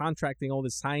contracting all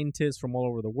the scientists from all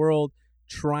over the world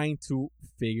trying to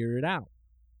figure it out.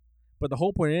 But the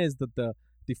whole point is that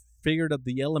they figured out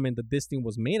the element that this thing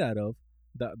was made out of,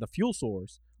 the fuel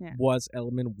source, was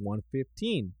element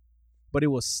 115. but it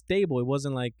was stable. It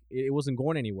wasn't like it wasn't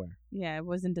going anywhere. Yeah, it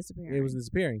wasn't disappearing. It was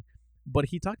disappearing. But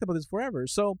he talked about this forever.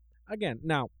 So again,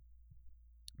 now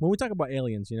when we talk about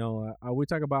aliens, we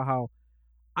talk about how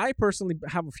I personally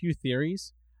have a few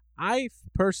theories. I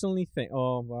personally think,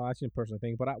 I shouldn't personally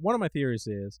think, but one of my theories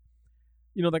is,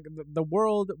 the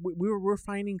world, we're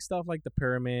finding stuff like the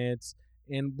pyramids,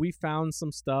 and we found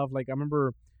some stuff, like I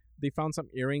remember they found some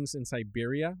earrings in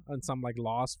Siberia on some like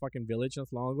lost fucking village not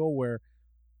long ago, where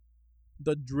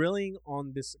the drilling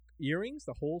on this earrings,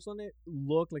 the holes on it,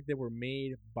 look like they were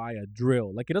made by a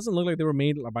drill. Like it doesn't look like they were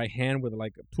made by hand with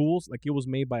like tools. Like it was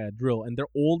made by a drill, and they're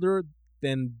older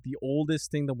than the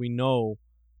oldest thing that we know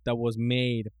that was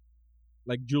made,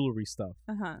 like jewelry stuff.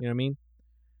 You know what I mean?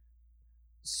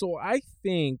 So I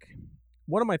think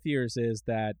one of my theories is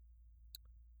that,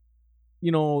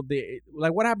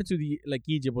 like what happened to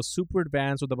Egypt was super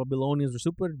advanced, or the Babylonians were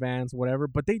super advanced, whatever,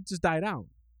 but they just died out.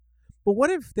 But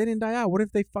what if they didn't die out? What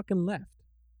if they fucking left?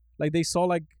 Like they saw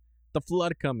like the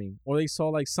flood coming, or they saw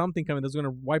like something coming that's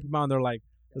gonna wipe them out, and they're like,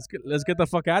 let's get the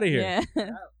fuck out of here. Yeah.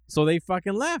 So they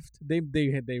fucking left. They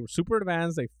were super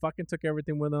advanced. They fucking took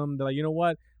everything with them. They're like, you know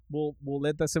what? We'll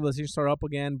let that civilization start up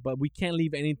again, but we can't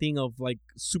leave anything of like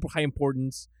super high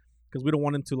importance, because we don't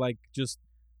want them to like just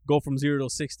go from 0 to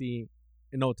 60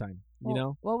 in no time. You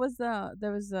know? What was there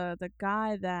was the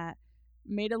guy that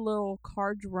made a little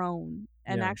car drone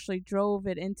and actually drove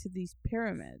it into these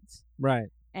pyramids. Right.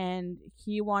 And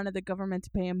he wanted the government to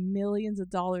pay him millions of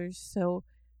dollars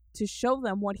to show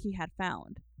them what he had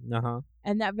found.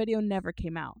 And that video never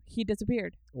came out. He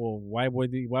disappeared. Well, why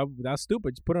that's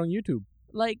stupid. Just put it on YouTube.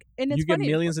 Like, and it's you get funny,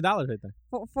 millions of dollars right there.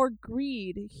 For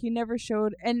greed, he never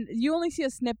showed, and you only see a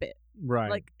snippet. Right.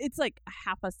 Like, it's like a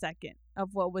half a second of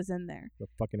what was in there. The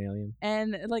fucking alien.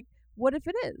 And like, what if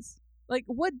it is? Like,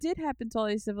 what did happen to all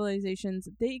these civilizations?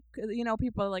 They,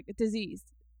 people are like, disease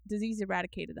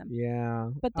eradicated them. Yeah.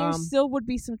 But there still would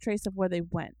be some trace of where they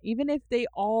went. Even if they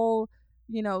all,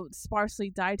 sparsely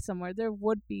died somewhere, there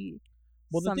would be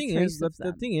some trace of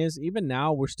them. The thing is, even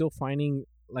now, we're still finding,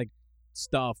 like,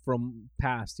 stuff from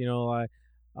past, there's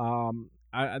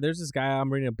this guy I'm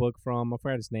reading a book from. I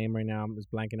forgot his name right now. I'm just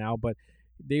blanking out, but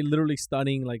they literally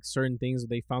studying like certain things.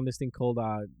 They found this thing called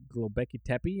Göbekli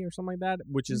Tepe or something like that,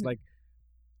 which is like,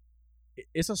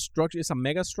 it's a structure. It's a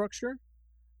mega structure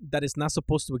that is not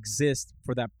supposed to exist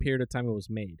for that period of time it was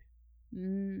made.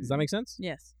 Does that make sense?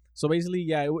 Yes. So basically,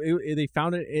 they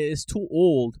found it's too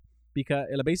old, because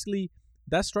basically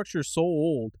that structure is so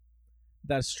old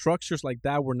that structures like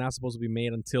that were not supposed to be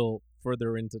made until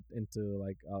further into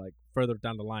like further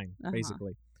down the line,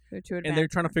 basically. They're too advanced. And they're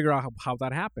trying to figure out how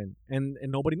that happened, and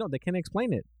nobody knows. They can't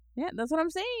explain it. Yeah, that's what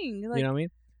I'm saying. Like, you know what I mean?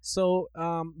 So,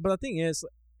 but the thing is,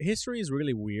 history is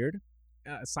really weird.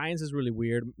 Science is really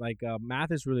weird. Like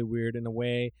math is really weird in a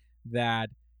way that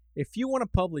if you want to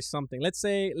publish something, let's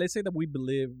say that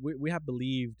we have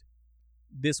believed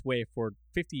this way for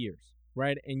 50 years,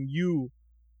 right? And you're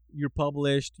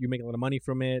published, you make a lot of money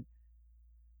from it,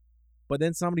 but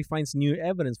then somebody finds new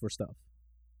evidence for stuff,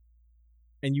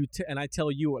 and and I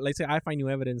tell you, let's say I find new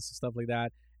evidence and stuff like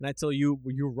that, and I tell you,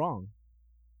 well, you're wrong.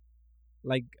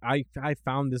 Like I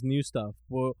found this new stuff.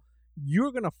 Well,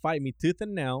 you're gonna fight me tooth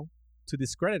and nail to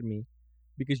discredit me,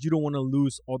 because you don't want to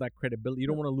lose all that credibility. You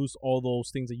don't want to lose all those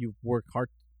things that you've worked hard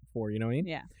for. You know what I mean?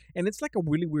 Yeah. And it's like a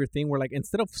really weird thing where, like,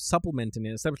 instead of supplementing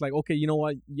it, instead of like, okay, you know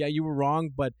what? Yeah, you were wrong,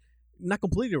 but not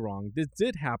completely wrong. This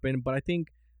did happen, but I think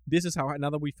this is how. Now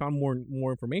that we found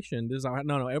more information, this is how.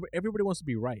 No, everybody wants to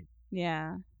be right.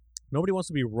 Yeah. Nobody wants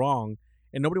to be wrong,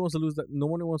 and nobody wants to lose that. No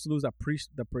one wants to lose that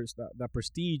that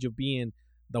prestige of being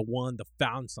the one that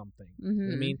found something. You know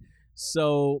what I mean?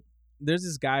 So there's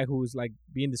this guy who's like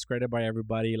being discredited by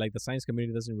everybody. Like the science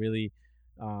community doesn't really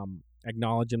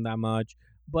acknowledge him that much.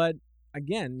 But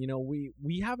again,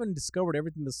 we haven't discovered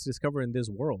everything that's discovered in this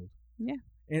world. Yeah.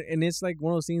 And it's like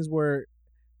one of those things where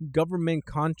government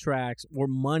contracts or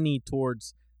money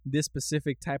towards this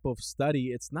specific type of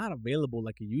study, it's not available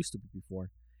like it used to be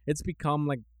before. It's become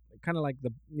like kind of like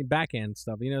the back end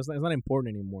stuff. It's not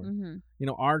important anymore.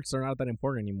 Arts are not that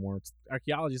important anymore.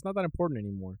 Archaeology is not that important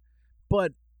anymore.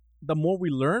 But the more we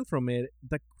learn from it,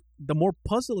 the more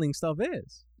puzzling stuff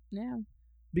is. Yeah.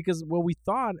 Because what we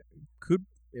thought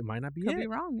it might not be Could be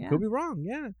wrong, yeah. Could be wrong,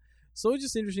 yeah. So it's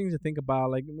just interesting to think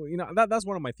about, like, that's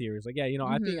one of my theories. Like, yeah,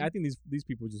 I think these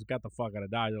people just got the fuck out of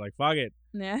Dodge. They're like, fuck it.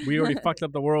 Yeah. We already fucked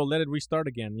up the world. Let it restart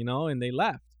again, and they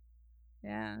left.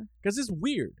 Yeah. Because it's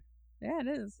weird. Yeah, it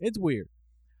is. It's weird.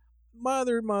 My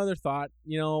other thought,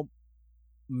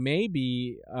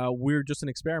 maybe we're just an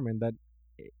experiment that,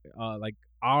 like,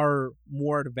 our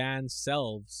more advanced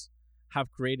selves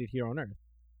have created here on Earth.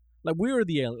 Like we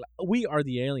are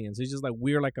the aliens. It's just like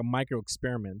we're like a micro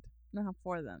experiment Not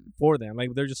for them. for them. Like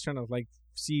they're just trying to like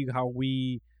see how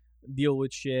we deal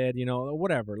with shit, or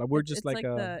whatever. Like we're It's- just it's like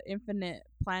a the infinite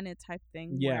planet type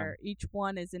thing Yeah. where each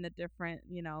one is in a different,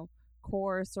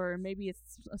 course, or maybe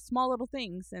it's small little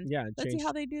things, and yeah. let's change. see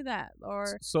how they do that.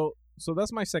 Or So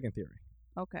that's my second theory.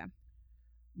 okay,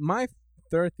 My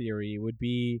third theory would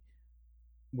be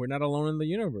we're not alone in the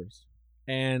universe,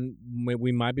 and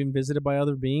we might be visited by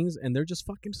other beings, and they're just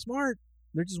fucking smart.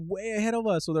 They're just way ahead of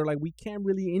us, so they're like we can't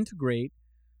really integrate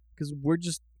because we're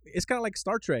just. It's kind of like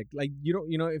Star Trek. Like you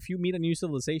don't, if you meet a new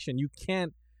civilization, you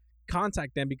can't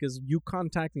contact them because you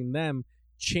contacting them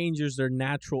changes their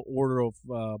natural order of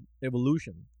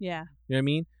evolution. yeah, You know what I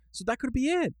mean? So that could be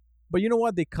it. But you know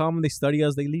what? They come, they study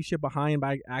us, they leave shit behind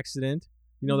by accident.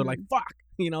 They're like, fuck.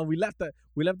 We left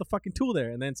the fucking tool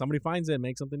there, and then somebody finds it and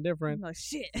makes something different. like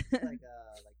shit. like the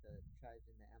tribes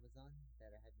in the Amazon that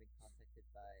have been contacted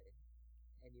by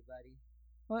anybody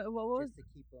what was just to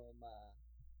keep them.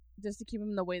 just to keep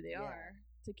them the way they Yeah. are,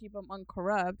 to keep them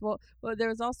uncorrupt. Well, there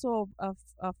was also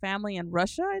a family in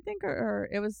Russia, I think, or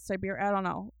it was Siberia. I don't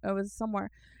know. It was somewhere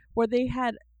where they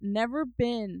had never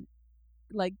been,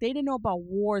 like, they didn't know about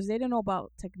wars. They didn't know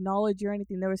about technology or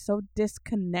anything. They were so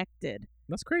disconnected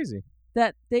That's crazy.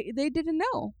 that they didn't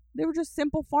know. They were just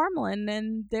simple farmland,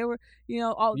 and they were,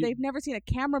 they've never seen a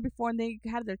camera before, and they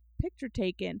had their picture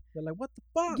taken. They're like, what the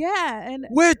fuck? Yeah, and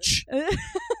Witch!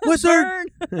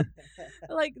 Wizard! Burn.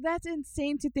 Like, that's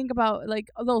insane to think about, like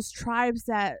those tribes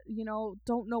that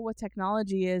don't know what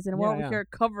technology is, and we're Yeah, over yeah. here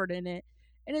covered in it,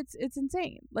 and it's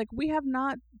insane. Like, we have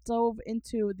not dove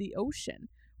into the ocean.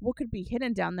 What could be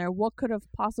hidden down there? What could have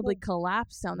possibly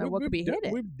collapsed down there? What could be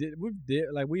hidden?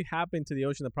 We happened to the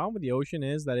ocean. The problem with the ocean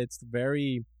is that it's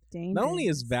very not only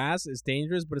is Dangerous. vast, it's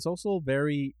dangerous, but it's also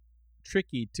very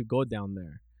tricky to go down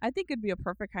there. I think it'd be a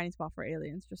perfect hiding spot for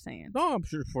aliens. Just saying. No, I'm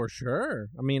sure for sure.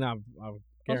 I mean, I've Most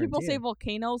people guarantee say it.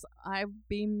 volcanoes. I'd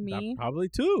be me. Probably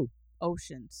too.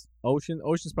 Oceans.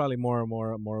 Ocean's probably more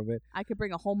of it. I could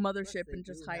bring a whole Plus, mothership they and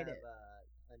just do hide have, it.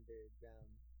 Underground,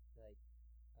 like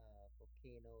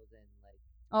volcanoes and like.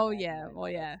 Oh magma yeah. and all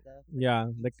Well that yeah. stuff, Yeah,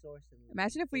 heat like- source and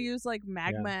Imagine if we heat. use like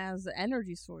magma as the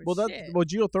energy source. Well, Shit.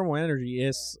 geothermal energy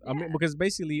is. I mean, Yeah. because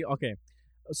basically, okay.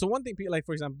 So one thing, like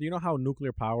for example, do you know how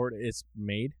nuclear power is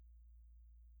made?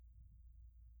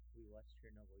 We watched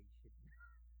Chernobyl. You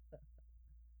should.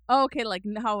 Oh, okay, like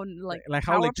how Like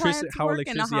how power electricity, plants work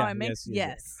and how yeah, it makes.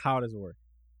 yes. How does it work?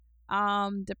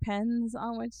 Depends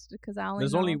on which, because I only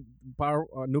There's know. only power.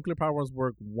 Nuclear powers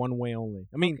work one way only.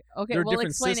 I mean, Okay, there are well, different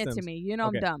explain it to systems. me. You know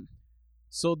Okay. I'm dumb.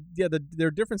 so yeah, there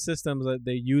are different systems that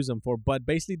they use them for, but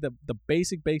basically the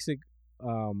basic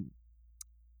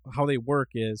how they work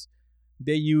is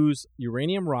they use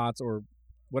uranium rods or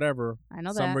whatever I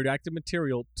know some that. radioactive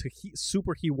material to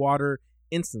superheat water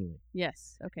instantly,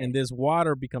 Yes. Okay. and this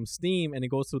water becomes steam and it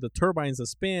goes through the turbines that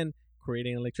spin,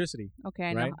 creating electricity. Okay,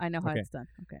 I right? know how Okay. it's done.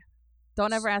 Okay.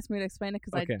 Don't ever ask me to explain it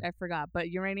because Okay. I forgot. But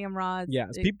uranium rods. Yeah,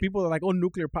 people are like, oh,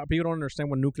 nuclear power. People don't understand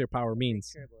what nuclear power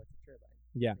means. Turbo, it's a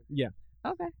turbine. Yeah.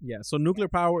 Okay. Yeah, so nuclear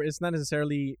power is not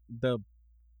necessarily the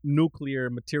nuclear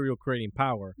material creating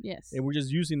power. Yes. And we're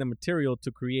just using the material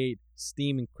to create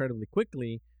steam incredibly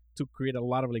quickly to create a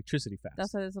lot of electricity fast.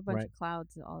 That's why there's a bunch right. of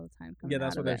clouds all the time coming Yeah,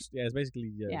 that's out what of there's. it. Yeah, it's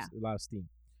basically Yeah. a lot of steam.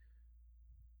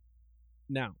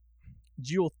 Now,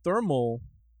 geothermal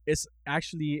is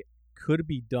actually could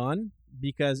be done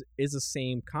because it's the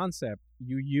same concept.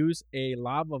 You use a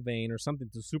lava vein or something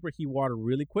to superheat water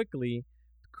really quickly,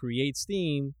 create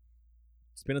steam,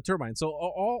 spin a turbine. So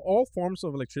all forms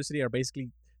of electricity are basically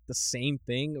the same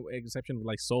thing, exception of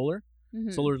like solar.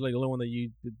 Mhm. Solar is like the only one that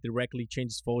you directly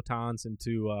changes photons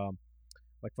into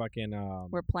like fucking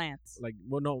We're plants. like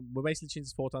basically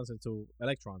changes photons into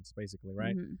electrons basically,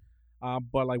 right? Mhm.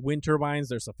 But like wind turbines,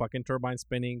 there's a fucking turbine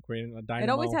spinning, creating a dynamo. It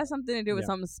always has something to do with Yeah.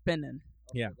 something spinning.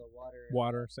 Also Yeah. The water.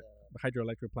 Water, the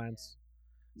hydroelectric plants.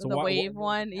 So the wha- wave wha-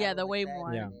 one. Yeah, the like wave that,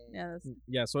 one. Yeah. Yeah. That's,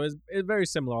 Yeah, so it's very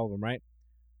similar, all of them, right?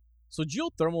 So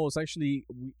geothermal is actually,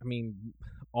 I mean,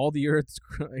 all the Earth's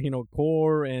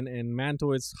core and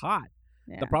mantle is hot.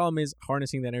 yeah. The problem is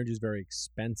harnessing that energy is very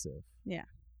expensive. Yeah.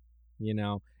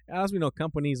 As we know,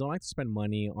 companies don't like to spend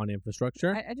money on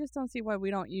infrastructure. I just don't see why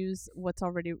we don't use what's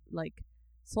already, like,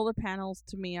 solar panels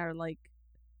to me are like,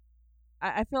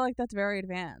 I feel like that's very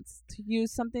advanced. To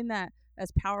use something that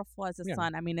as powerful as the Yeah.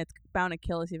 sun, I mean, it's bound to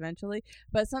kill us eventually,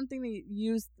 but something that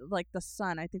use like the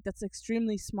sun, I think that's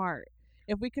extremely smart.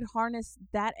 If we could harness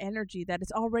that energy that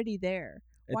is already there,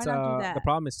 why It's not do that? the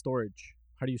problem is storage.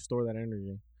 How do you store that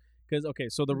energy?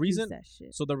 Because so the Use reason that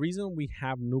shit. so the reason we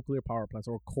have nuclear power plants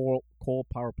or coal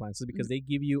power plants is because they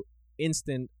give you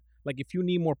instant Like if you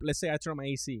need more, let's say I turn on my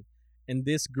AC and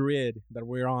this grid that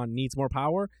we're on needs more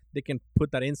power, they can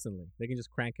put that instantly. They can just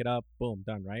crank it up, boom,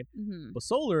 done, right? Mm-hmm. But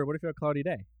solar, what if you have a cloudy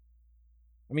day?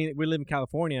 I mean, we live in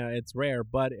California. It's rare,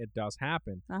 but it does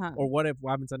happen. Uh-huh. Or what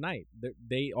happens at night?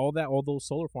 All those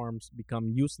solar farms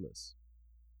become useless,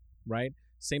 right?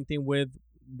 Same thing with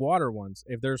water ones.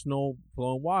 If there's no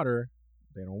flowing water,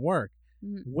 they don't work.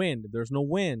 Mhm. Wind, if there's no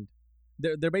wind.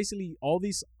 They're basically, all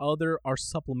these other are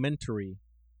supplementary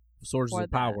sources For of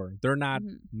that. power. They're not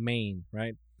Mhm. main,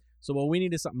 right? So what we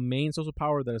need is a main source of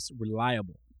power that is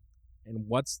reliable. And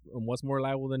what's more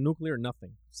reliable than nuclear?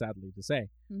 Nothing, sadly to say,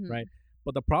 Mhm. right?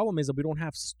 But the problem is that we don't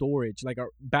have storage. Like, our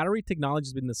battery technology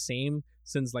has been the same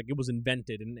since like it was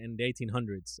invented in the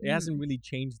 1800s. It hasn't really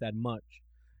changed that much.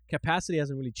 Capacity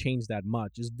hasn't really changed that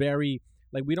much. It's very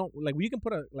like, we don't like, you can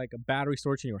put a battery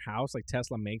storage in your house, like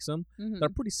Tesla makes them. Mhm. They're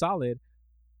pretty solid,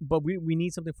 but we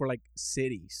need something for like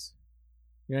cities.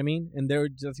 You know what I mean? And their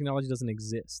technology doesn't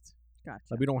exist. Gotcha.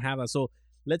 Like, we don't have that. So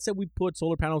let's say we put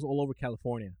solar panels all over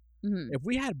California. Mhm. If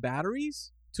we had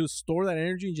batteries to store that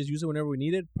energy and just use it whenever we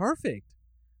need it, perfect.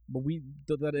 But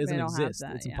that doesn't don't have exist.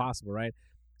 that, It's yeah. impossible, right?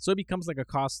 So it becomes like a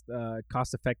cost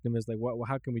effectiveness. Like,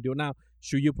 how can we do it now?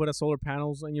 Should you put a solar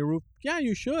panels on your roof? Yeah,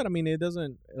 you should. I mean, it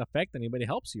doesn't affect anybody. It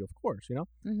helps you, of course, you know.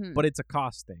 Mhm. But it's a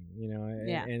cost thing, you know.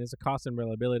 Yeah. And it's a cost and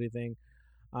reliability thing.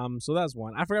 So that's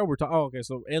one. I forgot what we're talking. Oh, okay.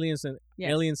 So aliens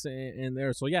in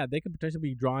there. So yeah, they could potentially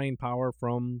be drawing power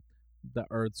from the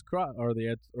Earth's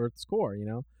Earth's core. You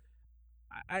know,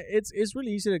 it's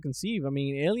really easy to conceive. I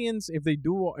mean, aliens, if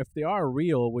they are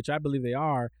real, which I believe they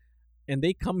are, and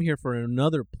they come here for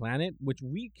another planet, which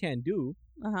we can't do,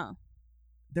 Uh-huh.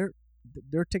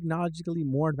 they're technologically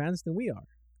more advanced than we are.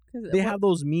 'Cause They what- have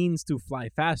those means to fly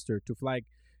faster, to fly.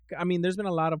 I mean, there's been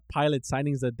a lot of pilot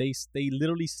sightings that they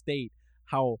literally state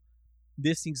how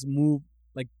these things move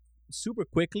like super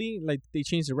quickly. Like, they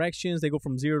change directions, they go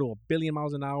from 0 to 1,000,000,000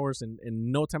 miles an hour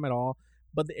in no time at all.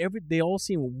 But they all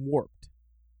seem warped.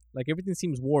 Like, everything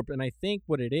seems warped, and I think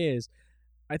what it is,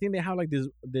 I think they have like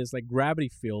this like gravity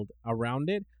field around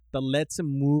it that lets them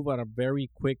move at a very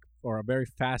quick or a very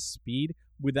fast speed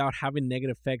without having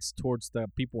negative effects towards the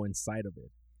people inside of it.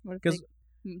 What if 'cause-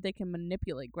 they can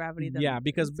manipulate gravity? Yeah,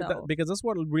 because themselves? because that's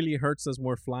what really hurts us when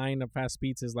we're flying at fast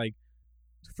speeds, is like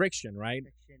friction, right?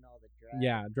 Friction, all the drag.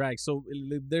 Yeah, drag. So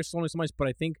there's only so much, but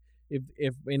I think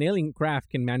if an alien craft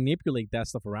can manipulate that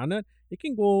stuff around it, it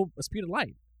can go a speed of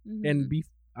light Mhm. and be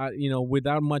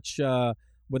without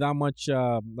much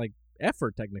like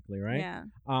effort, technically, right? Yeah.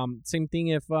 Same thing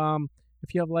if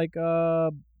you have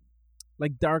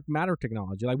like dark matter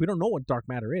technology. Like, we don't know what dark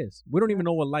matter is. We don't even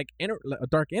know what a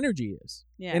dark energy is.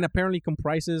 Yeah. And apparently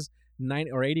comprises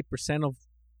 90 or 80% of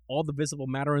all the visible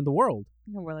matter in the world.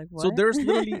 And we're like, what? So there's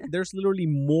literally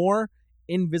more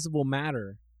invisible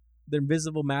matter than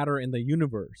visible matter in the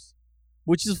universe,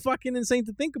 which is fucking insane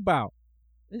to think about.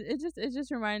 It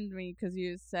just reminded me because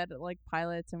you said like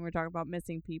pilots and we're talking about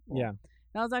missing people. Yeah.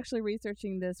 And I was actually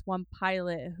researching this one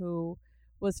pilot who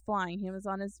was flying. He was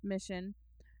on his mission,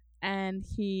 and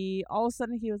all of a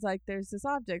sudden he was like, "There's this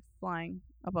object flying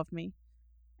above me,"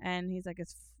 and he's like,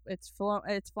 "It's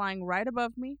flying right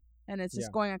above me, and it's just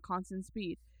Yeah. going at constant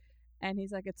speed," and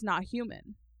he's like, "It's not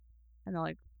human," and they're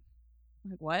like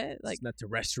what? Like, It's not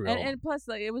terrestrial. and plus,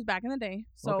 like, it was back in the day,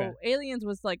 so Okay. aliens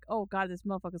was like, "Oh God, this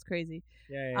motherfucker's crazy."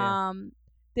 yeah.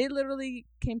 They literally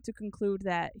came to conclude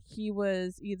that he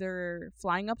was either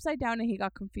flying upside down and he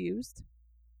got confused.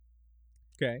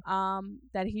 Okay.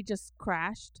 That he just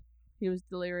crashed. He was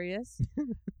delirious.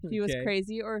 He was Okay.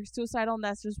 crazy or suicidal, and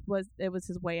that's just it was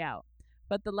his way out.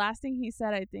 But the last thing he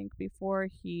said, I think, before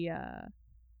he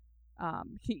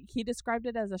described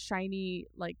it as a shiny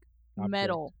like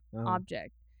metal Uh-huh.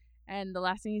 object, and the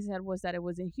last thing he said was that it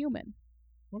was inhuman.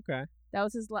 Okay. That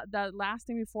was the last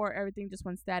thing before everything just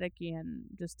went staticky and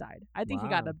just died. I think he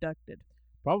got Wow. abducted.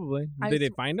 Probably. I Did they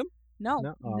sw- find him? No,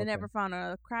 No? Oh, they okay. never found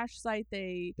a crash site.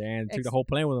 They Damn, took Ex- the whole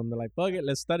plane with them. They're like, fuck it,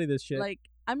 let's study this shit. like,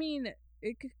 I mean,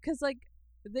 because like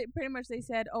they pretty much they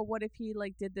said, oh, what if he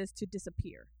like did this to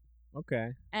disappear?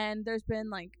 Okay. And there's been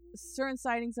like certain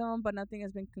sightings of him, but nothing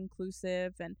has been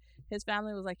conclusive. And his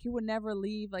family was like, he would never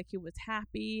leave, like he was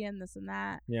happy and this and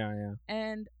that. Yeah, yeah.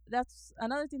 And that's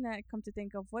another thing that I come to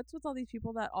think of. What's with all these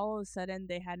people that all of a sudden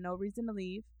they had no reason to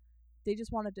leave? They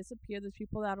just want to disappear. There's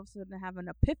people that all of a sudden have an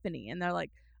epiphany and they're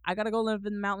like, I gotta go live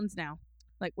in the mountains now.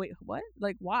 Like, wait, what?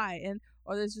 Like, why? And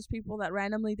or there's just people that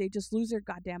randomly they just lose their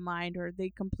goddamn mind or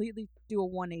they completely do a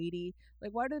 180.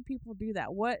 Like, why do people do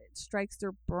that? What strikes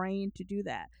their brain to do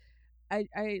that?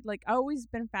 I always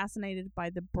been fascinated by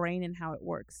the brain and how it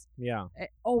works. Yeah.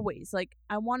 Always. Like,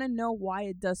 I want to know why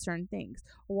it does certain things.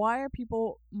 Why are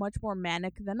people much more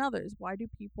manic than others? Why do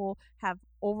people have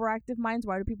overactive minds?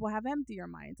 Why do people have emptier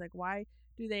minds? Like, why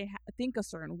do they think a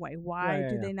certain way? Why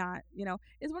do they not?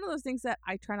 It's one of those things that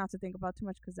I try not to think about too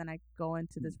much, because then I go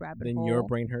into this rabbit hole. Then your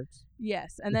brain hurts.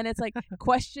 Yes, and then it's like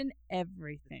question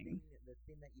everything. The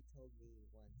thing that you told me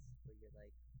once, where you're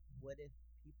like, what if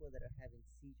people that are having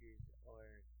seizures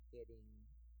are getting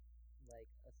like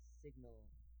a signal?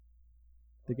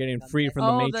 They're getting free from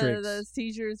the Matrix. The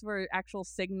seizures were actual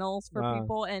signals for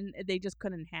people, and they just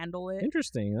couldn't handle it.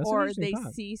 Interesting. That's or interesting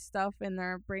they see stuff in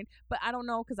their brain, but I don't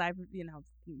know, because I've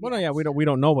Well, no, yeah, we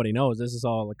don't. Nobody knows. This is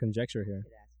all a conjecture here. I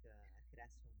could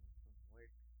ask someone from work.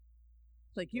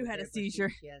 Like, you had a seizure.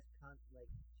 She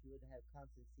would have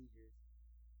constant seizures.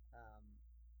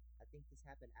 I think this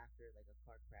happened after like a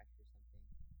car crash or something.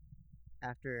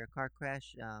 After a car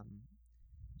crash,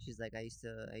 she's like, I used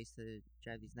to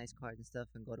drive these nice cars and stuff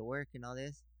and go to work and all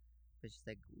this, but she's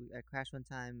like, I crashed one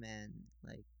time, and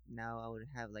like now I would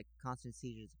have like constant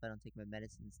seizures if I don't take my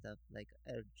medicine and stuff. Like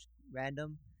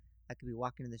random, I could be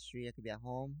walking in the street, I could be at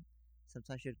home.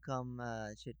 Sometimes she'd come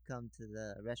to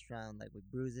the restaurant like with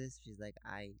bruises. She's like,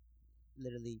 I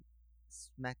literally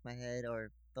smacked my head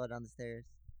or fell down the stairs.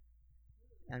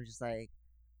 I'm just like,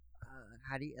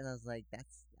 how do you? And I was like,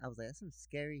 that's some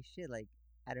scary shit. Like,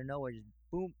 out of nowhere, just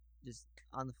boom, just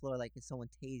on the floor, like if someone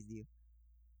tased you.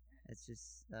 It's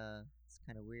just, it's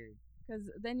kind of weird. Because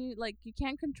then you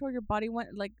can't control your body.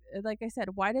 Like I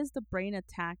said, why does the brain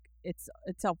attack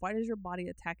itself? Why does your body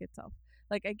attack itself?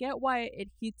 Like, I get why it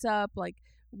heats up, like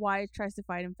why it tries to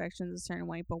fight infections a certain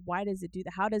way, but why does it do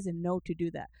that? How does it know to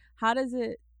do that? How does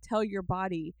it tell your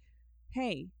body,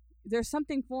 hey, there's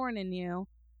something foreign in you,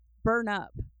 burn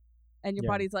up, and your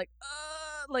body's like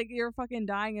you're fucking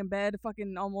dying in bed,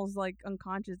 fucking almost like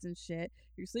unconscious and shit.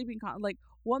 You're sleeping like,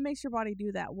 what makes your body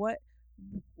do that? What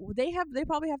they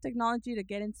probably have technology to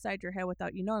get inside your head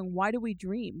without you knowing. Why do we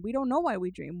dream? We don't know why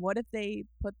we dream. What if they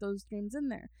put those dreams in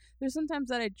there? There's sometimes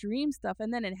that I dream stuff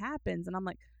and then it happens and I'm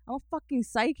like, I'm a fucking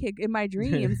psychic in my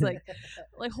dreams. like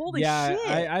holy shit.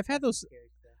 I've had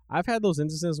those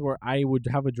instances where I would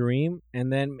have a dream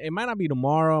and then it might not be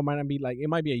tomorrow, it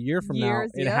might be a year from now.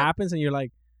 It happens and you're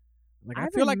like I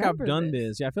feel like I've done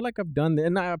this. Yeah, I feel like I've done this.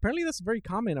 And apparently that's very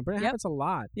common. Apparently it happens a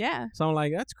lot. Yeah. So I'm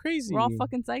like, that's crazy. We're all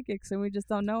fucking psychics and we just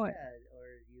don't know it. Yeah, or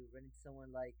you run into someone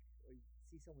or you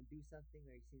see someone do something,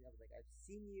 or I've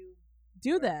seen you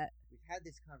do that. We've had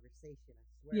this conversation, I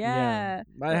swear. Yeah.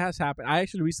 But it has happened. I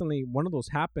actually recently, one of those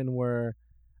happened where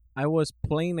I was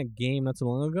playing a game not too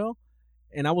long ago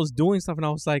and I was doing stuff and I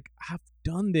was like, I've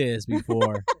done this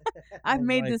before. I've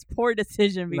made this poor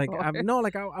decision before. I forgot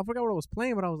what I was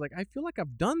playing, but I was like, I feel like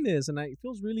I've done this, and it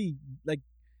feels really like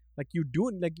you do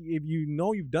it, like if you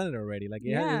know you've done it already. Like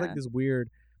it's like this weird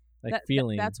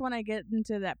feeling. That's when I get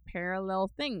into that parallel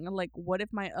thing. Like, what if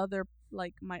my other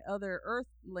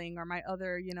Earthling or my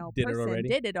other person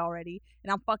did it already,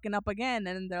 and I'm fucking up again,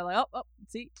 and they're like, oh,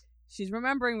 see. She's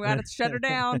remembering. We gotta shut her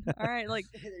down. All right,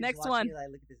 next one. You,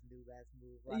 look at this new ass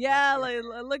move. Yeah,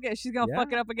 look at she's gonna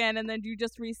fuck it up again, and then you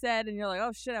just reset, and you're like,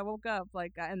 oh shit, I woke up,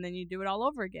 and then you do it all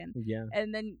over again. Yeah.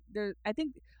 And then I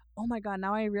think, oh my god,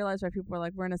 now I realize why people are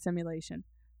like, we're in a simulation.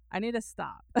 I need to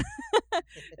stop,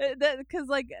 because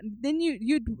then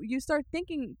you start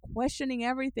thinking, questioning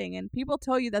everything, and people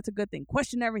tell you that's a good thing.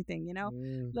 Question everything,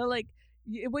 They're like.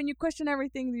 When you question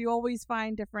everything, you always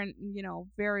find different,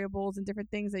 variables and different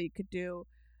things that you could do.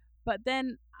 But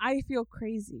then I feel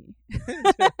crazy.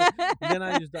 Then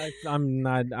I'm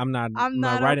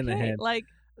not right in the head.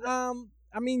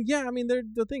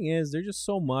 The thing is, there's just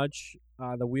so much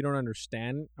that we don't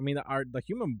understand. I mean, the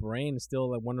human brain is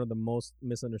still one of the most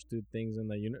misunderstood things in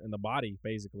the body,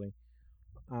 basically.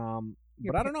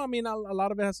 But I don't know. I mean, a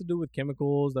lot of it has to do with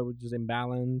chemicals that were just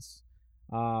imbalance.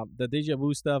 The deja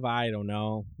vu stuff, I don't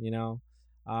know,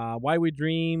 why we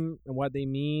dream and what they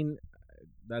mean.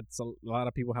 That's a lot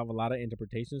of people have a lot of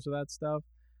interpretations for that stuff.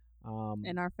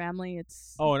 In our family,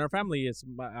 our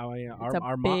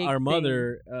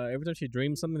mother, every time she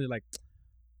dreams something, they're like,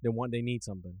 they need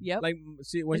something. Yep. Like,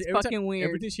 see, weird.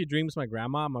 Everything she dreams, my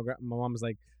grandma, my mom is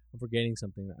like, I'm forgetting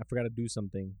something. I forgot to do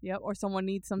something. Yep, or someone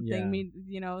needs something.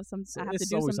 Yeah. I have to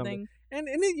do something. And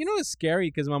it's scary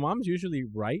because my mom's usually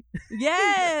right.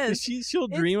 Yes. she'll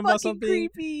dream about something.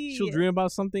 Creepy. She'll dream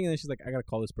about something, and then she's like, I gotta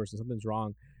call this person. Something's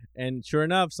wrong. And sure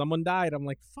enough, someone died. I'm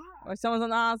like, fuck. Or someone's in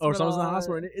the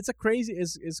hospital. And it's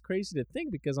it's crazy to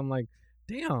think because I'm like,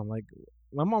 damn. Like,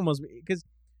 my mom must be because.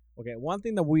 Okay, one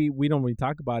thing that we don't really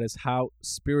talk about is how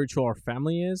spiritual our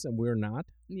family is, and we're not.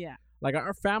 Yeah. Like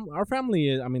our family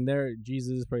is. I mean, they're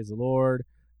Jesus, praise the Lord.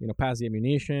 You know, pass the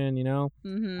ammunition. You know,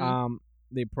 Mm-hmm.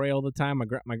 they pray all the time.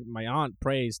 My aunt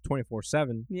prays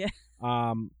 24/7. Yeah.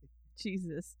 Um,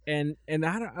 Jesus. and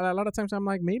a lot of times I'm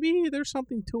like, maybe there's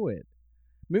something to it.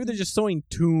 Maybe they're just so in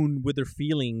tune with their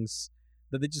feelings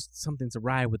that they just something's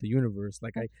awry with the universe.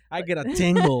 Like I get a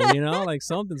tingle, you know, like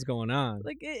something's going on.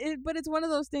 Like but it's one of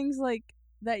those things like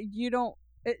that you don't.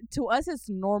 To us, it's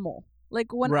normal.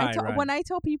 Like when Right. when I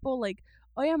tell people like,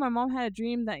 oh yeah, my mom had a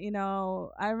dream that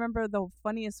I remember the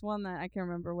funniest one that I can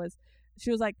remember was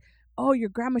she was like, oh, your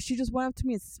grandma, she just went up to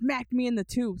me and smacked me in the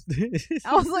tooth.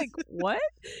 I was like, what?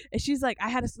 And she's like,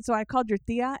 so I called your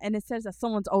tia, and it says that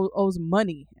someone owes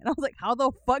money. And I was like, how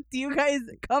the fuck do you guys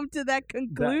come to that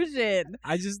conclusion?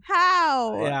 I just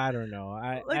How? Yeah, I don't know.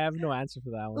 I have no answer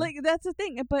for that one. Like, that's the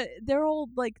thing. But they're all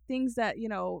like things that,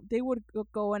 they would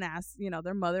go and ask,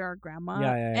 their mother or grandma.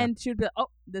 Yeah. And she'd be like, oh,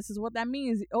 this is what that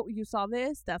means. Oh, you saw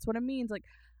this? That's what it means. Like,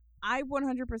 I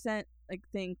 100% like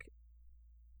think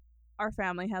our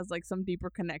family has like some deeper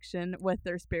connection with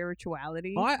their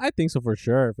spirituality. Oh, I think so for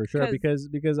sure, because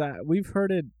we've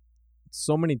heard it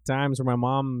so many times where my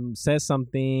mom says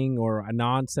something or an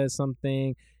aunt says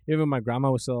something. Even my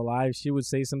grandma was still alive, she would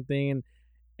say something,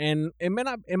 and it might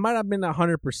have been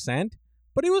 100%,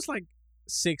 but it was like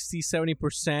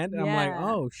 60-70%. I'm like,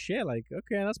 oh shit, like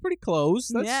okay, that's pretty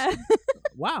close. That's, yeah.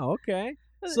 Wow, okay.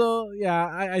 So yeah,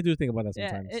 I do think about that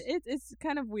sometimes. Yeah, it's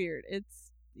kind of weird.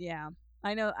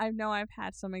 I know I've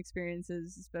had some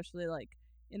experiences, especially like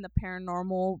in the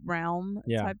paranormal realm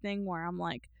type thing, where I'm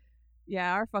like,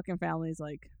 yeah, our fucking family's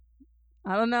like,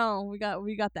 I don't know, we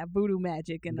got that voodoo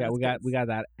magic, and we got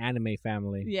that anime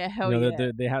family. Yeah, hell yeah.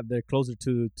 They're closer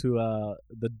to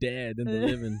the dead than the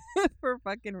living. For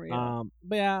fucking real.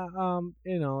 But yeah, I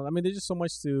mean, there's just so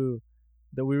much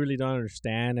that we really don't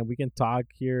understand, and we can talk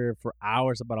here for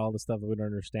hours about all the stuff that we don't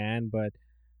understand, but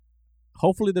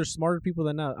hopefully there's smarter people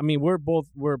than us. I mean, we're both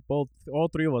all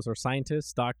three of us are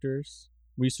scientists, doctors,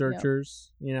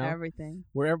 researchers, everything.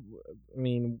 I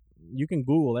mean, you can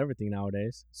Google everything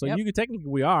nowadays. So you can technically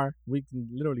we can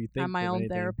literally think. I'm my own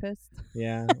anything. therapist.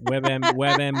 Yeah.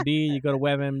 WebMD, you go to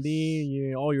WebMD,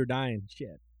 you're dying.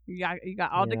 Shit. You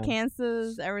got all the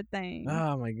cancers, everything.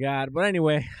 Oh my God. But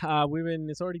anyway,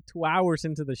 it's already 2 hours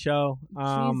into the show.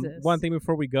 Jesus. One thing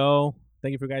before we go,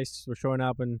 thank you for guys for showing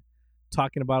up and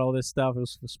talking about all this stuff. It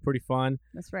was pretty fun.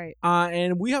 That's right.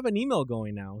 And we have an email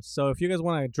going now. So if you guys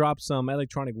want to drop some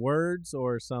electronic words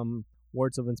or some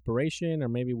words of inspiration, or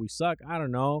maybe we suck, I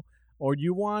don't know, or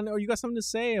you got something to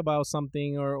say about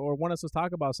something, or want us to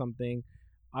talk about something,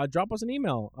 drop us an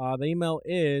email. The email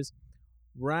is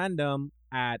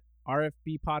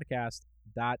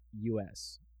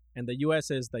random@rfbpodcast.us, and the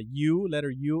US is the U, letter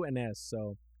U and S.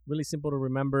 So really simple to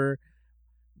remember.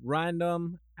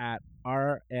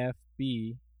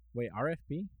 Random@RFB. Wait,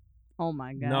 RFB? Oh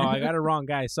my God. No, I got it wrong,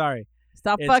 guys. Sorry.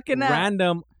 Stop fucking up.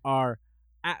 Random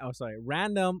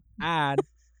at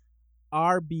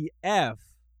RBF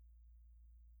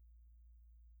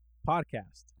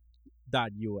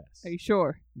podcast.us. Are you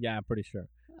sure? Yeah, I'm pretty sure.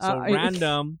 So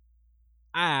random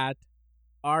at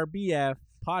RBF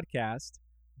podcast.us.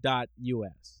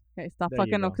 Okay, stop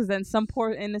fucking up, because then some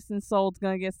poor innocent soul's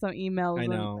gonna get some emails. I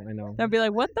know. They'll be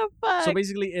like, what the fuck? So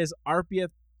basically is RBF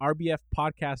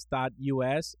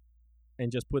podcast.us,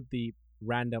 and just put the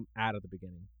random at the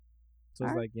beginning. So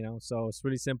it's like, so it's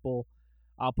really simple.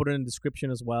 I'll put it in the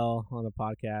description as well on the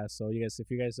podcast. So if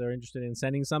you guys are interested in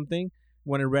sending something,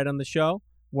 want it read on the show,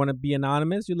 want to be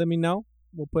anonymous, you let me know.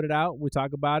 We'll put it out. We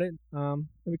talk about it. It'll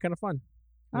be kind of fun.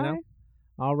 You know?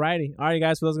 Alrighty. All right,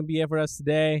 guys. So that's going to be it for us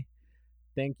today.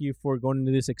 Thank you for going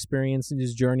into this experience and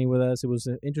this journey with us. It was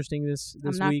interesting this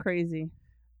week. I'm not crazy.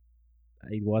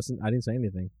 It wasn't. I didn't say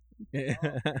anything.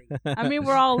 I mean,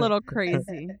 we're all a little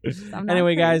crazy.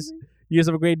 Anyway, guys, you guys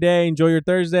have a great day. Enjoy your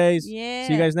Thursdays. Yeah.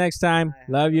 See you guys next time. Bye.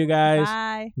 Love you guys.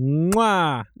 Bye.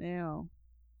 Mwah. Ew.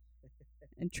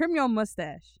 And trim your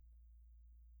mustache.